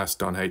Wadsworth asked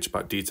Don H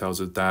about details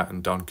of that,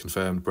 and Don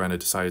confirmed Brenner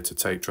decided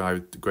to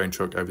drive the grain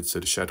truck over to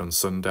the shed on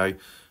Sunday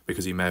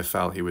because he may have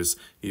felt he was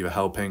either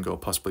helping or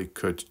possibly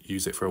could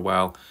use it for a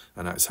while,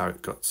 and that's how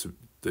it got to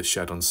the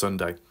shed on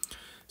Sunday.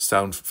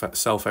 Cell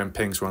phone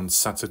pings were on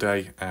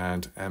Saturday,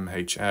 and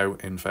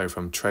MHO info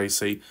from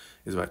Tracy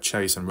is that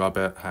Chase and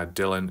Robert had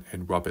Dylan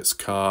in Robert's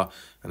car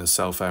and the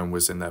cell phone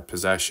was in their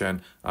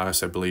possession. I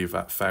also believe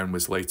that phone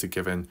was later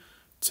given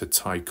to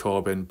Ty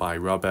Corbin by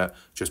Robert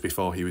just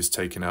before he was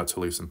taken out to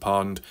Lucerne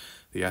Pond.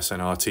 The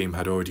SNR team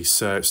had already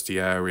searched the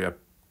area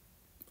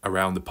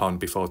around the pond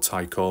before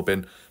Ty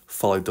Corbin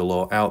followed the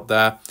law out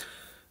there.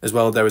 As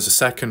well, there was a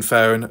second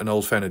phone, an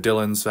old phone of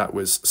Dylan's, that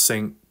was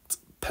synced,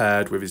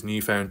 paired with his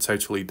new phone,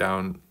 totally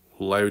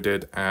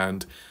downloaded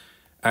and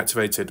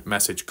activated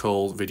message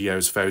call,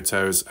 videos,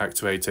 photos,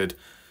 activated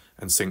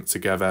and synced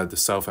together. The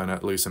cell phone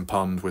at Lucerne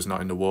Pond was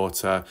not in the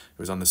water. It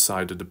was on the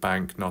side of the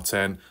bank, not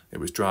in. It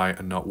was dry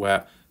and not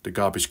wet. The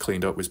garbage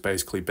cleaned up was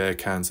basically beer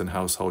cans and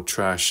household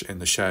trash in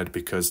the shed,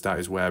 because that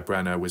is where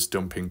Brenner was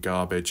dumping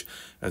garbage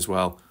as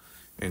well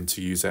in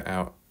to use it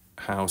out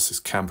house. His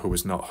camper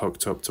was not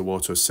hooked up to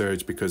water or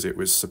sewage because it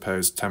was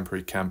supposed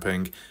temporary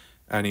camping.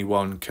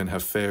 Anyone can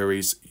have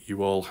theories.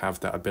 You all have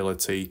that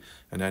ability,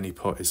 and any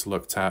put is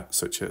looked at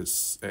such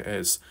as it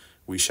is.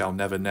 We shall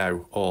never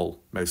know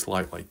all, most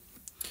likely.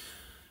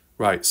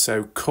 Right,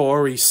 so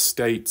Corey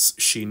states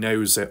she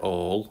knows it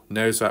all,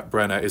 knows that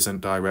Brenner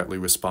isn't directly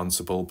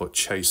responsible, but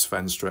Chase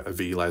Venstra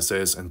Aviles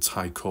is, and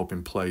Ty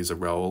Corbin plays a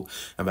role,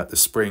 and that the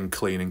spring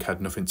cleaning had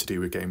nothing to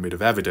do with getting rid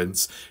of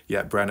evidence,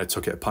 yet Brenner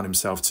took it upon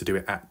himself to do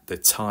it at the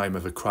time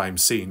of a crime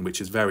scene,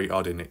 which is very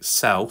odd in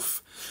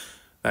itself.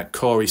 That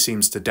Corey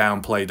seems to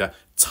downplay the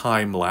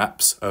time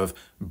lapse of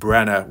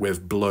Brenner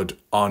with blood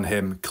on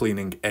him,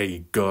 cleaning a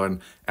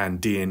gun,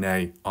 and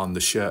DNA on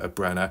the shirt of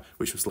Brenner,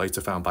 which was later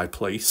found by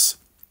police.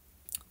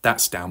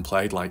 That's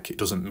downplayed, like it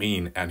doesn't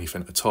mean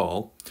anything at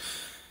all.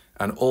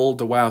 And all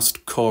the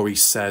whilst Corey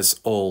says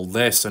all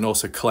this, and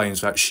also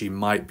claims that she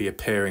might be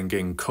appearing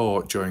in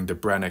court during the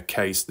Brenner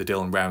case, the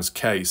Dylan Rounds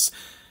case,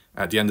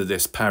 at the end of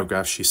this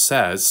paragraph she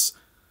says,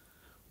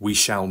 "We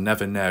shall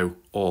never know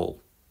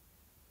all."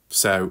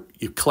 So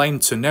you claim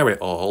to know it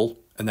all,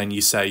 and then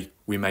you say,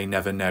 we may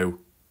never know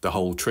the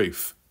whole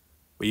truth.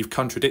 Well, you've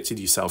contradicted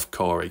yourself,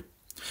 Corey.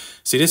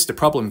 See, this is the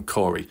problem,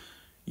 Corey.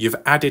 You've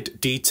added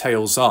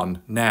details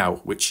on now,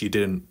 which you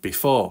didn't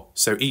before.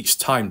 So each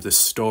time the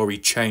story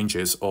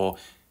changes, or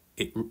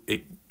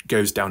it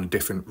goes down a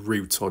different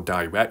route or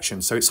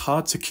direction. So it's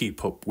hard to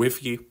keep up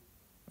with you,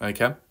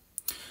 okay?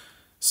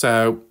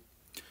 So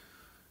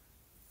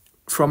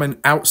from an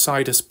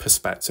outsider's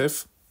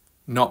perspective,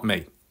 not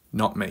me,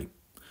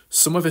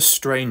 some other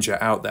stranger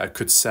out there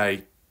could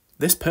say,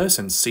 this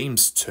person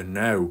seems to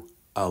know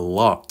a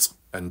lot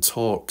and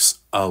talks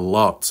a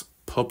lot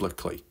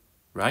publicly,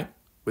 right?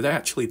 Were they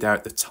actually there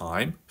at the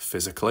time,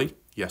 physically,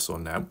 yes or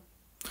no?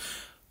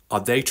 Are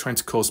they trying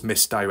to cause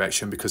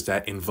misdirection because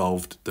they're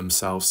involved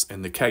themselves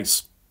in the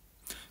case?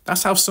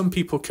 That's how some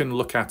people can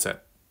look at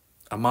it.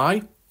 Am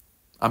I?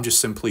 I'm just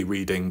simply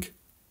reading,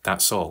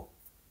 that's all.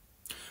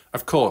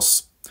 Of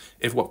course,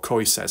 if what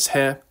Corey says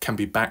here can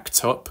be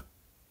backed up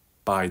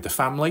by the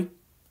family,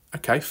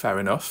 okay, fair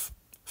enough.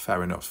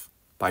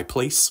 By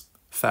police,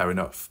 fair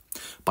enough.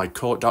 By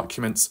court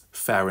documents,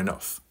 fair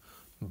enough.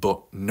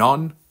 But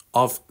none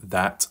of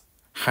that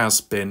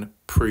has been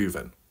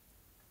proven.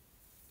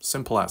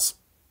 Simple as,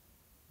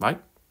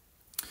 right?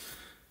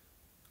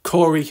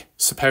 Corey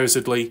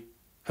supposedly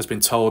has been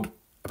told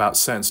about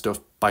certain stuff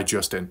by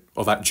Justin,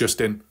 or that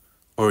Justin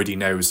already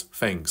knows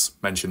things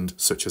mentioned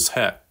such as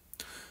hair.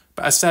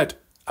 But as said,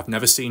 I've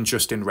never seen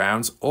Justin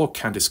Rounds or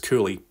Candice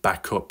Cooley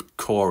back up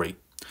Corey.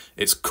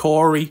 It's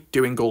Corey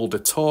doing all the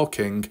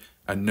talking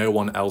and no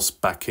one else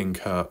backing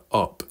her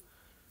up,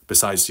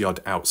 besides the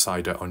odd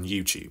outsider on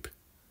YouTube.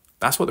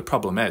 That's what the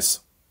problem is,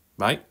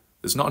 right?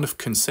 There's not enough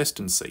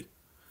consistency.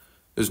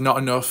 There's not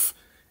enough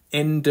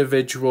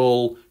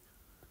individual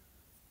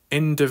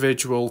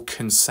individual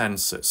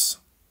consensus.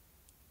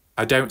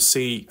 I don't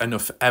see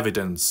enough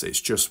evidence.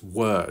 It's just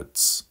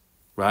words,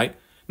 right?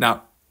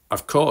 Now,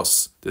 of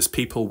course, there's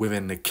people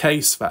within the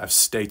case that have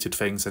stated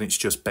things and it's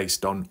just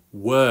based on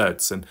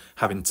words and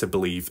having to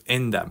believe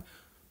in them.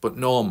 But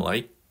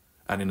normally,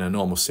 and in a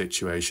normal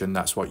situation,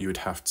 that's what you would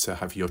have to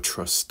have your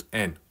trust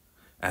in.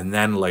 And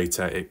then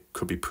later it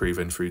could be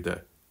proven through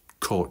the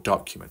court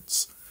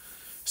documents.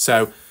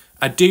 So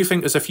I do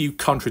think there's a few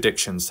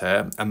contradictions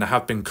here, and there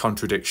have been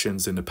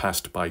contradictions in the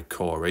past by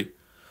Corey.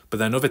 But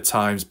then other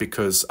times,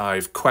 because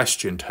I've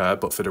questioned her,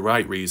 but for the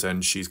right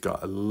reason, she's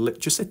got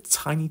just a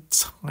tiny,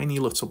 tiny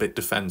little bit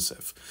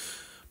defensive.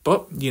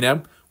 But, you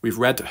know, we've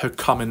read her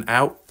comment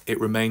out. It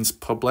remains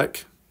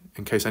public,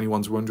 in case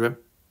anyone's wondering.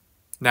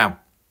 Now,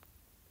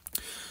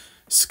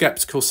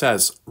 Skeptical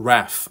says,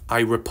 Raf, I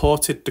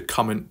reported the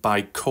comment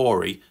by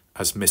Corey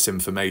as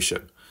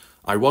misinformation.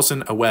 I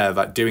wasn't aware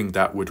that doing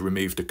that would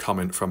remove the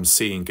comment from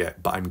seeing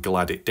it, but I'm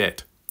glad it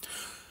did.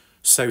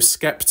 So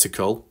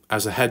Skeptical,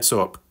 as a heads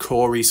up,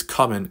 Corey's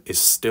comment is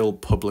still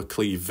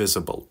publicly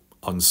visible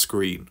on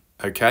screen,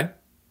 okay?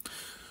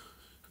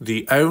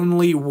 The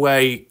only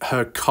way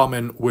her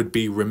comment would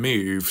be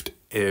removed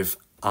if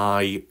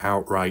I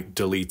outright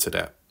deleted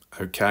it,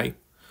 okay?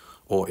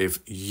 Or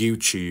if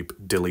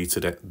YouTube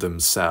deleted it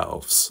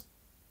themselves.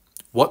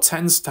 What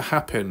tends to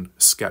happen,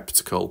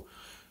 Skeptical,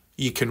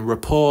 you can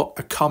report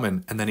a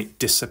comment and then it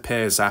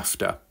disappears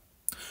after.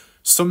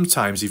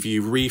 Sometimes if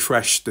you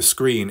refresh the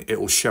screen, it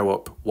will show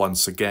up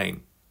once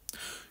again.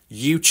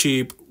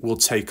 YouTube will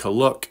take a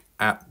look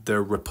at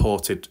the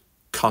reported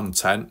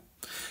content,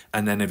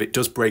 and then if it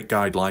does break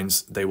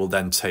guidelines, they will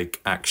then take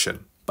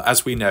action. But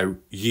as we know,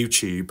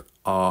 YouTube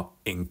are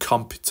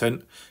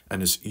incompetent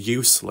and as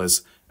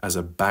useless as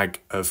a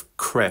bag of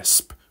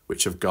crisp,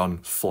 which have gone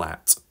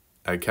flat.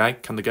 Okay,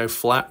 can they go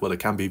flat? Well, they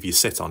can be if you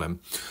sit on them.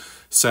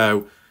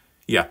 So,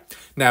 yeah.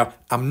 Now,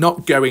 I'm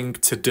not going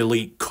to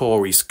delete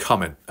Corey's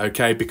comment,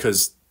 okay,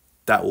 because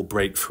that will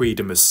break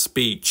freedom of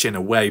speech in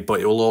a way, but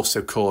it will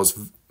also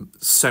cause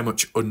so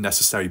much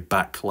unnecessary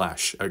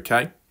backlash,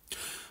 okay?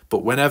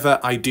 But whenever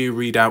I do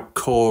read out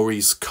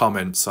Corey's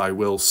comments, I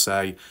will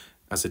say,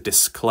 as a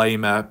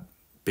disclaimer,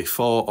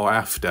 before or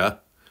after,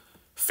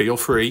 feel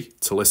free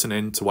to listen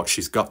in to what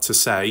she's got to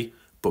say,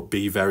 but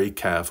be very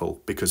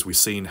careful because we've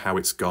seen how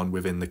it's gone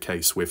within the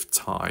case with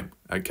time,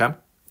 okay?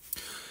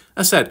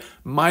 I said,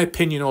 my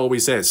opinion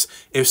always is,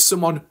 if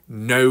someone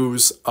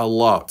knows a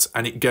lot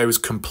and it goes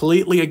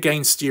completely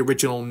against the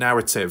original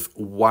narrative,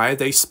 why are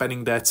they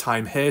spending their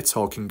time here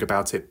talking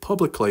about it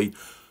publicly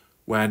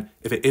when,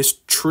 if it is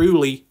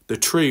truly the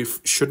truth,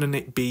 shouldn't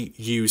it be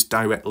used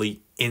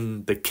directly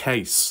in the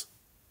case?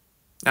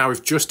 Now,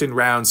 if Justin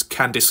Round's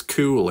Candice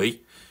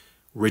Cooley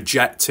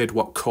rejected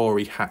what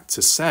Corey had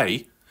to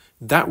say,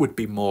 that would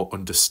be more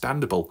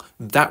understandable.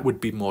 That would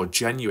be more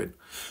genuine.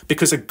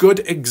 Because a good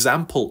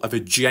example of a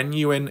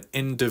genuine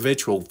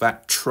individual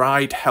that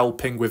tried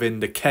helping within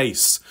the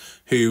case,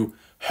 who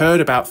heard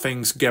about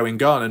things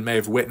going on and may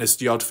have witnessed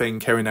the odd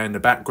thing carrying on in the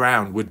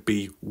background, would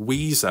be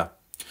Weezer.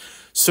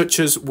 Such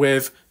as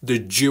with the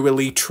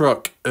Julie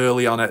truck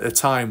early on at the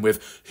time,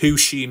 with who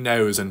she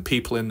knows and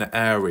people in the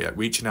area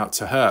reaching out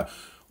to her.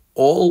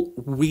 All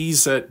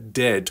Weezer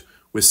did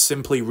was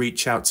simply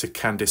reach out to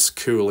Candice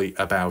Cooley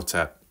about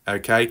it,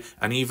 okay?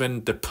 And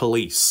even the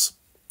police,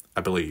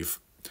 I believe.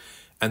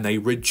 And they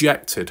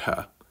rejected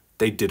her.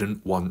 They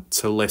didn't want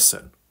to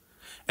listen.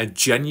 A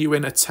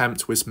genuine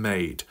attempt was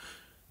made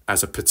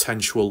as a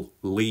potential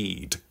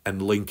lead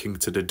and linking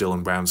to the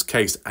Dylan Brown's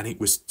case, and it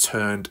was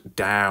turned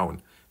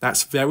down.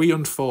 That's very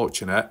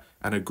unfortunate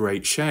and a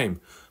great shame,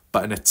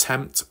 but an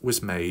attempt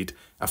was made,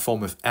 a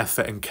form of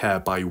effort and care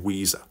by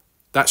Weezer.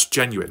 That's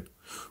genuine.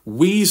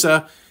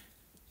 Weezer,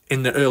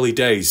 in the early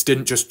days,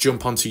 didn't just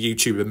jump onto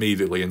YouTube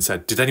immediately and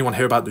said, did anyone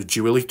hear about the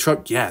Julie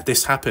truck? Yeah,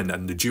 this happened,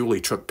 and the Julie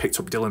truck picked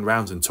up Dylan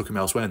Rounds and took him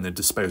elsewhere and then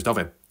disposed of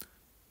him.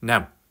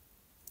 No,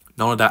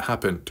 none of that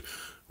happened.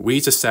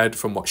 Weezer said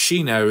from what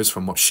she knows,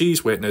 from what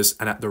she's witnessed,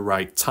 and at the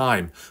right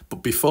time.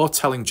 But before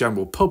telling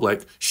general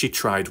public, she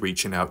tried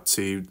reaching out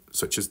to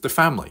such as the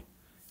family,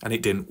 and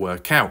it didn't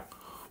work out.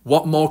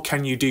 What more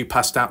can you do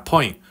past that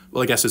point?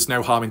 Well, I guess there's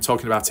no harm in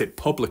talking about it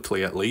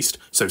publicly at least,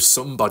 so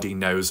somebody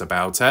knows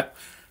about it.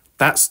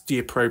 That's the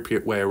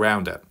appropriate way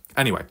around it.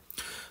 Anyway,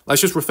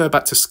 let's just refer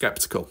back to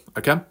Skeptical,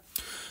 okay?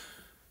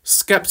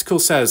 Skeptical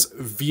says,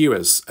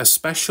 viewers,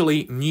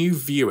 especially new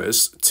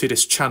viewers to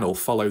this channel,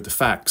 follow the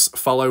facts.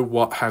 Follow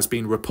what has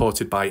been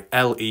reported by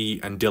LE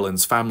and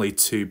Dylan's family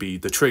to be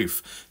the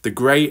truth. The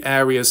grey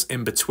areas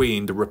in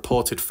between the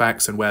reported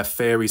facts and where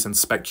theories and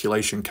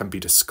speculation can be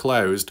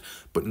disclosed,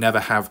 but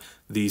never have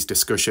these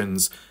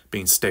discussions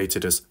been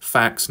stated as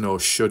facts, nor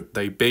should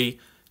they be.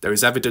 There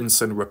is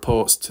evidence and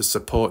reports to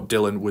support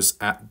Dylan was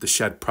at the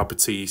Shed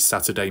property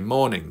Saturday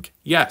morning.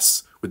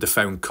 Yes, with the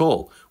phone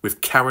call,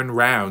 with Karen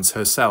Rounds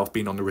herself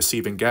being on the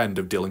receiving end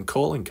of Dylan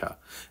calling her.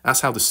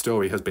 That's how the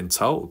story has been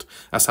told.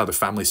 That's how the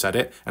family said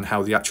it and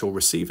how the actual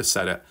receiver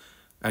said it.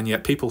 And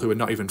yet people who are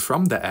not even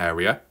from the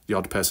area, the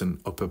odd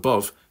person up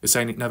above, is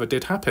saying it never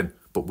did happen.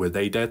 But were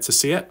they there to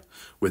see it?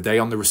 Were they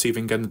on the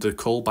receiving end of the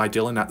call by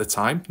Dylan at the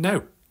time?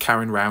 No,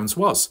 Karen Rounds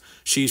was.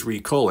 She's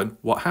recalling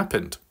what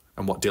happened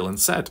and what Dylan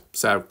said.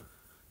 So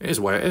it is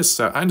what it is.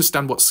 So I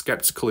understand what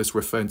Skeptical is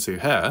referring to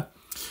here.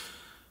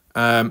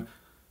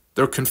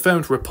 There are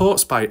confirmed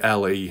reports by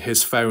Ellie.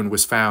 His phone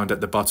was found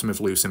at the bottom of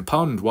Lucin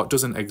Pond. What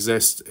doesn't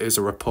exist is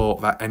a report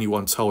that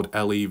anyone told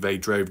Ellie they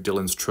drove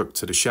Dylan's truck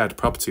to the shared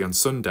property on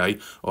Sunday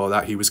or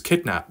that he was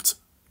kidnapped.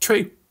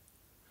 True.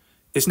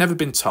 It's never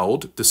been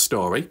told, the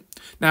story.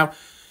 Now,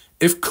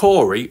 if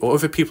Corey or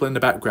other people in the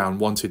background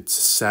wanted to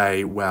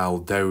say, well,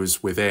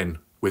 those within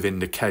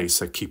the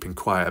case are keeping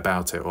quiet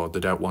about it, or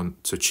they don't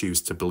want to choose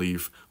to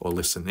believe or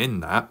listen in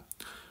that,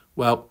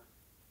 well,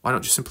 why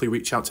not just simply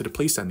reach out to the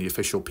police and the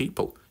official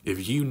people?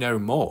 If you know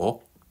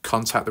more,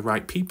 contact the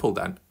right people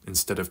then,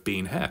 instead of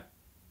being here.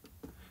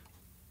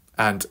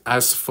 And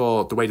as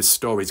for the way the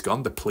story's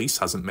gone, the police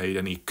hasn't made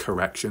any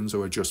corrections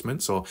or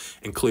adjustments or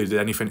included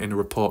anything in the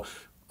report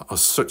of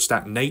such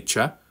that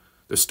nature.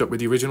 They're stuck with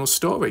the original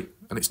story,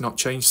 and it's not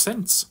changed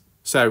since.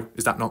 So,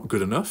 is that not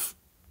good enough?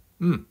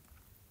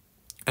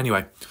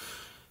 Anyway,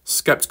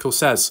 Skeptical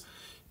says,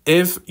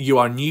 if you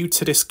are new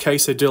to this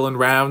case of Dylan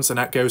Rounds, and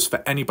that goes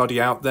for anybody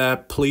out there,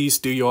 please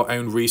do your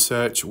own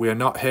research. We are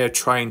not here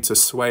trying to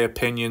sway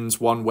opinions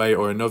one way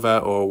or another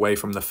or away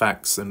from the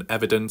facts and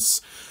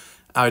evidence.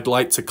 I'd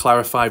like to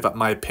clarify that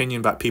my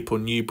opinion that people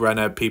knew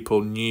Brenner,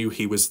 people knew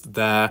he was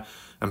there,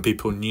 and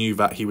people knew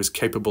that he was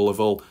capable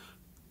of all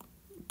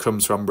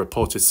comes from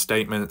reported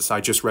statements. I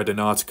just read an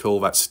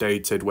article that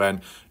stated when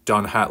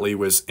Don Hatley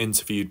was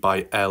interviewed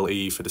by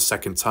LE for the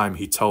second time,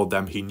 he told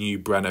them he knew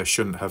Brenner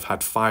shouldn't have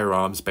had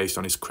firearms based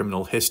on his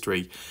criminal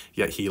history,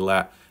 yet he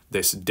let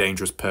this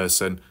dangerous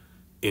person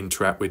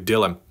interact with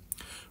Dylan.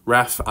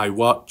 Raf, I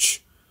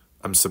watch,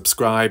 I'm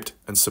subscribed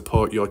and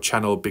support your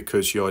channel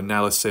because your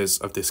analysis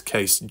of this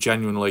case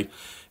genuinely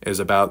is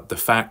about the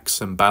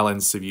facts and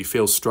balance. If you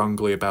feel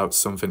strongly about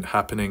something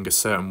happening a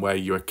certain way,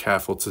 you are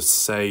careful to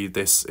say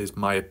this is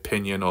my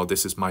opinion or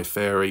this is my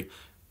theory.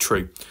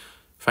 True.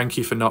 Thank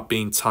you for not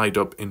being tied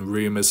up in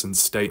rumours and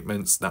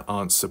statements that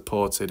aren't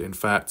supported. In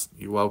fact,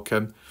 you're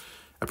welcome.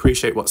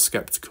 Appreciate what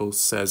Skeptical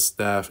says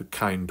there for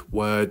kind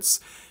words.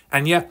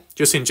 And yeah,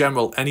 just in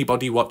general,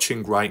 anybody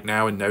watching right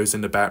now and knows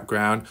in the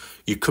background,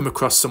 you come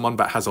across someone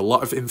that has a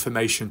lot of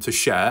information to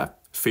share,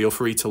 feel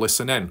free to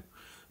listen in.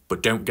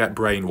 But don't get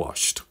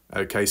brainwashed,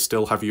 okay?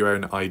 Still have your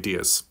own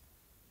ideas.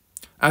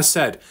 As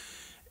said,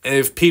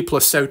 if people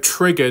are so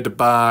triggered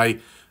by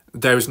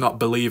those not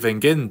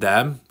believing in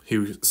them,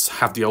 who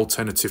have the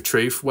alternative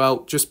truth,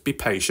 well, just be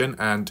patient.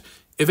 And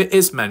if it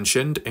is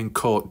mentioned in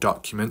court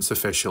documents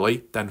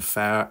officially, then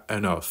fair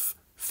enough.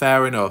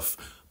 Fair enough.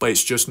 But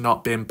it's just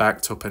not been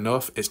backed up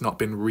enough. It's not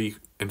been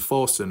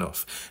reinforced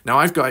enough. Now,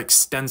 I've got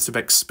extensive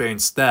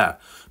experience there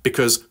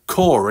because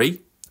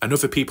Corey and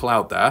other people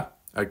out there,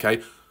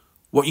 okay,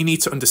 what you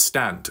need to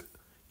understand,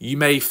 you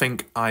may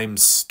think I'm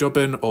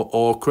stubborn or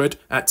awkward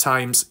at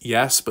times,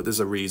 yes, but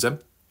there's a reason.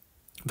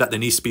 That there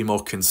needs to be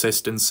more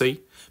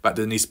consistency, that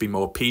there needs to be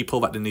more people,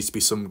 that there needs to be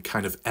some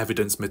kind of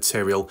evidence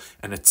material,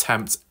 an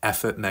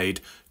effort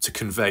made to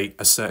convey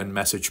a certain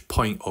message,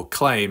 point or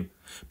claim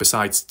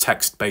besides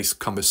text-based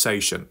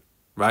conversation,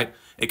 right?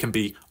 It can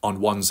be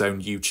on one's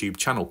own YouTube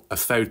channel, a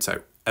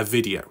photo, a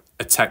video,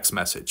 a text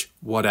message,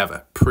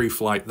 whatever,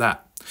 proof like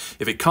that.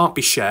 If it can't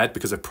be shared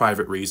because of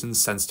private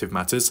reasons, sensitive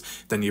matters,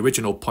 then the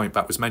original point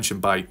that was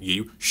mentioned by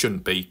you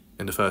shouldn't be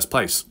in the first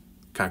place.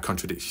 Kind of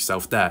contradict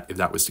yourself there if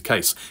that was the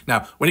case.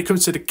 Now, when it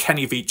comes to the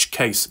Kenny Veach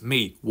case,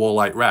 me,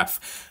 Warlight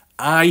Raf,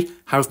 I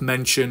have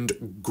mentioned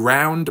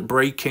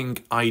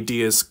groundbreaking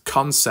ideas,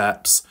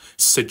 concepts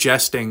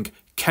suggesting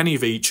Kenny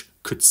Veach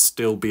could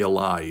still be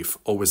alive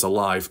or was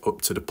alive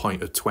up to the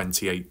point of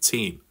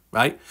 2018.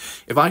 Right?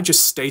 If I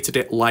just stated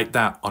it like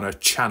that on a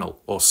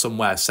channel or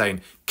somewhere saying,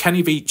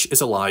 Kenny Veach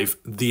is alive,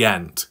 the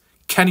end.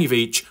 Kenny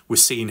Veach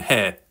was seen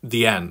here,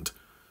 the end.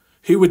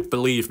 Who would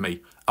believe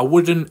me? I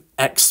wouldn't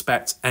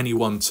expect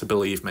anyone to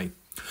believe me.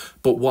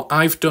 But what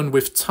I've done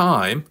with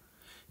time,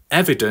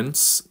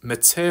 evidence,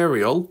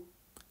 material,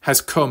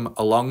 has come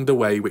along the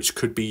way which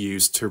could be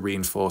used to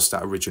reinforce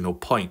that original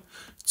point.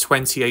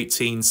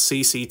 2018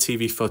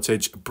 CCTV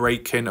footage,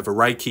 break-in of a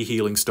Reiki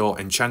healing store,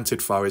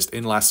 Enchanted Forest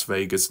in Las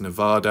Vegas,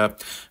 Nevada.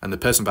 And the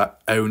person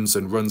that owns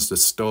and runs the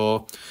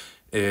store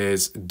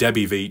is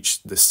Debbie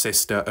Veach, the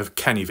sister of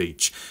Kenny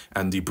Veach.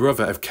 And the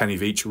brother of Kenny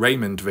Veach,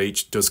 Raymond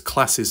Veach, does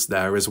classes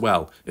there as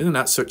well. Isn't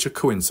that such a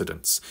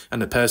coincidence?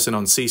 And the person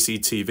on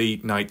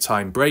CCTV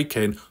nighttime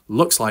break-in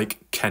looks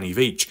like Kenny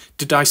Veach.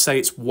 Did I say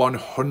it's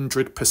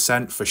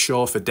 100% for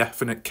sure, for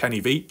definite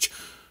Kenny Veach?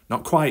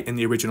 Not quite in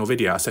the original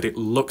video. I said it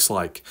looks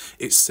like.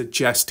 It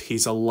suggests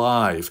he's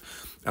alive.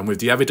 And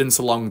with the evidence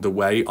along the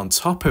way, on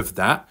top of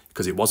that,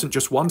 because it wasn't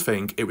just one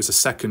thing, it was a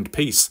second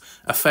piece.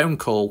 A phone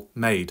call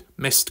made,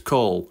 missed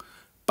call,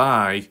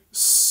 by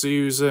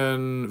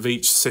Susan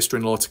Veach,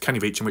 sister-in-law to Kenny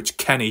Veach, in which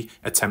Kenny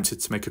attempted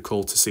to make a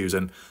call to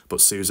Susan,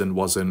 but Susan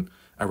wasn't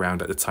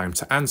around at the time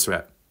to answer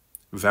it.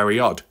 Very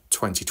odd,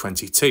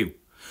 2022.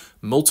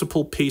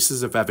 multiple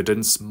pieces of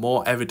evidence,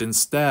 more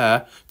evidence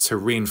there to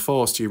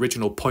reinforce the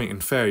original point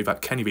and theory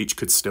that Kenny Veach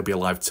could still be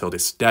alive till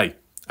this day,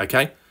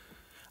 okay?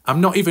 I'm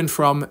not even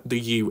from the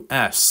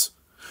US,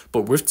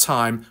 but with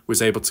time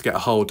was able to get a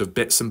hold of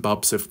bits and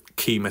bobs of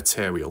key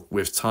material,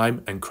 with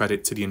time and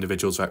credit to the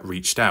individuals that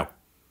reached out.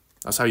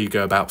 That's how you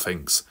go about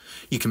things.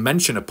 You can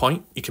mention a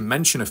point, you can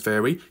mention a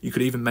theory, you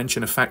could even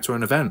mention a fact or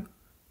an event,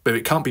 but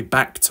it can't be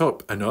backed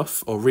up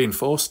enough or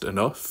reinforced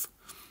enough.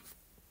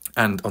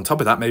 And on top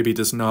of that, maybe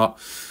there's not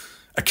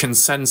a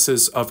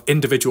consensus of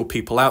individual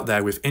people out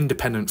there with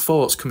independent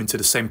thoughts coming to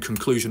the same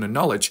conclusion and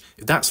knowledge.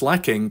 If that's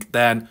lacking,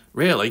 then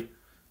really,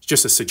 it's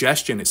just a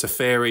suggestion, it's a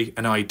theory,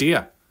 an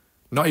idea.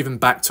 Not even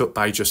backed up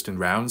by Justin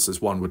Rounds,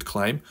 as one would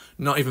claim.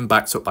 Not even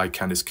backed up by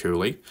Candice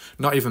Cooley.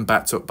 Not even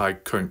backed up by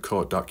current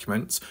court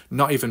documents.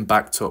 Not even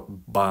backed up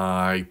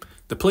by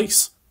the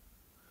police.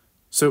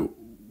 So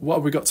what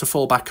have we got to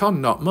fall back on?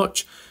 Not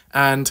much.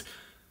 And,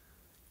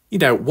 you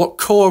know, what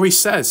Corey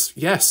says,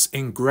 yes,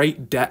 in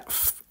great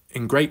depth,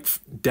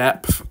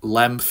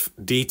 length,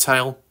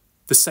 detail.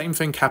 The same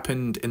thing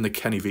happened in the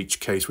Kenny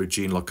Veach case with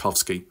Gene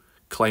Lukowski,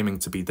 claiming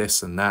to be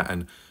this and that,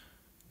 and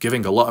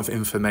giving a lot of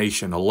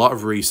information, a lot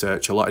of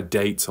research, a lot of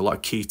dates, a lot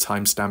of key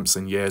timestamps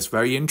and years.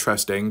 Very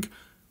interesting.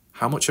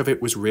 How much of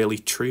it was really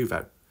true,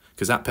 though?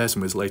 Because that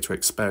person was later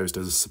exposed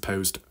as a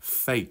supposed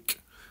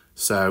fake.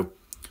 So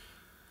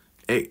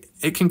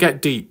it can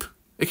get deep.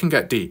 It can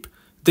get deep.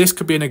 This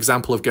could be an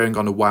example of going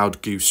on a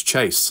wild goose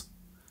chase.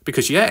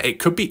 Because, yeah, it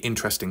could be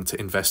interesting to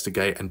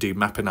investigate and do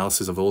map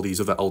analysis of all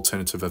these other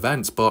alternative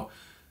events, but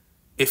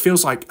it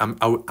feels like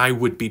I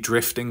would be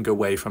drifting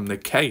away from the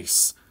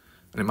case,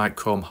 and it might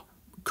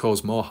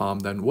cause more harm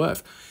than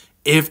worth.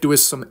 If there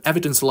was some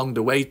evidence along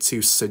the way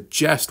to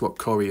suggest what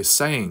Corey is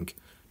saying,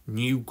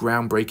 new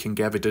groundbreaking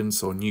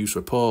evidence or news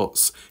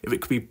reports, if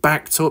it could be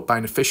backed up by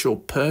an official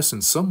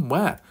person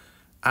somewhere,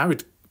 I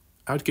would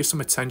give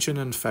some attention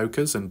and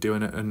focus and do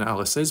an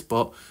analysis,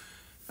 but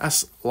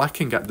that's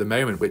lacking at the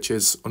moment, which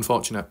is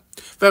unfortunate.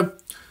 Though,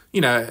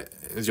 you know,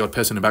 as the odd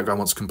person in the background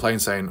wants to complain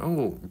saying,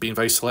 oh, being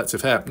very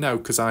selective here. No,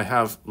 because I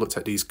have looked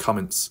at these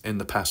comments in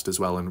the past as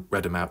well and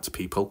read them out to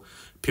people.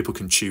 People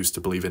can choose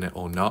to believe in it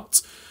or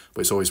not,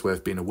 but it's always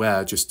worth being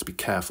aware just to be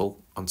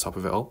careful on top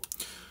of it all.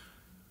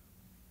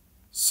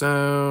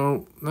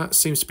 So that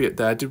seems to be it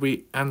there. Did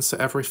we answer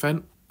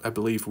everything? I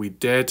believe we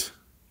did.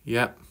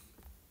 Yep.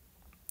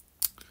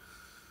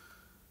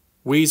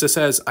 Weezer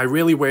says, I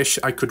really wish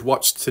I could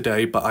watch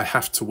today, but I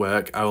have to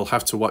work. I will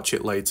have to watch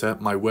it later.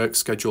 My work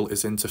schedule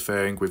is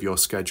interfering with your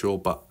schedule,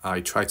 but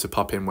I try to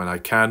pop in when I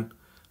can.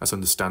 That's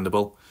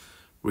understandable.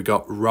 We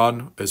got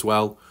Ron as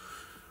well.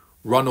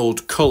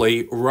 Ronald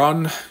Cully.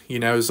 Ron, you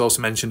know, is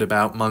also mentioned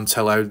about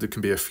Montello. There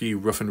can be a few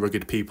rough and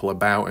rugged people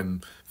about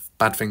and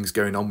bad things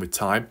going on with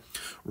time.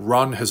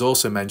 Ron has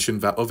also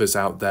mentioned that others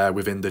out there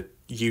within the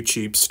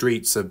YouTube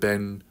streets have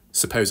been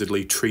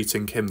supposedly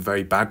treating him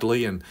very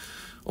badly and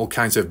all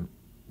kinds of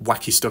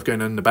wacky stuff going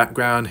on in the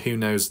background. Who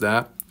knows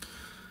there?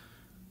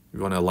 If you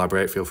want to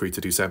elaborate, feel free to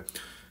do so.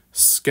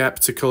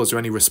 Skeptical, is there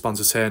any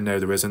responses here? No,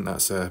 there isn't.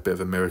 That's a bit of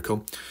a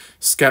miracle.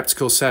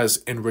 Skeptical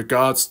says, in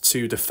regards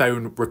to the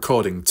phone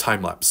recording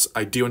time-lapse,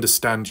 I do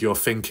understand your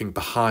thinking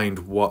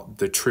behind what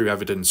the true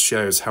evidence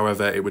shows.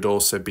 However, it would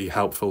also be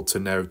helpful to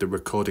know if the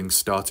recording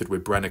started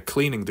with Brenner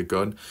cleaning the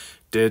gun.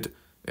 Did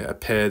it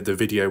appear the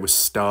video was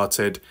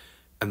started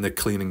and the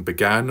cleaning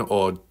began,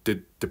 or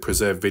did the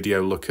preserved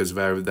video look as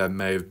though there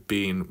may have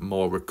been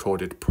more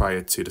recorded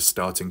prior to the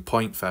starting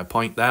point? Fair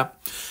point there.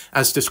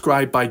 As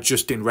described by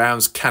Justin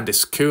Rounds,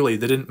 Candice Cooley,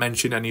 they didn't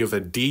mention any other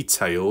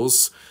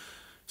details,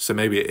 so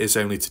maybe it is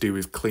only to do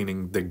with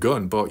cleaning the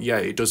gun. But yeah,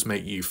 it does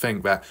make you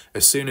think that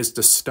as soon as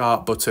the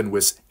start button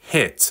was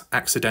hit,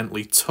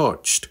 accidentally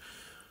touched,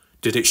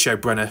 did it show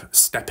Brenner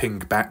stepping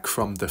back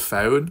from the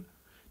phone?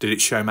 Did it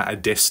show him at a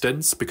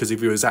distance? Because if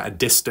he was at a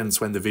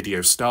distance when the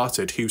video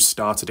started, who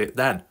started it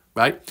then,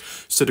 right?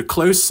 So the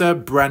closer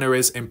Brenner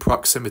is in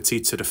proximity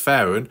to the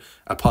phone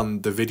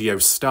upon the video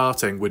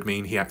starting would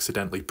mean he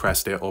accidentally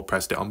pressed it or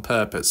pressed it on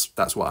purpose.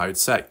 That's what I would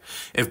say.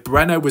 If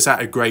Brenner was at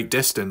a great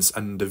distance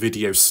and the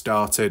video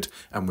started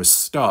and was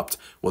stopped,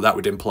 well, that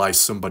would imply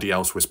somebody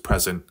else was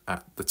present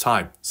at the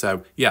time.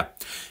 So yeah,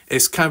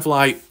 it's kind of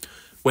like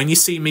when you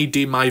see me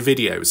do my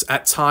videos,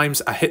 at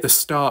times I hit the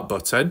start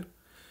button,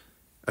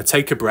 I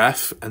take a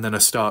breath and then I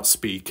start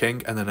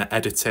speaking and then I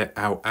edit it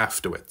out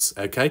afterwards,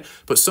 okay?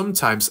 But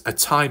sometimes I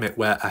time it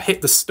where I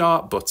hit the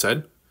start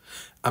button,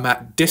 I'm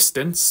at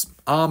distance,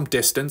 arm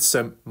distance,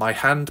 so my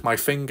hand, my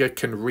finger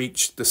can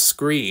reach the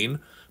screen,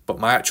 but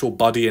my actual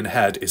body and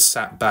head is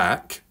sat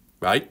back,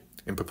 right,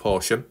 in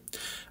proportion.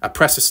 I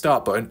press the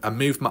start button, I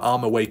move my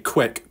arm away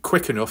quick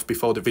enough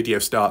before the video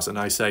starts, and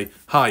I say,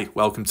 hi,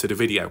 welcome to the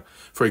video.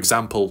 For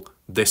example,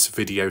 this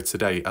video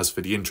today as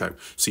for the intro,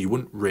 so you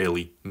wouldn't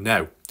really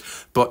know.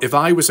 But if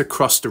I was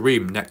across the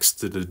room next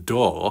to the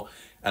door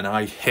and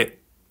I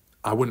hit,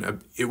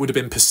 it would have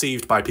been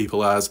perceived by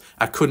people as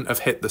I couldn't have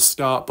hit the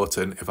start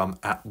button if I'm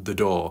at the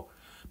door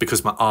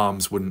because my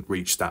arms wouldn't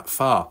reach that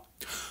far.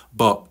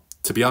 But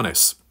to be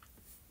honest,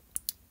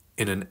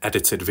 in an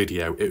edited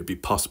video, it would be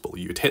possible.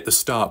 You'd hit the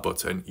start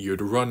button,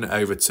 you'd run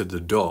over to the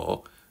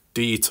door,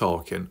 do your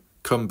talking,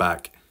 come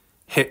back,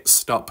 hit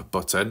stop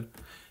button,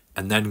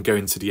 and then go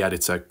into the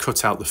editor,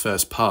 cut out the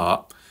first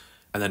part,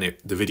 and then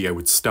the video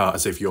would start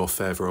as if you're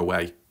further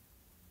away,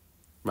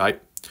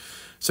 right?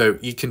 So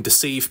you can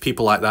deceive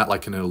people like that,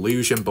 like an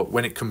illusion, but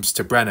when it comes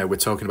to Brenner, we're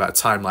talking about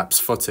time-lapse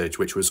footage,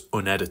 which was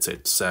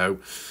unedited. So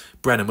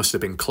Brenner must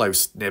have been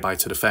close nearby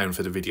to the phone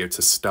for the video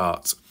to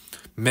start.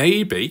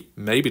 Maybe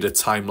the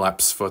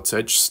time-lapse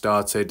footage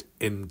started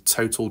in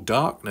total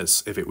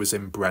darkness if it was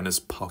in Brenner's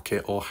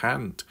pocket or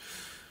hand.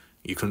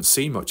 You couldn't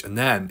see much, and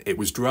then it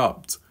was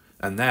dropped.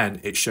 And then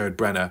it showed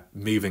Brenner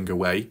moving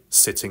away,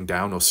 sitting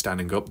down or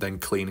standing up, then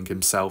cleaning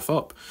himself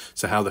up.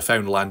 So how the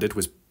phone landed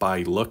was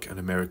by luck and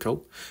a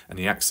miracle. And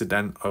the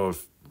accident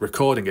of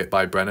recording it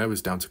by Brenner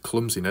was down to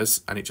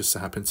clumsiness, and it just so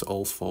happened to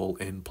all fall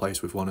in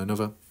place with one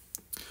another.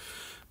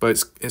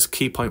 But it's a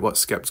key point what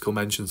Skeptical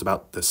mentions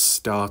about the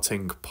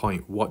starting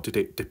point. What did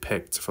it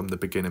depict from the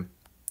beginning?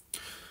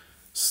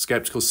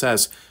 Skeptical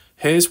says,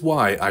 here's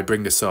why I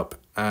bring this up,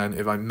 and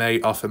if I may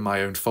offer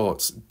my own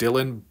thoughts.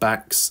 Dylan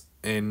backs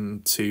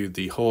into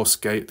the horse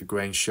gate, the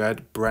grain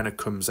shed. Brenner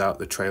comes out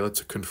the trailer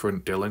to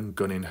confront Dylan,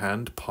 gun in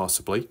hand,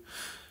 possibly.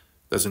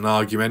 There's an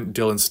argument.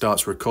 Dylan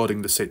starts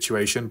recording the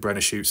situation.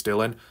 Brenner shoots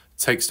Dylan,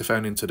 takes the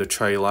phone into the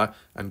trailer,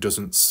 and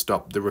doesn't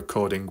stop the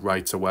recording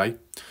right away.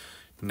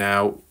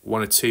 Now,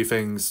 one or two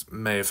things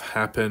may have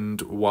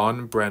happened.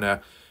 One,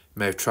 Brenner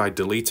may have tried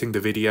deleting the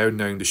video,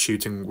 knowing the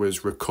shooting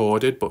was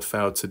recorded, but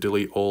failed to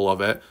delete all of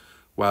it.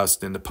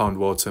 Whilst in the pond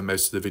water,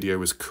 most of the video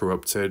was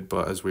corrupted,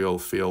 but as we all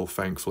feel,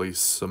 thankfully,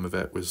 some of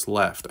it was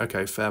left.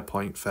 Okay, fair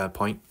point, fair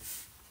point.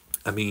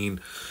 I mean,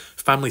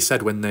 family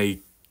said when they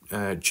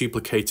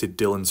duplicated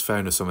Dylan's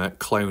phone or something,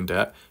 cloned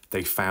it,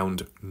 they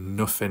found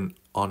nothing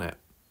on it.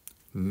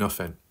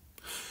 Nothing.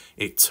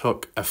 It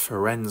took a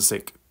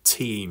forensic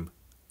team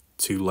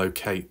to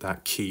locate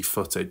that key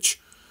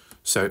footage.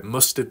 So it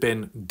must have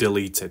been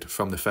deleted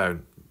from the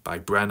phone by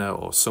Brenner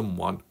or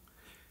someone,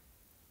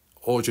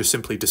 or just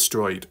simply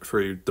destroyed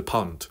through the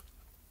pond.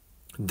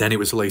 Then it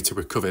was later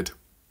recovered.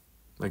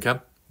 Okay?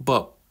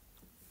 But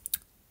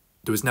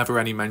there was never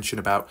any mention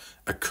about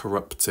a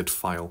corrupted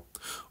file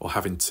or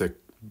having to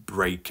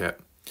break it,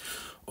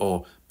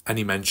 or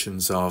any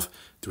mentions of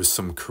there was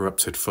some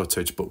corrupted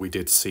footage, but we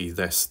did see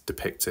this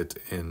depicted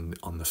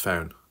on the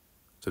phone.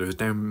 So there was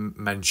no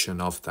mention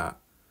of that.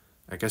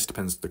 I guess it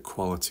depends on the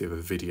quality of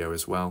a video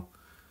as well.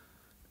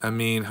 I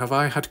mean, have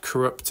I had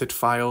corrupted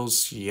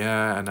files?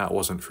 Yeah, and that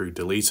wasn't through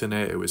deleting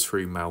it. It was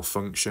through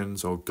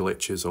malfunctions or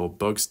glitches or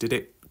bugs. Did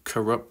it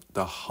corrupt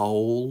the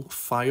whole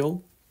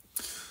file?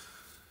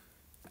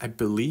 I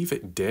believe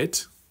it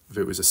did, if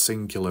it was a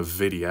singular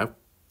video.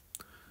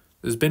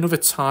 There's been other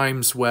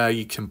times where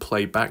you can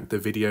play back the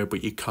video,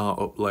 but you can't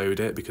upload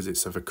it because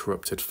it's of a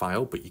corrupted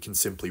file, but you can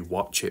simply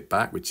watch it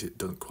back, which it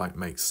doesn't quite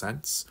make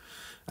sense.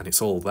 And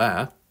it's all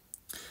there.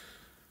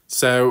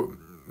 So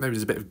maybe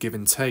there's a bit of give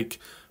and take.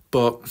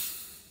 But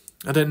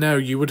I don't know,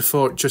 you would have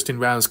thought Justin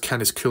Round's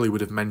Candice Cooley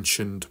would have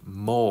mentioned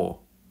more.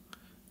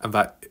 And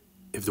that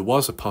if there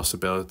was a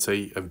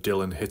possibility of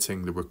Dylan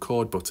hitting the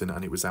record button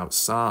and it was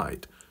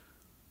outside,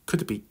 could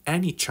there be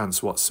any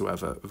chance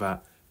whatsoever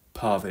that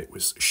part of it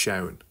was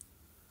shown?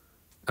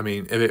 I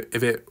mean,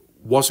 if it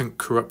wasn't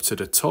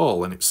corrupted at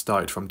all and it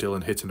started from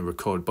Dylan hitting the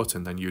record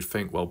button, then you'd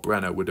think, well,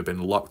 Brenner would have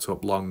been locked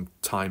up long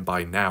time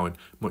by now and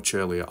much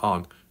earlier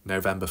on,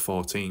 November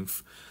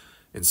 14th.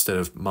 Instead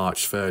of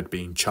March 3rd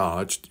being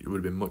charged, it would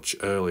have been much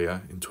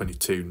earlier in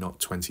 22, not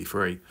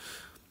 23,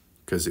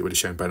 because it would have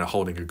shown Brenner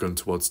holding a gun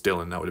towards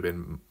Dylan. That would have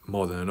been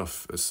more than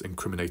enough as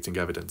incriminating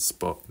evidence,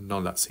 but none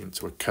of that seemed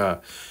to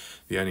occur.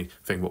 The only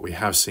thing what we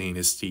have seen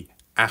is the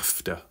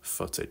after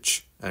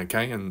footage,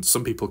 okay? And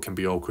some people can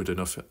be awkward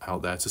enough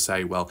out there to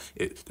say, well,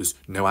 there's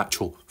no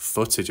actual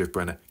footage of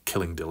Brenner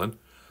killing Dylan,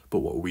 but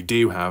what we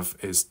do have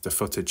is the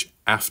footage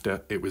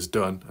after it was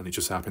done, and it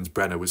just happens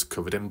Brenner was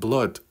covered in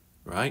blood,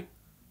 right?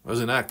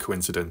 Wasn't that a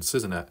coincidence,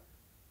 isn't it?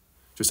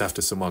 Just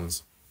after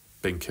someone's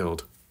been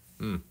killed.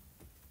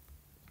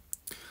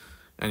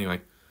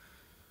 Anyway.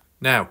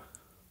 Now,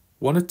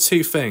 one or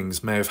two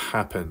things may have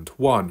happened.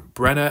 One,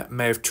 Brenner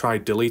may have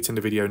tried deleting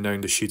the video knowing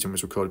the shooting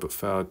was recorded but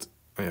failed.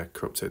 Oh yeah,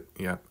 corrupted,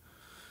 yeah.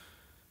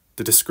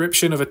 The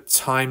description of a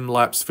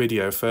time-lapse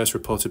video first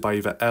reported by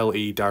either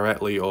LE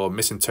directly or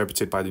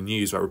misinterpreted by the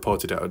news that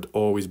reported it had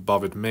always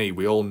bothered me.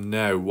 We all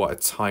know what a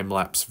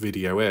time-lapse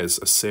video is,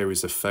 a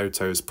series of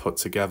photos put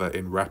together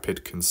in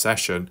rapid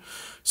succession.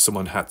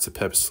 Someone had to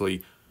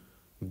purposely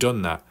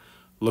done that.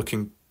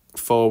 Looking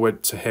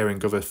forward to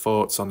hearing other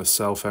thoughts on the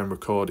cell phone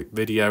recorded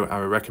video.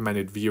 I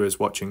recommended viewers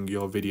watching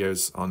your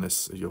videos on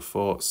this, your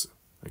thoughts,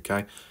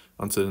 okay?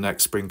 On to the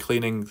next spring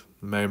cleaning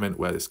moment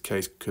where this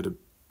case could have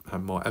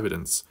had more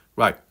evidence.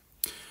 Right,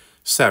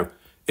 so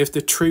if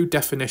the true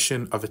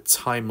definition of a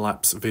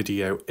time-lapse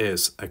video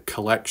is a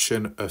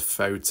collection of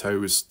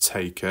photos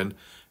taken,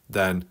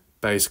 then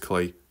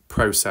basically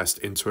processed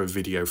into a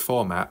video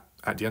format,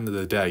 at the end of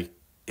the day,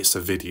 it's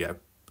a video.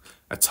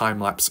 A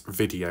time-lapse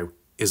video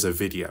is a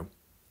video,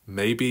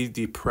 Maybe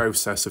the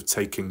process of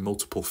taking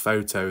multiple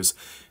photos,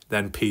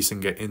 then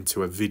piecing it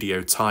into a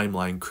video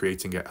timeline,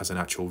 creating it as an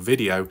actual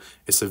video,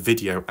 it's a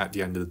video at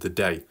the end of the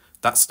day.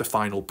 That's the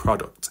final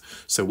product.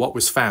 So what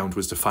was found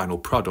was the final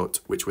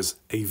product, which was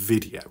a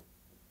video,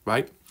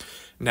 right?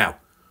 Now,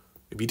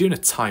 if you're doing a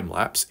time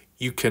lapse,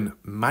 you can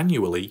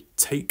manually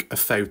take a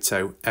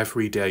photo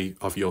every day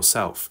of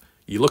yourself.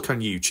 You look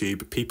on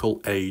YouTube,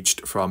 people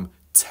aged from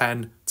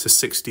 10 to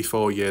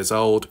 64 years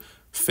old,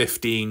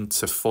 15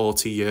 to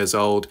 40 years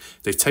old.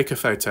 They take a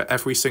photo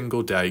every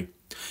single day,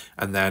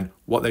 and then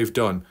what they've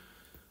done,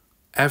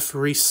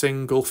 every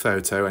single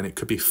photo, and it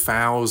could be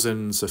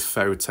thousands of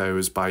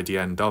photos by the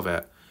end of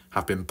it,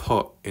 have been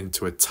put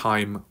into a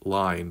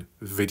timeline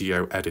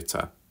video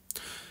editor.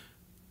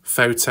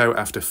 Photo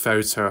after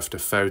photo after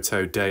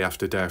photo, day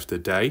after day after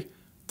day.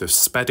 They've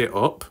sped it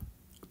up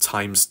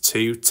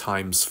 ×2,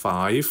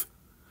 ×5.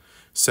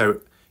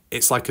 So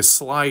it's like a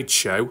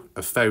slideshow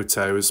of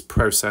photos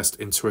processed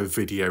into a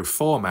video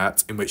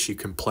format in which you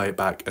can play it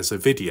back as a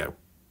video.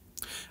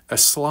 A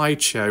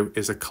slideshow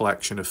is a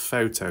collection of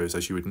photos,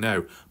 as you would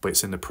know, but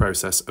it's in the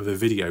process of a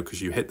video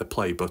because you hit the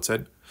play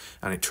button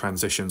and it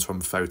transitions from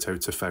photo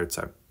to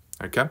photo.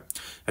 Okay?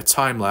 A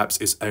time lapse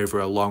is over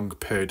a long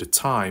period of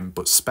time,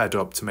 but sped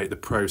up to make the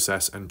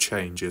process and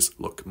changes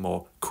look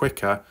more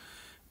quicker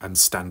and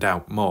stand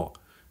out more.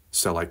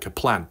 So like a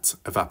plant,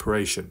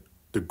 evaporation,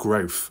 the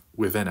growth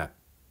within it,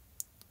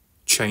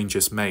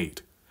 changes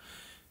made.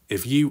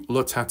 If you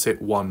looked at it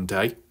one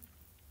day,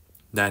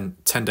 then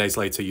 10 days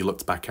later you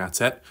looked back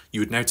at it, you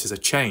would notice a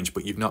change,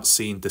 but you've not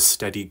seen the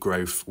steady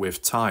growth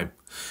with time.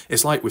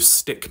 It's like with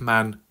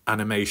stickman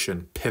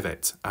animation,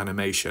 pivot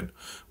animation,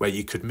 where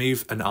you could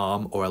move an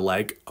arm or a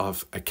leg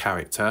of a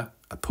character,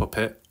 a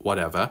puppet,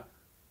 whatever.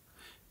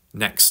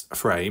 Next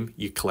frame,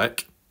 you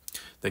click,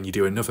 then you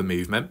do another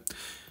movement.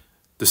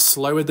 The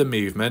slower the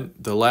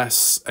movement, the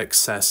less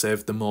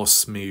excessive, the more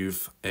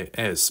smooth it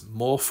is.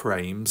 More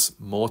frames,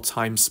 more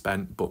time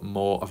spent, but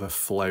more of a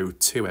flow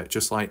to it.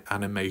 Just like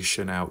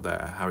animation out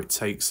there, how it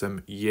takes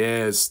them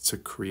years to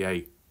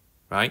create,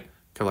 right?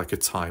 Kind of like a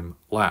time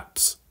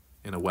lapse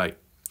in a way.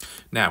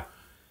 Now,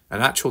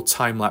 an actual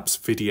time lapse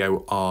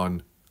video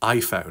on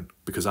iPhone,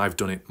 because I've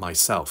done it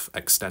myself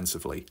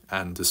extensively,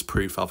 and there's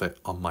proof of it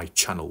on my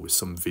channel with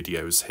some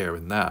videos here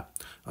and there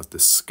of the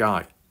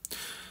sky.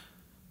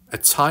 A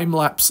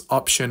time-lapse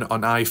option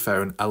on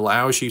iPhone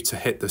allows you to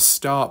hit the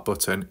start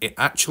button. It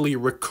actually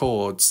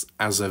records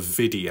as a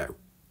video.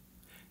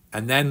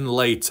 And then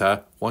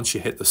later, once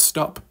you hit the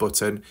stop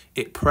button,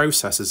 it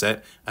processes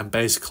it and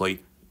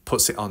basically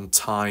puts it on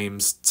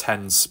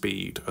 ×10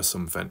 speed or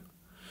something.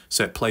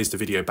 So it plays the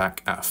video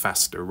back at a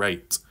faster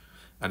rate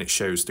and it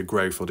shows the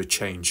growth or the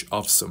change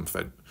of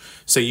something.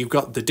 So you've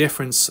got the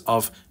difference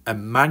of a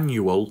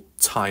manual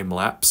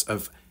time-lapse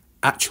of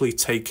actually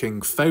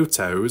taking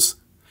photos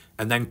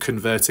and then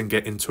converting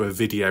it into a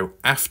video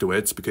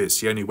afterwards, because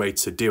it's the only way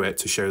to do it,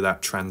 to show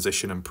that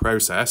transition and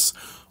process.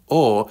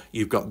 Or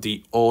you've got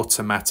the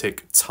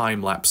automatic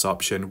time-lapse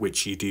option,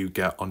 which you do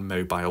get on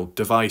mobile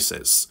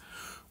devices,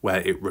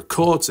 where it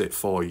records it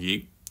for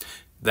you,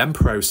 then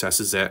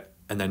processes it,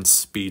 and then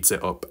speeds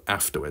it up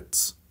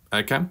afterwards.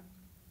 Okay?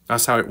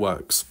 That's how it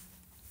works.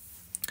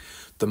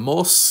 The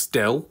more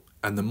still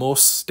and the more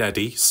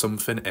steady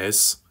something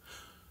is,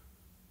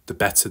 the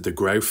better the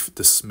growth,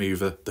 the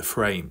smoother the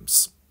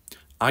frames.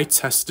 I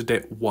tested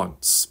it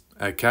once,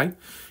 okay?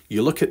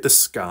 You look at the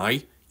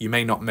sky, you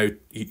may not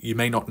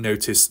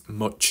notice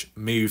much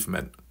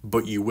movement,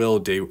 but you will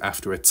do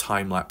after a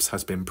time lapse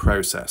has been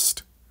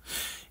processed.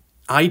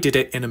 I did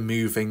it in a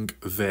moving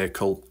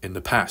vehicle in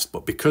the past,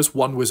 but because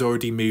one was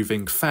already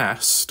moving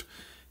fast,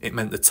 it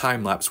meant the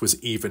time lapse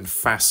was even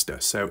faster,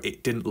 so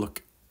it didn't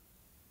look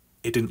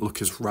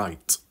as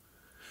right.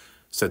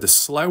 So the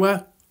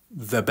slower,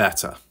 the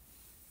better.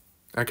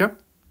 Okay?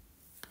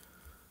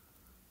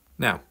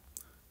 Now,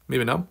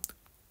 moving on.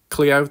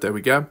 Cleo, there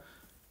we go.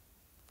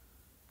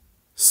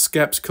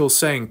 Skeptical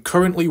saying,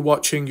 currently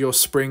watching your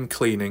spring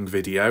cleaning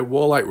video.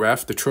 Warlike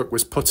Ref, the truck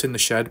was put in the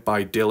shed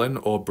by Dylan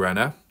or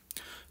Brenner.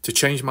 To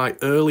change my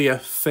earlier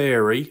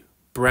theory,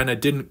 Brenner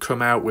didn't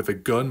come out with a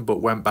gun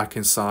but went back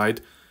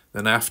inside.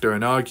 Then after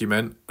an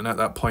argument, and at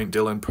that point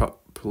Dylan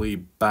properly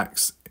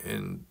backs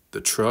in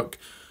the truck,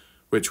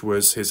 which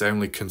was his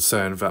only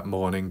concern that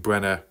morning,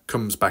 Brenner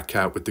comes back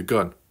out with the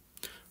gun.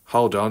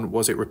 Hold on,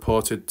 was it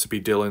reported to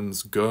be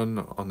Dylan's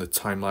gun on the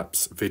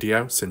time-lapse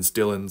video, since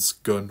Dylan's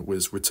gun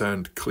was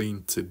returned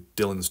clean to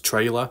Dylan's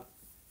trailer?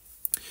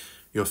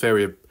 Your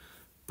theory of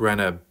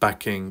Brenner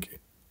backing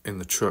in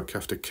the truck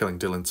after killing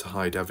Dylan to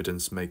hide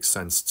evidence makes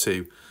sense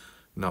too,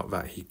 not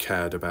that he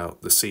cared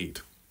about the seed.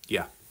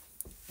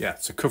 Yeah,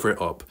 to cover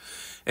it up.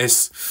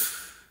 It's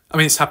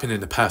happened in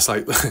the past,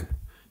 like,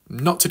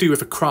 not to do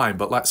with a crime,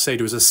 but let's say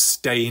there was a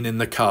stain in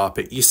the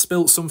carpet. You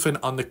spilt something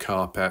on the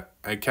carpet,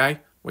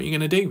 okay? What are you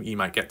going to do? You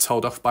might get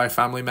told off by a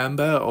family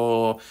member,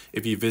 or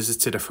if you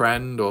visited a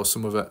friend or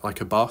some of it, like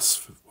a boss,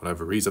 for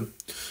whatever reason,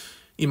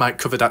 you might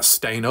cover that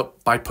stain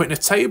up by putting a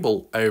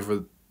table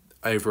over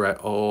it,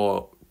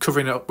 or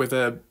covering it up with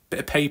a bit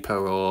of paper,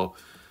 or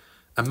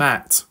a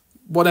mat,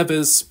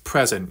 whatever's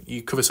present,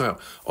 you cover something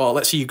up. Or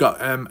let's say you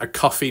got a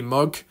coffee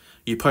mug,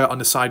 you put it on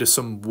the side of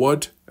some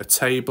wood, a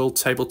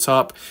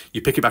tabletop,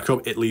 you pick it back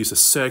up, it leaves a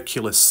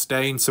circular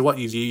stain. So what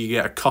you do, you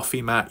get a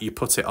coffee mat, you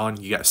put it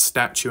on, you get a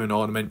statue and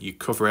ornament, you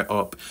cover it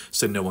up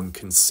so no one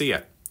can see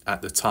it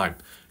at the time.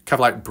 Kind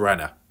of like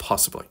Brenner,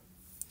 possibly.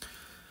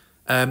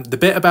 The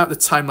bit about the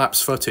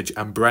time-lapse footage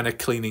and Brenner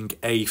cleaning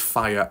a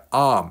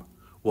firearm,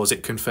 was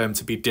it confirmed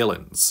to be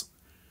Dylan's?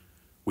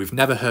 We've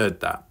never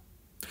heard that.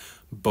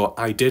 But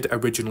I did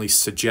originally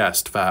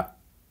suggest that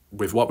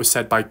with what was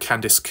said by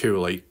Candice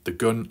Cooley, the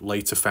gun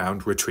later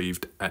found,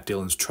 retrieved at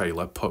Dylan's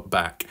trailer, put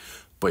back,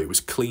 but it was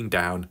cleaned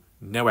down,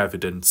 no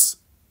evidence,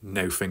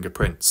 no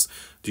fingerprints.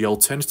 The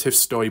alternative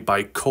story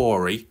by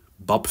Corey,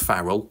 Bob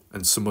Farrell,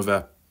 and some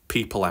other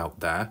people out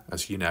there,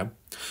 as you know,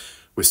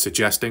 was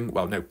suggesting,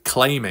 well, no,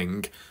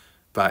 claiming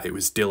that it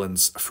was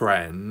Dylan's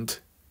friend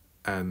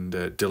and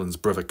Dylan's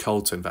brother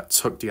Colton that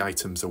took the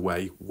items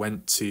away,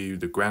 went to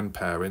the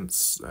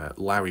grandparents,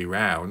 Larry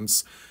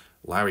Rounds.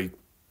 Larry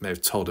may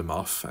have told him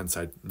off and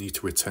said, need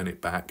to return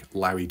it back.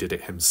 Larry did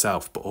it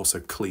himself, but also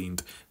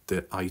cleaned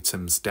the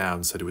items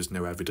down so there was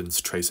no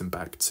evidence tracing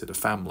back to the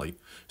family,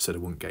 so they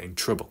wouldn't get in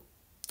trouble.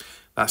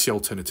 That's the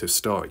alternative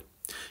story.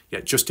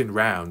 Yet Justin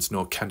Rounds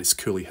nor Candice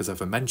Cooley has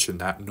ever mentioned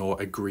that, nor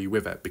agree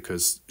with it,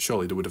 because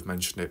surely they would have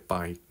mentioned it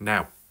by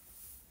now.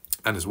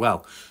 And as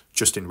well,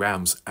 Justin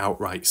Rounds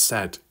outright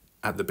said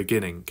at the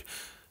beginning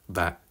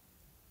that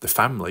the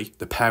family,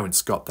 the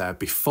parents, got there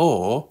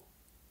before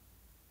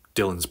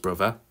Dylan's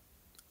brother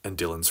and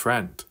Dylan's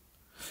friend,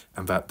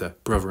 and that the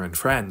brother and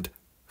friend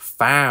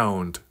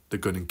found the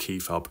gun and key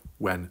fob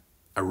when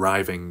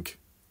arriving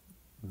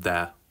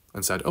there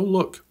and said, oh,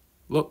 look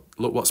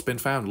what's been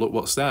found, look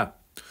what's there.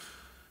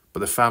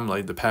 But the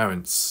family, the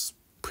parents,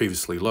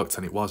 previously looked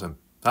and it wasn't.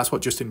 That's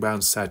what Justin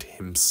Brown said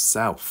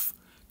himself,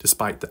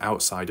 despite the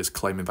outsiders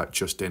claiming that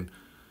Justin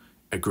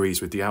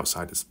agrees with the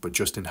outsiders, but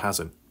Justin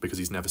hasn't, because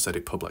he's never said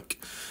it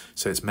public.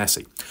 So it's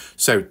messy.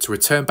 So to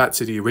return back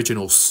to the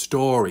original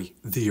story,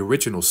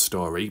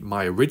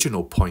 my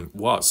original point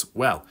was,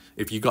 well,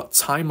 if you got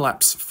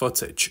time-lapse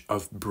footage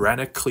of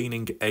Brenner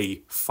cleaning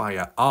a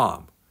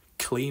firearm,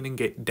 cleaning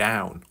it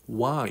down,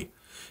 why?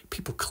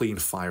 People clean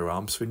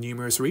firearms for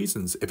numerous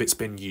reasons. If it's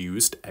been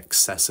used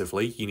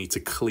excessively, you need to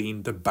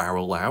clean the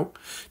barrel out.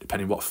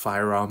 Depending what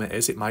firearm it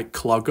is, it might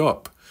clog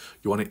up.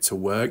 You want it to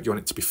work, you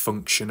want it to be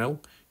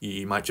functional.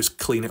 You might just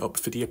clean it up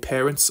for the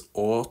appearance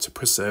or to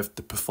preserve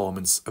the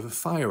performance of a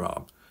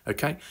firearm.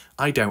 Okay?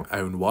 I don't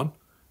own one,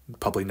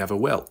 probably never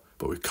will.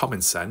 But with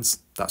common sense,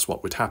 that's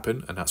what would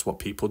happen, and that's what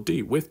people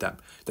do with them.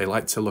 They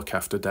like to look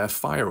after their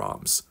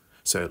firearms.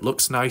 So it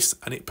looks nice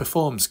and it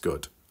performs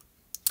good.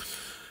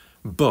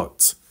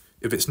 But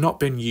if it's not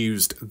been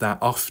used that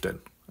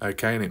often,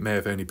 okay, and it may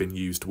have only been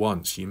used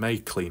once, you may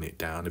clean it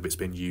down if it's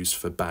been used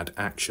for bad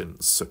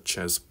actions, such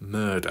as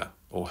murder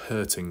or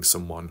hurting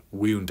someone,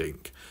 wounding.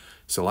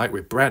 So like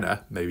with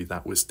Brenner, maybe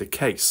that was the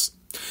case.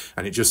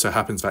 And it just so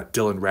happens that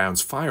Dylan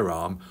Round's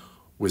firearm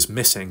was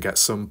missing at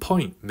some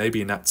point. Maybe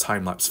in that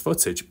time-lapse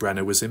footage,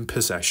 Brenner was in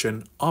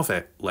possession of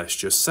it, let's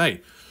just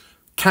say.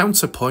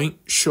 Counterpoint,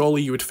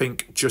 surely you would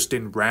think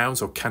Justin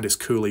Rounds or Candice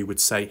Cooley would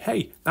say,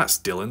 hey, that's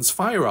Dylan's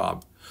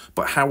firearm.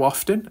 But how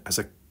often, as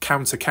a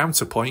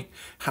counterpoint,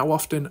 how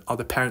often are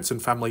the parents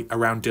and family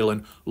around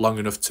Dylan long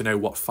enough to know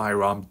what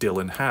firearm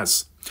Dylan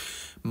has?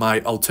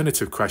 My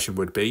alternative question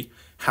would be,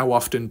 how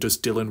often does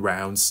Dylan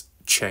Rounds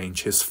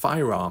change his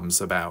firearms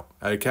about?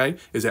 Okay,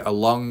 is it a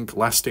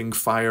long-lasting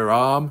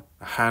firearm,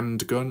 a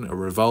handgun, a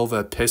revolver,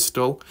 a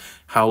pistol?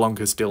 How long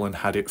has Dylan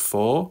had it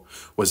for?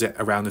 Was it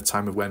around the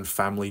time of when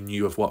family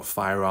knew of what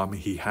firearm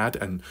he had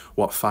and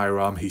what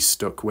firearm he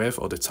stuck with,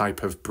 or the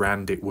type of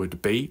brand it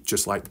would be,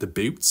 just like the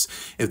boots?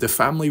 If the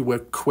family were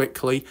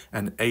quickly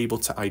and able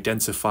to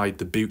identify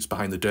the boots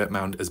behind the dirt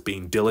mound as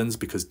being Dylan's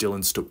because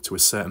Dylan stuck to a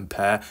certain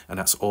pair and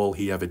that's all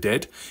he ever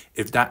did,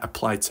 if that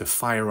applied to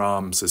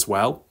firearms as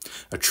well,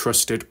 a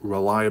trusted,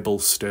 reliable,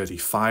 sturdy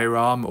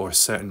firearm or a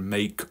certain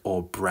make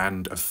or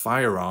brand of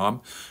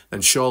firearm,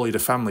 then surely the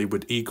family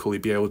would equally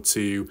be able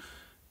to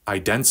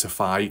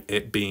identify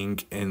it being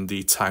in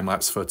the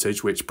time-lapse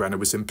footage which Brenner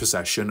was in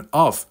possession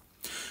of.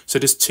 So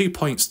there's 2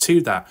 points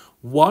to that.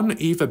 One,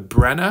 either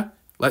Brenner,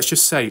 let's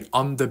just say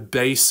on the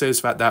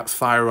basis that that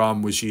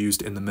firearm was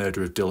used in the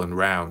murder of Dylan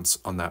Rounds,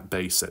 on that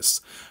basis,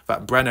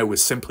 that Brenner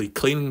was simply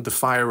cleaning the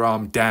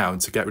firearm down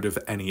to get rid of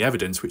any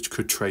evidence which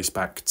could trace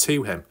back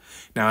to him.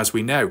 Now, as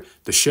we know,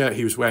 the shirt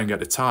he was wearing at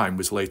the time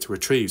was later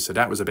retrieved, so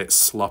that was a bit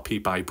sloppy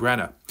by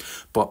Brenner.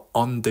 But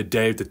on the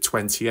day of the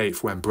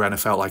 28th, when Brenner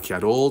felt like he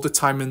had all the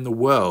time in the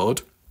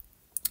world,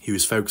 he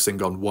was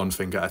focusing on one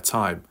thing at a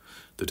time: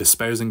 the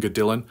disposing of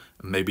Dylan,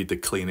 and maybe the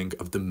cleaning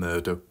of the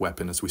murder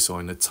weapon as we saw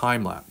in the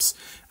time-lapse.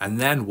 And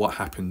then what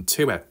happened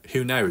to it?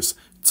 Who knows?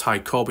 Ty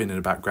Corbin in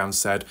the background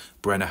said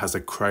Brenner has a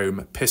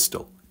chrome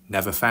pistol.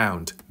 Never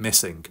found.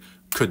 Missing.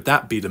 Could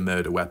that be the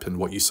murder weapon,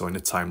 what you saw in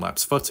the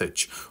time-lapse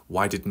footage?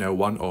 Why did no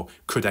one, or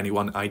could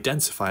anyone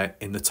identify it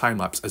in the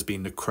time-lapse as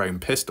being the chrome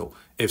pistol?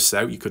 If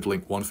so, you could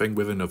link one thing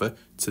with another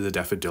to the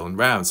death of Dylan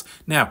Rounds.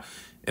 Now,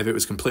 if it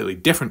was a completely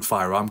different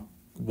firearm,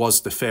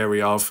 was the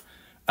theory of,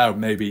 oh,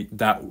 maybe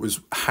that was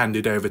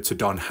handed over to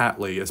Don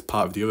Hatley as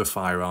part of the other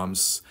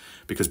firearms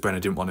because Brenner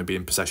didn't want to be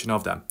in possession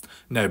of them?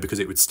 No, because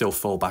it would still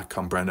fall back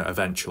on Brenner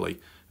eventually,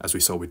 as we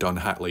saw with Don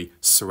Hatley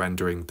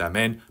surrendering them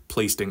in.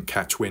 Police didn't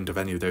catch wind of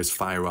any of those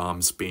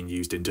firearms being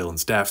used in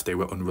Dylan's death. They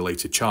were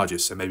unrelated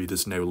charges, so maybe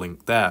there's no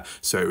link there.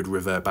 So it would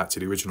revert back to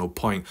the original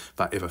point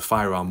that if a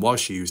firearm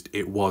was used,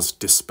 it was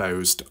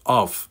disposed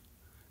of,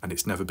 and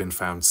it's never been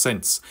found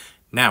since.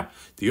 Now,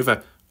 the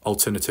other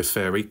alternative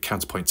theory,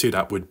 counterpoint to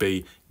that, would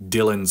be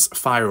Dylan's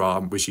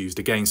firearm was used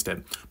against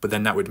him. But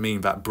then that would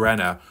mean that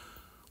Brenner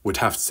would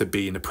have to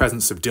be in the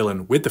presence of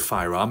Dylan with the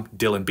firearm,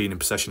 Dylan being in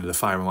possession of the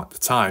firearm at the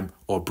time,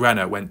 or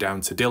Brenner went down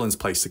to Dylan's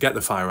place to get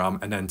the firearm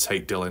and then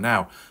take Dylan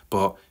out.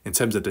 But in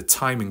terms of the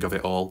timing of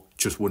it all,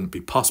 just wouldn't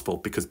be possible,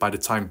 because by the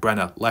time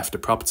Brenner left the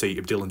property,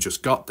 if Dylan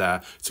just got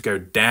there to go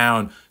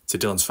down to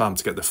Dylan's farm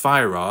to get the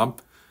firearm,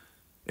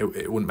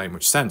 it wouldn't make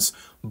much sense.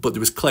 But there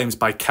was claims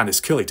by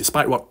Candice Cully,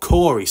 despite what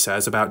Corey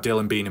says about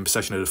Dylan being in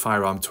possession of the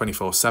firearm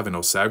 24/7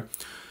 or so,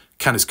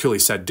 Candice Cully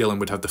said Dylan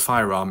would have the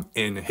firearm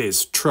in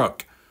his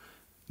truck.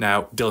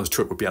 Now, Dylan's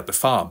truck would be at the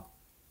farm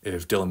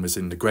if Dylan was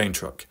in the grain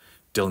truck,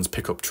 Dylan's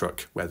pickup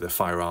truck where the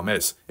firearm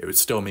is. It would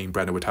still mean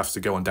Brenner would have to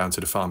go on down to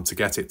the farm to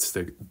get it,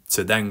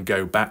 to then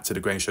go back to the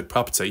grain shed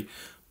property.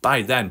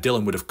 By then,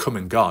 Dylan would have come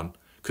and gone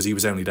because he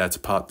was only there to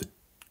park the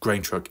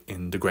grain truck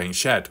in the grain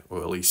shed,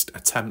 or at least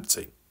attempt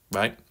to,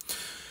 right?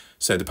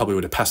 So they probably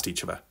would have passed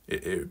each other.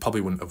 It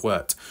probably wouldn't have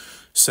worked.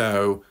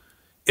 So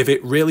if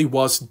it really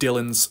was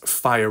Dylan's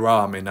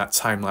firearm in that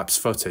time-lapse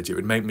footage, it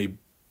would make me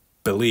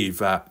believe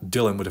that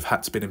Dylan would have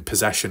had to be in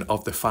possession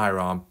of the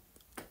firearm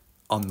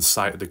on the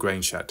site of the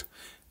grain shed.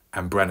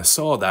 And Brenner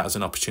saw that as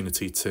an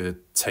opportunity to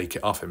take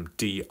it off him,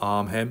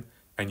 de-arm him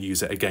and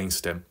use it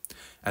against him,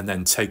 and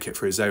then take it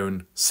for his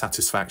own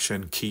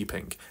satisfaction,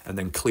 keeping, and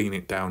then clean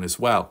it down as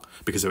well.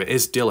 Because if it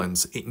is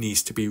Dylan's, it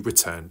needs to be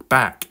returned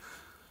back.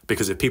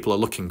 Because if people are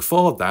looking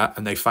for that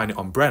and they find it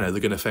on Brenner, they're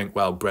going to think,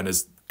 well,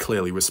 Brenner's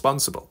clearly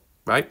responsible,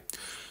 right?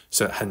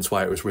 So hence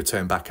why it was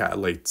returned back at a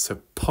later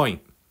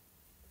point.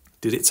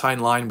 Did it tie in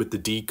line with the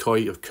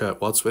decoy of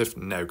Kurt Wadsworth?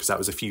 No, because that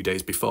was a few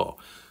days before.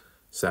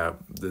 So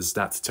there's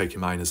that to take in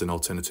mind as an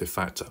alternative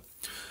factor.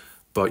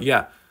 But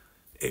yeah,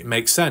 it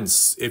makes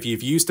sense. If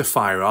you've used a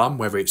firearm,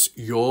 whether it's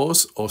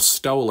yours or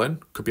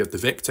stolen, could be of the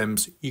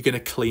victims, you're going to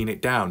clean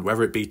it down,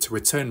 whether it be to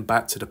return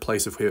back to the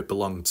place of who it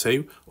belonged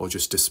to or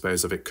just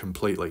dispose of it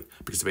completely.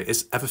 Because if it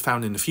is ever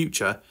found in the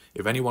future,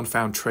 if anyone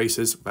found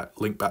traces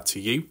that link back to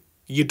you,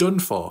 you're done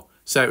for.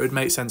 So it would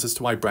make sense as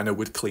to why Brenner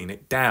would clean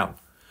it down.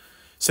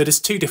 So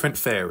there's two different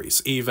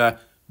theories, either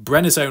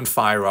Brenner's own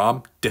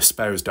firearm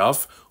disposed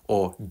of,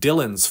 or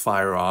Dylan's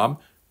firearm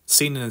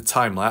seen in a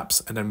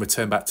time-lapse and then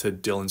returned back to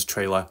Dylan's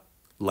trailer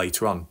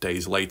later on,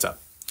 days later.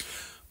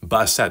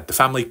 But as I said, the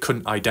family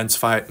couldn't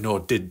identify it,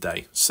 nor did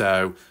they.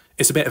 So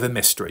it's a bit of a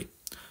mystery.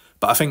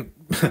 But I think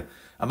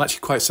I'm actually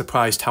quite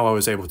surprised how I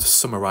was able to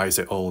summarise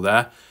it all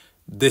there.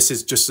 This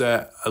is just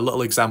a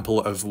little example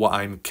of what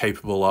I'm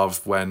capable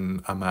of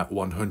when I'm at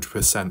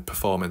 100%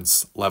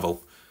 performance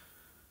level.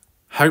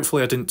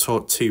 Hopefully I didn't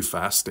talk too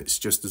fast, it's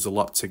just there's a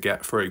lot to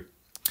get through.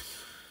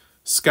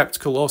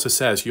 Skeptical also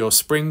says, your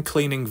spring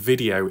cleaning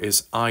video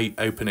is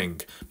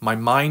eye-opening. My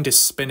mind is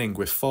spinning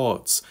with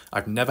thoughts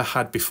I've never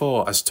had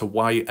before as to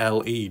why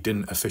LE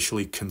didn't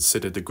officially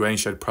consider the grain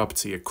shed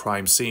property a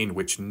crime scene,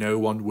 which no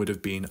one would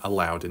have been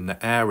allowed in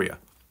the area.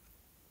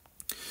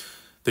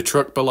 The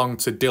truck belonged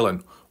to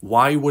Dylan.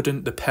 Why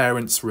wouldn't the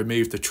parents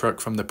remove the truck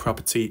from the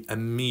property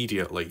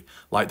immediately,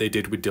 like they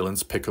did with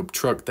Dylan's pickup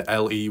truck? The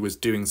LE was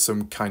doing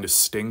some kind of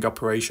sting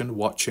operation,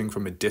 watching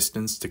from a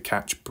distance to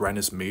catch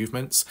Brenner's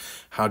movements.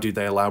 How did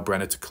they allow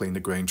Brenner to clean the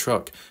grain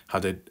truck? How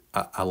did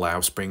allow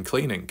spring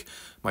cleaning?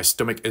 My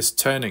stomach is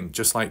turning,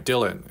 just like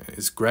Dylan.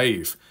 It's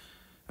grave.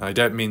 And I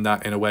don't mean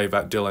that in a way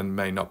that Dylan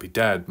may not be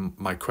dead.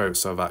 My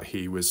quotes are that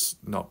he was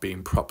not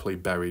being properly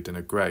buried in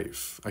a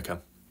grave. Okay.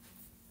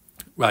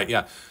 Right,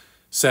 yeah.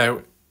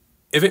 So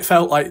if it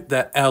felt like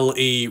the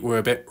LE were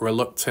a bit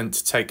reluctant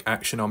to take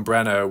action on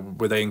Brenner,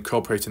 were they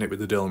incorporating it with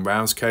the Dylan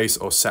Rounds case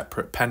or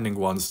separate pending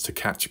ones to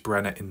catch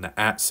Brenner in the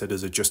act so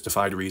there's a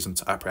justified reason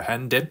to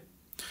apprehend him?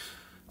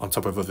 On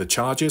top of other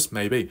charges,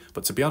 maybe.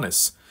 But to be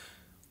honest,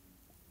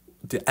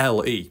 the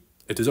LE,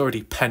 it is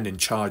already pending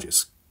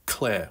charges,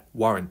 clear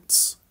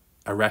warrants,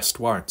 arrest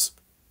warrants.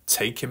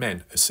 Take him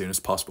in as soon as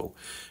possible.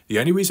 The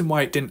only reason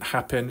why it didn't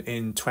happen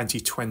in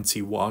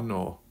 2021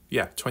 or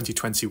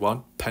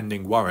 2021,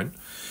 pending warrant,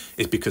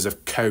 is because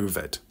of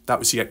COVID. That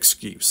was the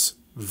excuse.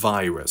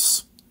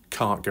 Virus.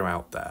 Can't go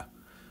out there.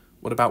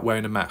 What about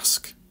wearing a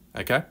mask?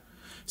 Okay?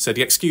 So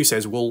the excuse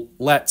is, we'll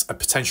let a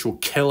potential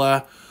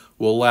killer,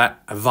 we'll let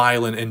a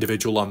violent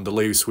individual on the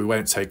loose, we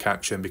won't take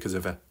action because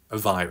of a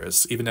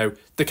virus, even though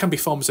there can be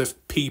forms of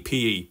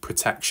PPE,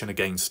 protection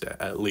against it,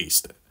 at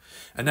least.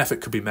 an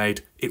effort could be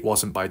made, it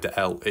wasn't by the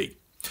LE.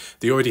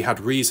 They already had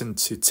reason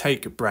to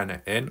take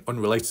Brenner in,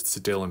 unrelated to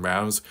Dylan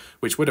Rounds,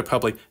 which would have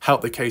probably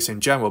helped the case in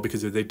general,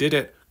 because if they did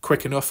it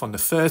quick enough on the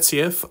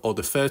 30th or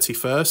the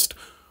 31st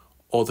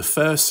or the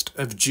 1st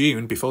of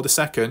June before the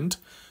 2nd,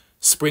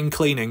 spring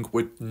cleaning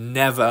would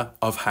never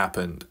have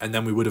happened, and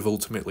then we would have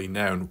ultimately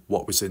known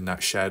what was in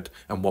that shed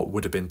and what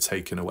would have been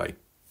taken away,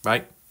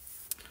 right?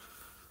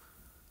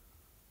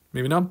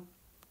 Moving on.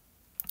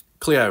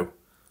 Cleo,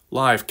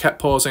 live, kept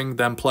pausing,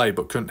 then play,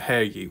 but couldn't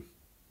hear you.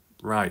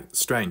 Right,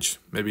 strange.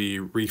 Maybe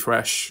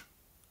refresh,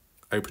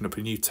 open up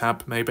a new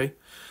tab, maybe.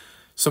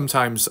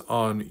 Sometimes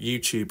on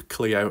YouTube,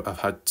 Cleo,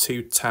 I've had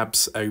 2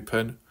 tabs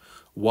open.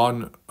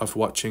 One of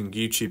watching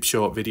YouTube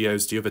short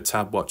videos, the other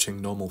tab watching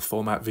normal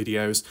format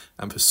videos,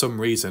 and for some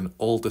reason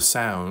all the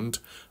sound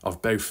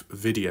of both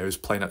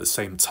videos playing at the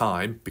same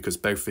time, because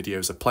both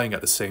videos are playing at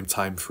the same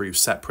time through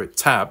separate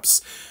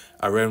tabs,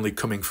 are only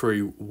coming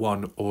through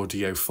one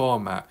audio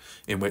format,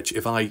 in which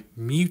if I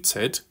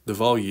muted the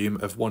volume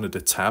of one of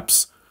the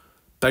tabs,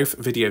 both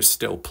videos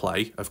still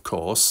play, of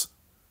course,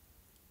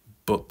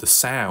 but the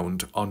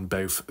sound on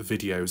both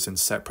videos in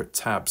separate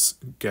tabs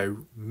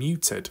go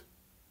muted.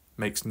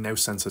 Makes no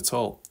sense at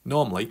all.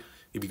 Normally,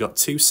 if you've got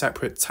 2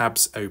 separate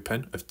tabs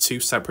open of 2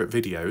 separate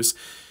videos,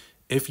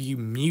 if you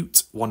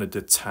mute one of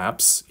the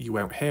tabs, you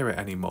won't hear it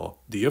anymore.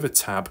 The other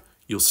tab,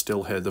 you'll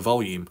still hear the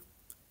volume.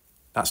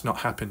 That's not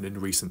happened in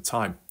recent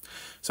time.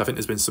 So I think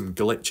there's been some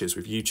glitches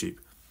with YouTube.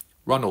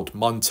 Ronald,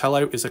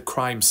 Montello is a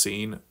crime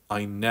scene,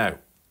 I know.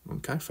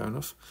 Okay, fair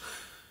enough.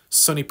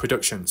 Sunny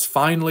Productions,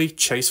 finally,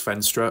 Chase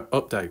Venstra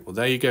update. Well,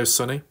 there you go,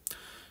 Sunny.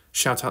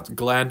 Shout out to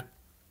Glenn.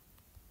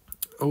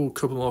 Oh, a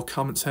couple more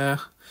comments here.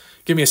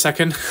 Give me a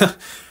second.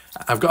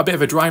 I've got a bit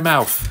of a dry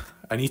mouth.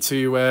 I need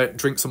to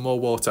drink some more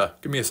water.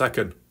 Give me a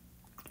second.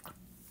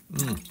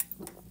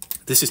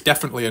 This is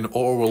definitely an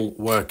oral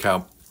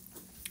workout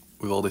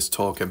with all this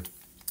talking.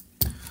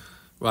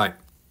 Right.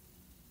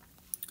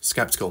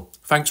 Skeptical.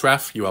 Thanks,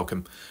 Raf. You're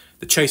welcome.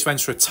 The Chase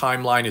Venstra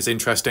timeline is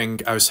interesting.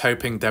 I was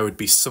hoping there would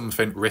be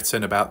something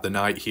written about the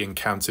night he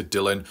encountered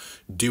Dylan.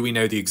 Do we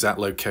know the exact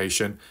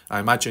location? I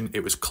imagine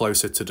it was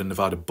closer to the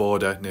Nevada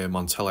border near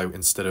Montello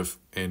instead of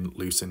in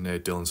Lucin near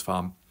Dylan's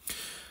farm.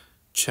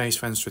 Chase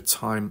Venstra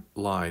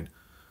timeline.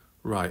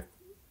 Right.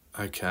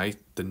 Okay.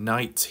 The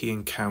night he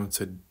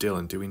encountered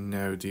Dylan. Do we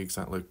know the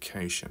exact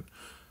location?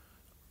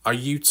 Are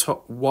you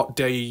what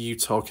day are you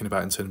talking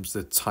about in terms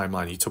of the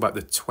timeline? Are you talking about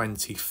the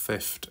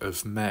 25th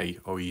of May,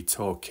 or are you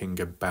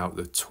talking about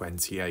the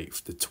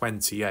 28th? The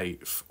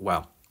 28th,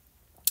 well,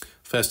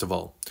 first of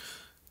all,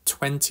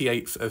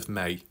 28th of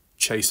May,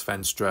 Chase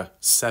Venstra,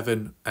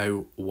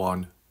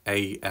 7:01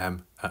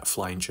 AM at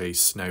Flying J's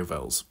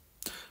Snowvilles.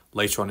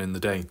 Later on in the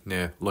day,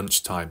 near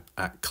lunchtime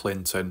at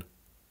Clinton,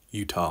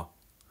 Utah,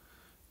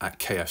 at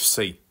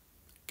KFC,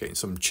 getting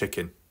some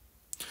chicken.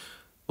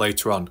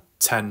 Later on,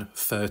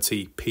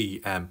 10:30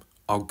 PM,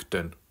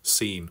 Ogden,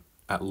 scene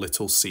at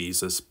Little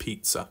Caesars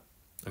Pizza.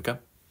 Okay?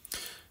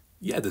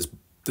 Yeah,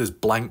 there's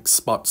blank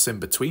spots in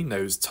between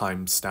those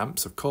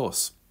timestamps, of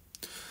course.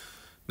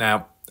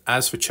 Now,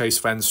 as for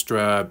Chase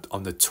Venstra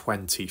on the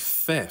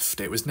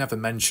 25th, it was never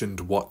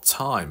mentioned what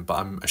time, but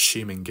I'm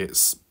assuming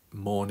it's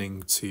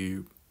morning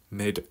to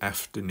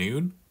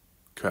mid-afternoon.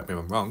 Correct me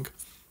if I'm wrong.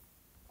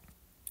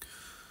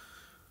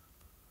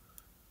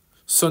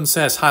 Sun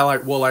says,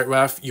 highlight Warlight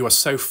Raf, you are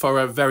so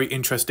thorough, very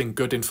interesting,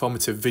 good,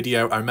 informative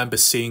video. I remember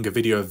seeing a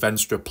video of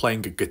Venstra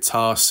playing a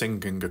guitar,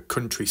 singing a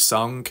country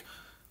song.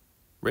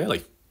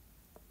 Really?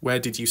 Where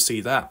did you see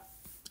that?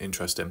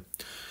 Interesting.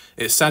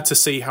 It's sad to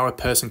see how a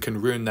person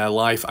can ruin their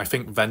life. I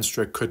think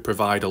Venstra could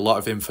provide a lot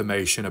of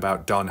information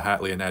about Don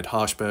Hatley and Ed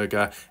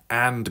Harshberger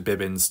and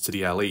Bibbins to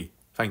the LE.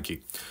 Thank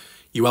you.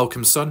 You're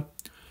welcome, Sun.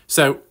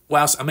 So,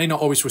 whilst I may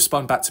not always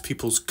respond back to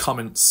people's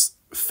comments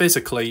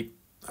physically,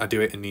 I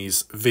do it in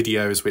these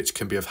videos, which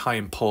can be of high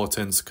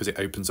importance because it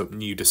opens up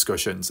new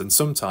discussions. And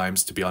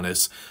sometimes, to be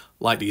honest,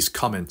 like these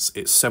comments,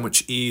 it's so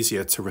much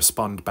easier to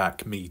respond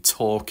back me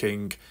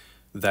talking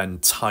than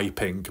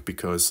typing,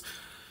 because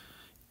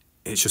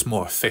it's just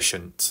more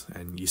efficient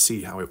and you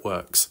see how it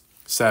works.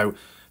 So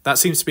that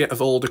seems to be it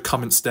of all the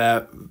comments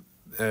there.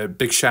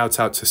 Big shout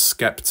out to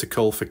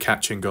Skeptical for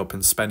catching up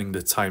and spending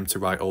the time to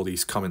write all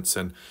these comments,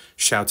 and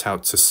shout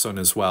out to Sun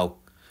as well,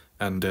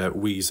 and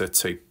Weezer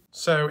too.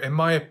 So, in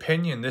my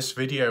opinion, this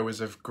video is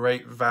of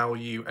great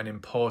value and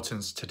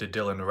importance to the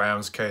Dylan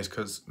Rounds case,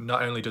 because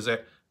not only does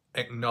it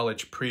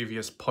acknowledge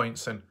previous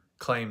points and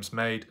claims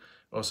made,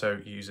 also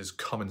uses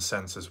common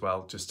sense as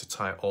well, just to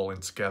tie it all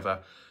in together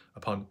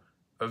upon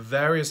a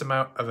various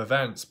amount of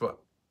events, but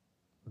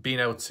being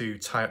able to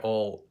tie it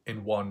all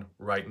in one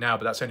right now.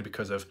 But that's only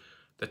because of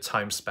the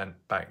time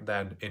spent back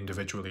then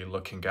individually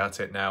looking at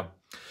it. Now,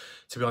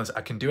 to be honest,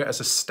 I can do it as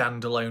a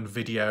standalone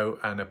video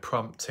and a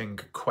prompting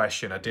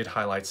question. I did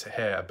highlight it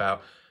here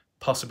about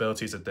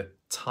possibilities of the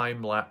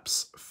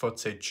time-lapse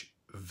footage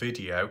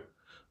video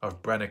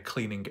of Brenner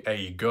cleaning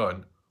a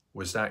gun.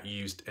 Was that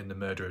used in the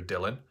murder of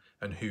Dylan?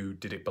 And who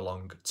did it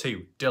belong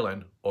to?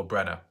 Dylan or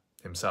Brenner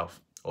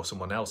himself? Or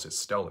someone else it's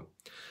stolen?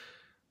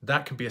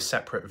 That can be a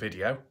separate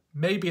video.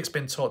 Maybe it's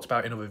been talked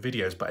about in other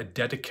videos, but a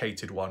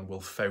dedicated one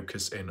will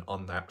focus in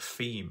on that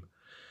theme.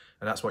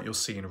 And that's what you'll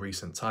see in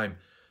recent time.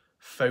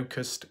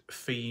 Focused,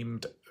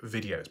 themed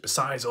videos.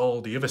 Besides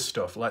all the other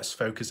stuff, let's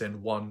focus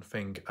in one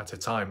thing at a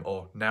time,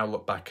 or now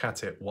look back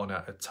at it one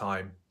at a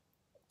time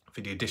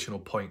for the additional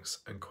points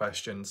and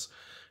questions.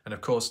 And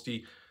of course,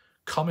 the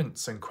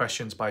comments and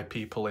questions by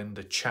people in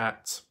the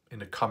chat, in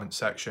the comment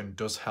section,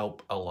 does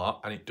help a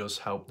lot, and it does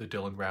help the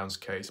Dylan Rounds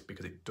case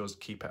because it does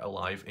keep it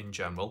alive in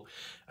general,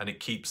 and it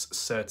keeps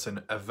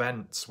certain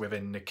events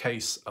within the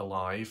case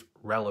alive,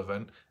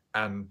 relevant,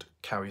 and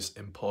carries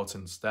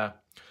importance there.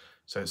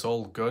 So it's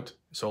all good,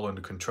 it's all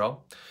under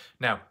control.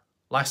 Now,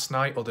 last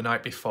night or the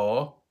night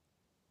before,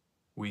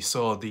 we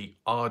saw the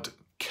odd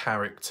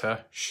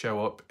character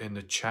show up in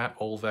the chat,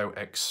 although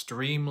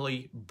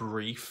extremely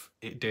brief.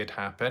 It did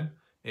happen.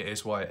 It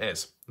is what it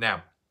is.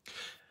 Now,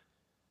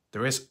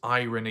 there is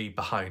irony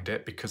behind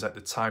it, because at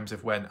the times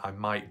of when I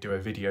might do a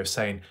video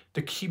saying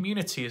the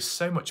community is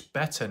so much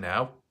better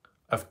now,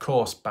 of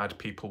course bad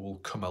people will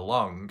come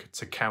along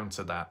to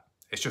counter that.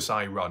 It's just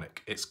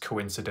ironic. It's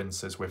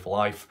coincidences with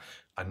life.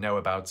 I know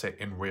about it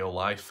in real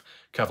life.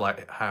 Kind of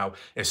like how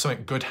if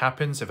something good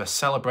happens, if I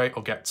celebrate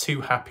or get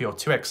too happy or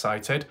too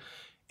excited,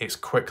 it's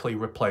quickly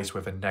replaced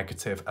with a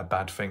negative, a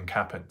bad thing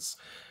happens.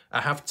 I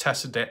have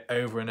tested it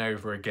over and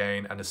over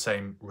again and the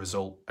same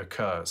result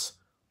occurs.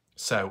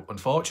 So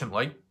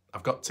unfortunately,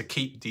 I've got to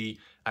keep the,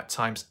 at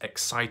times,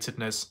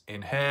 excitedness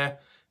in here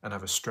and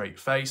have a straight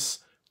face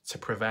to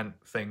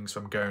prevent things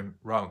from going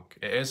wrong.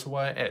 It is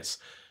what it is.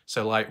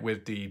 So like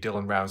with the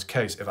Dylan Rounds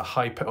case, if I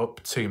hype it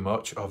up too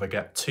much, or if I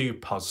get too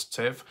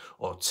positive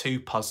or too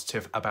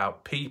positive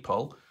about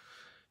people,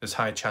 there's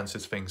high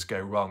chances things go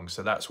wrong.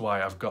 So that's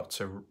why I've got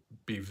to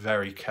be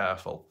very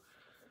careful.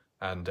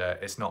 And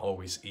it's not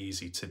always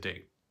easy to do,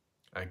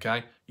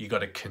 okay? You got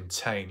to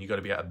contain, you got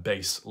to be at a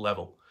base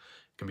level.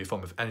 It can be a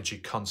form of energy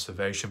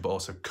conservation, but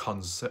also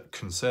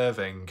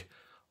conserving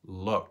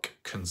luck,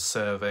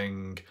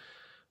 conserving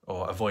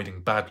or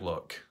avoiding bad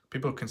luck.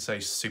 People can say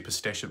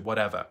superstition,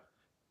 whatever.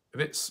 If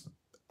it's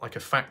like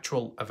a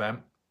factual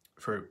event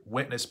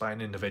witnessed by an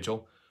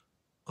individual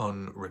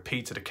on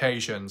repeated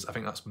occasions, I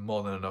think that's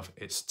more than enough.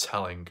 It's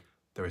telling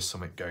there is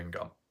something going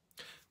on.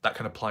 That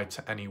can apply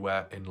to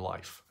anywhere in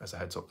life, as a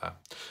heads up there.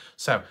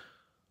 So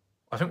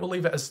I think we'll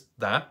leave it as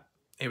that.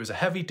 It was a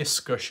heavy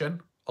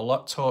discussion, a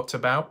lot talked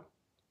about.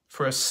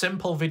 For a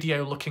simple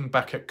video looking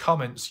back at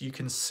comments, you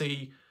can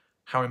see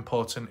how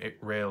important it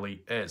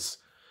really is.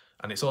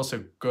 And it's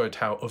also good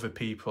how other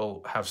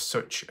people have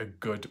such a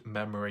good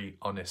memory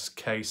on this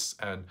case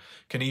and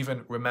can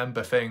even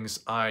remember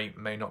things I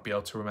may not be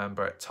able to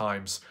remember at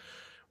times.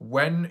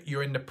 When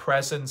you're in the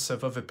presence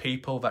of other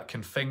people that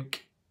can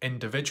think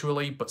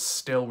individually but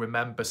still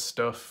remember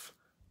stuff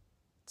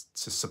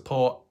to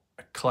support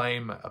a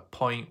claim, a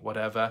point,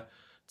 whatever,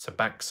 to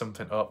back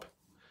something up,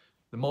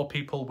 the more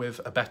people with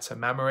a better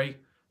memory,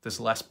 there's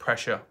less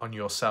pressure on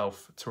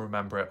yourself to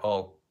remember it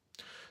all.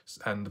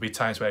 And there'll be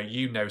times where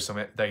you know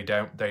something, they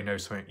don't, they know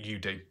something, you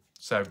do.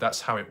 So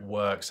that's how it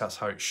works, that's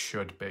how it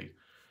should be.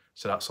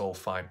 So that's all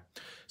fine.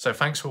 So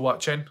thanks for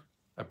watching.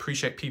 I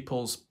appreciate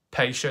people's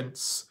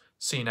patience.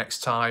 See you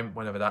next time,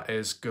 whenever that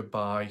is.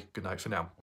 Goodbye, good night for now.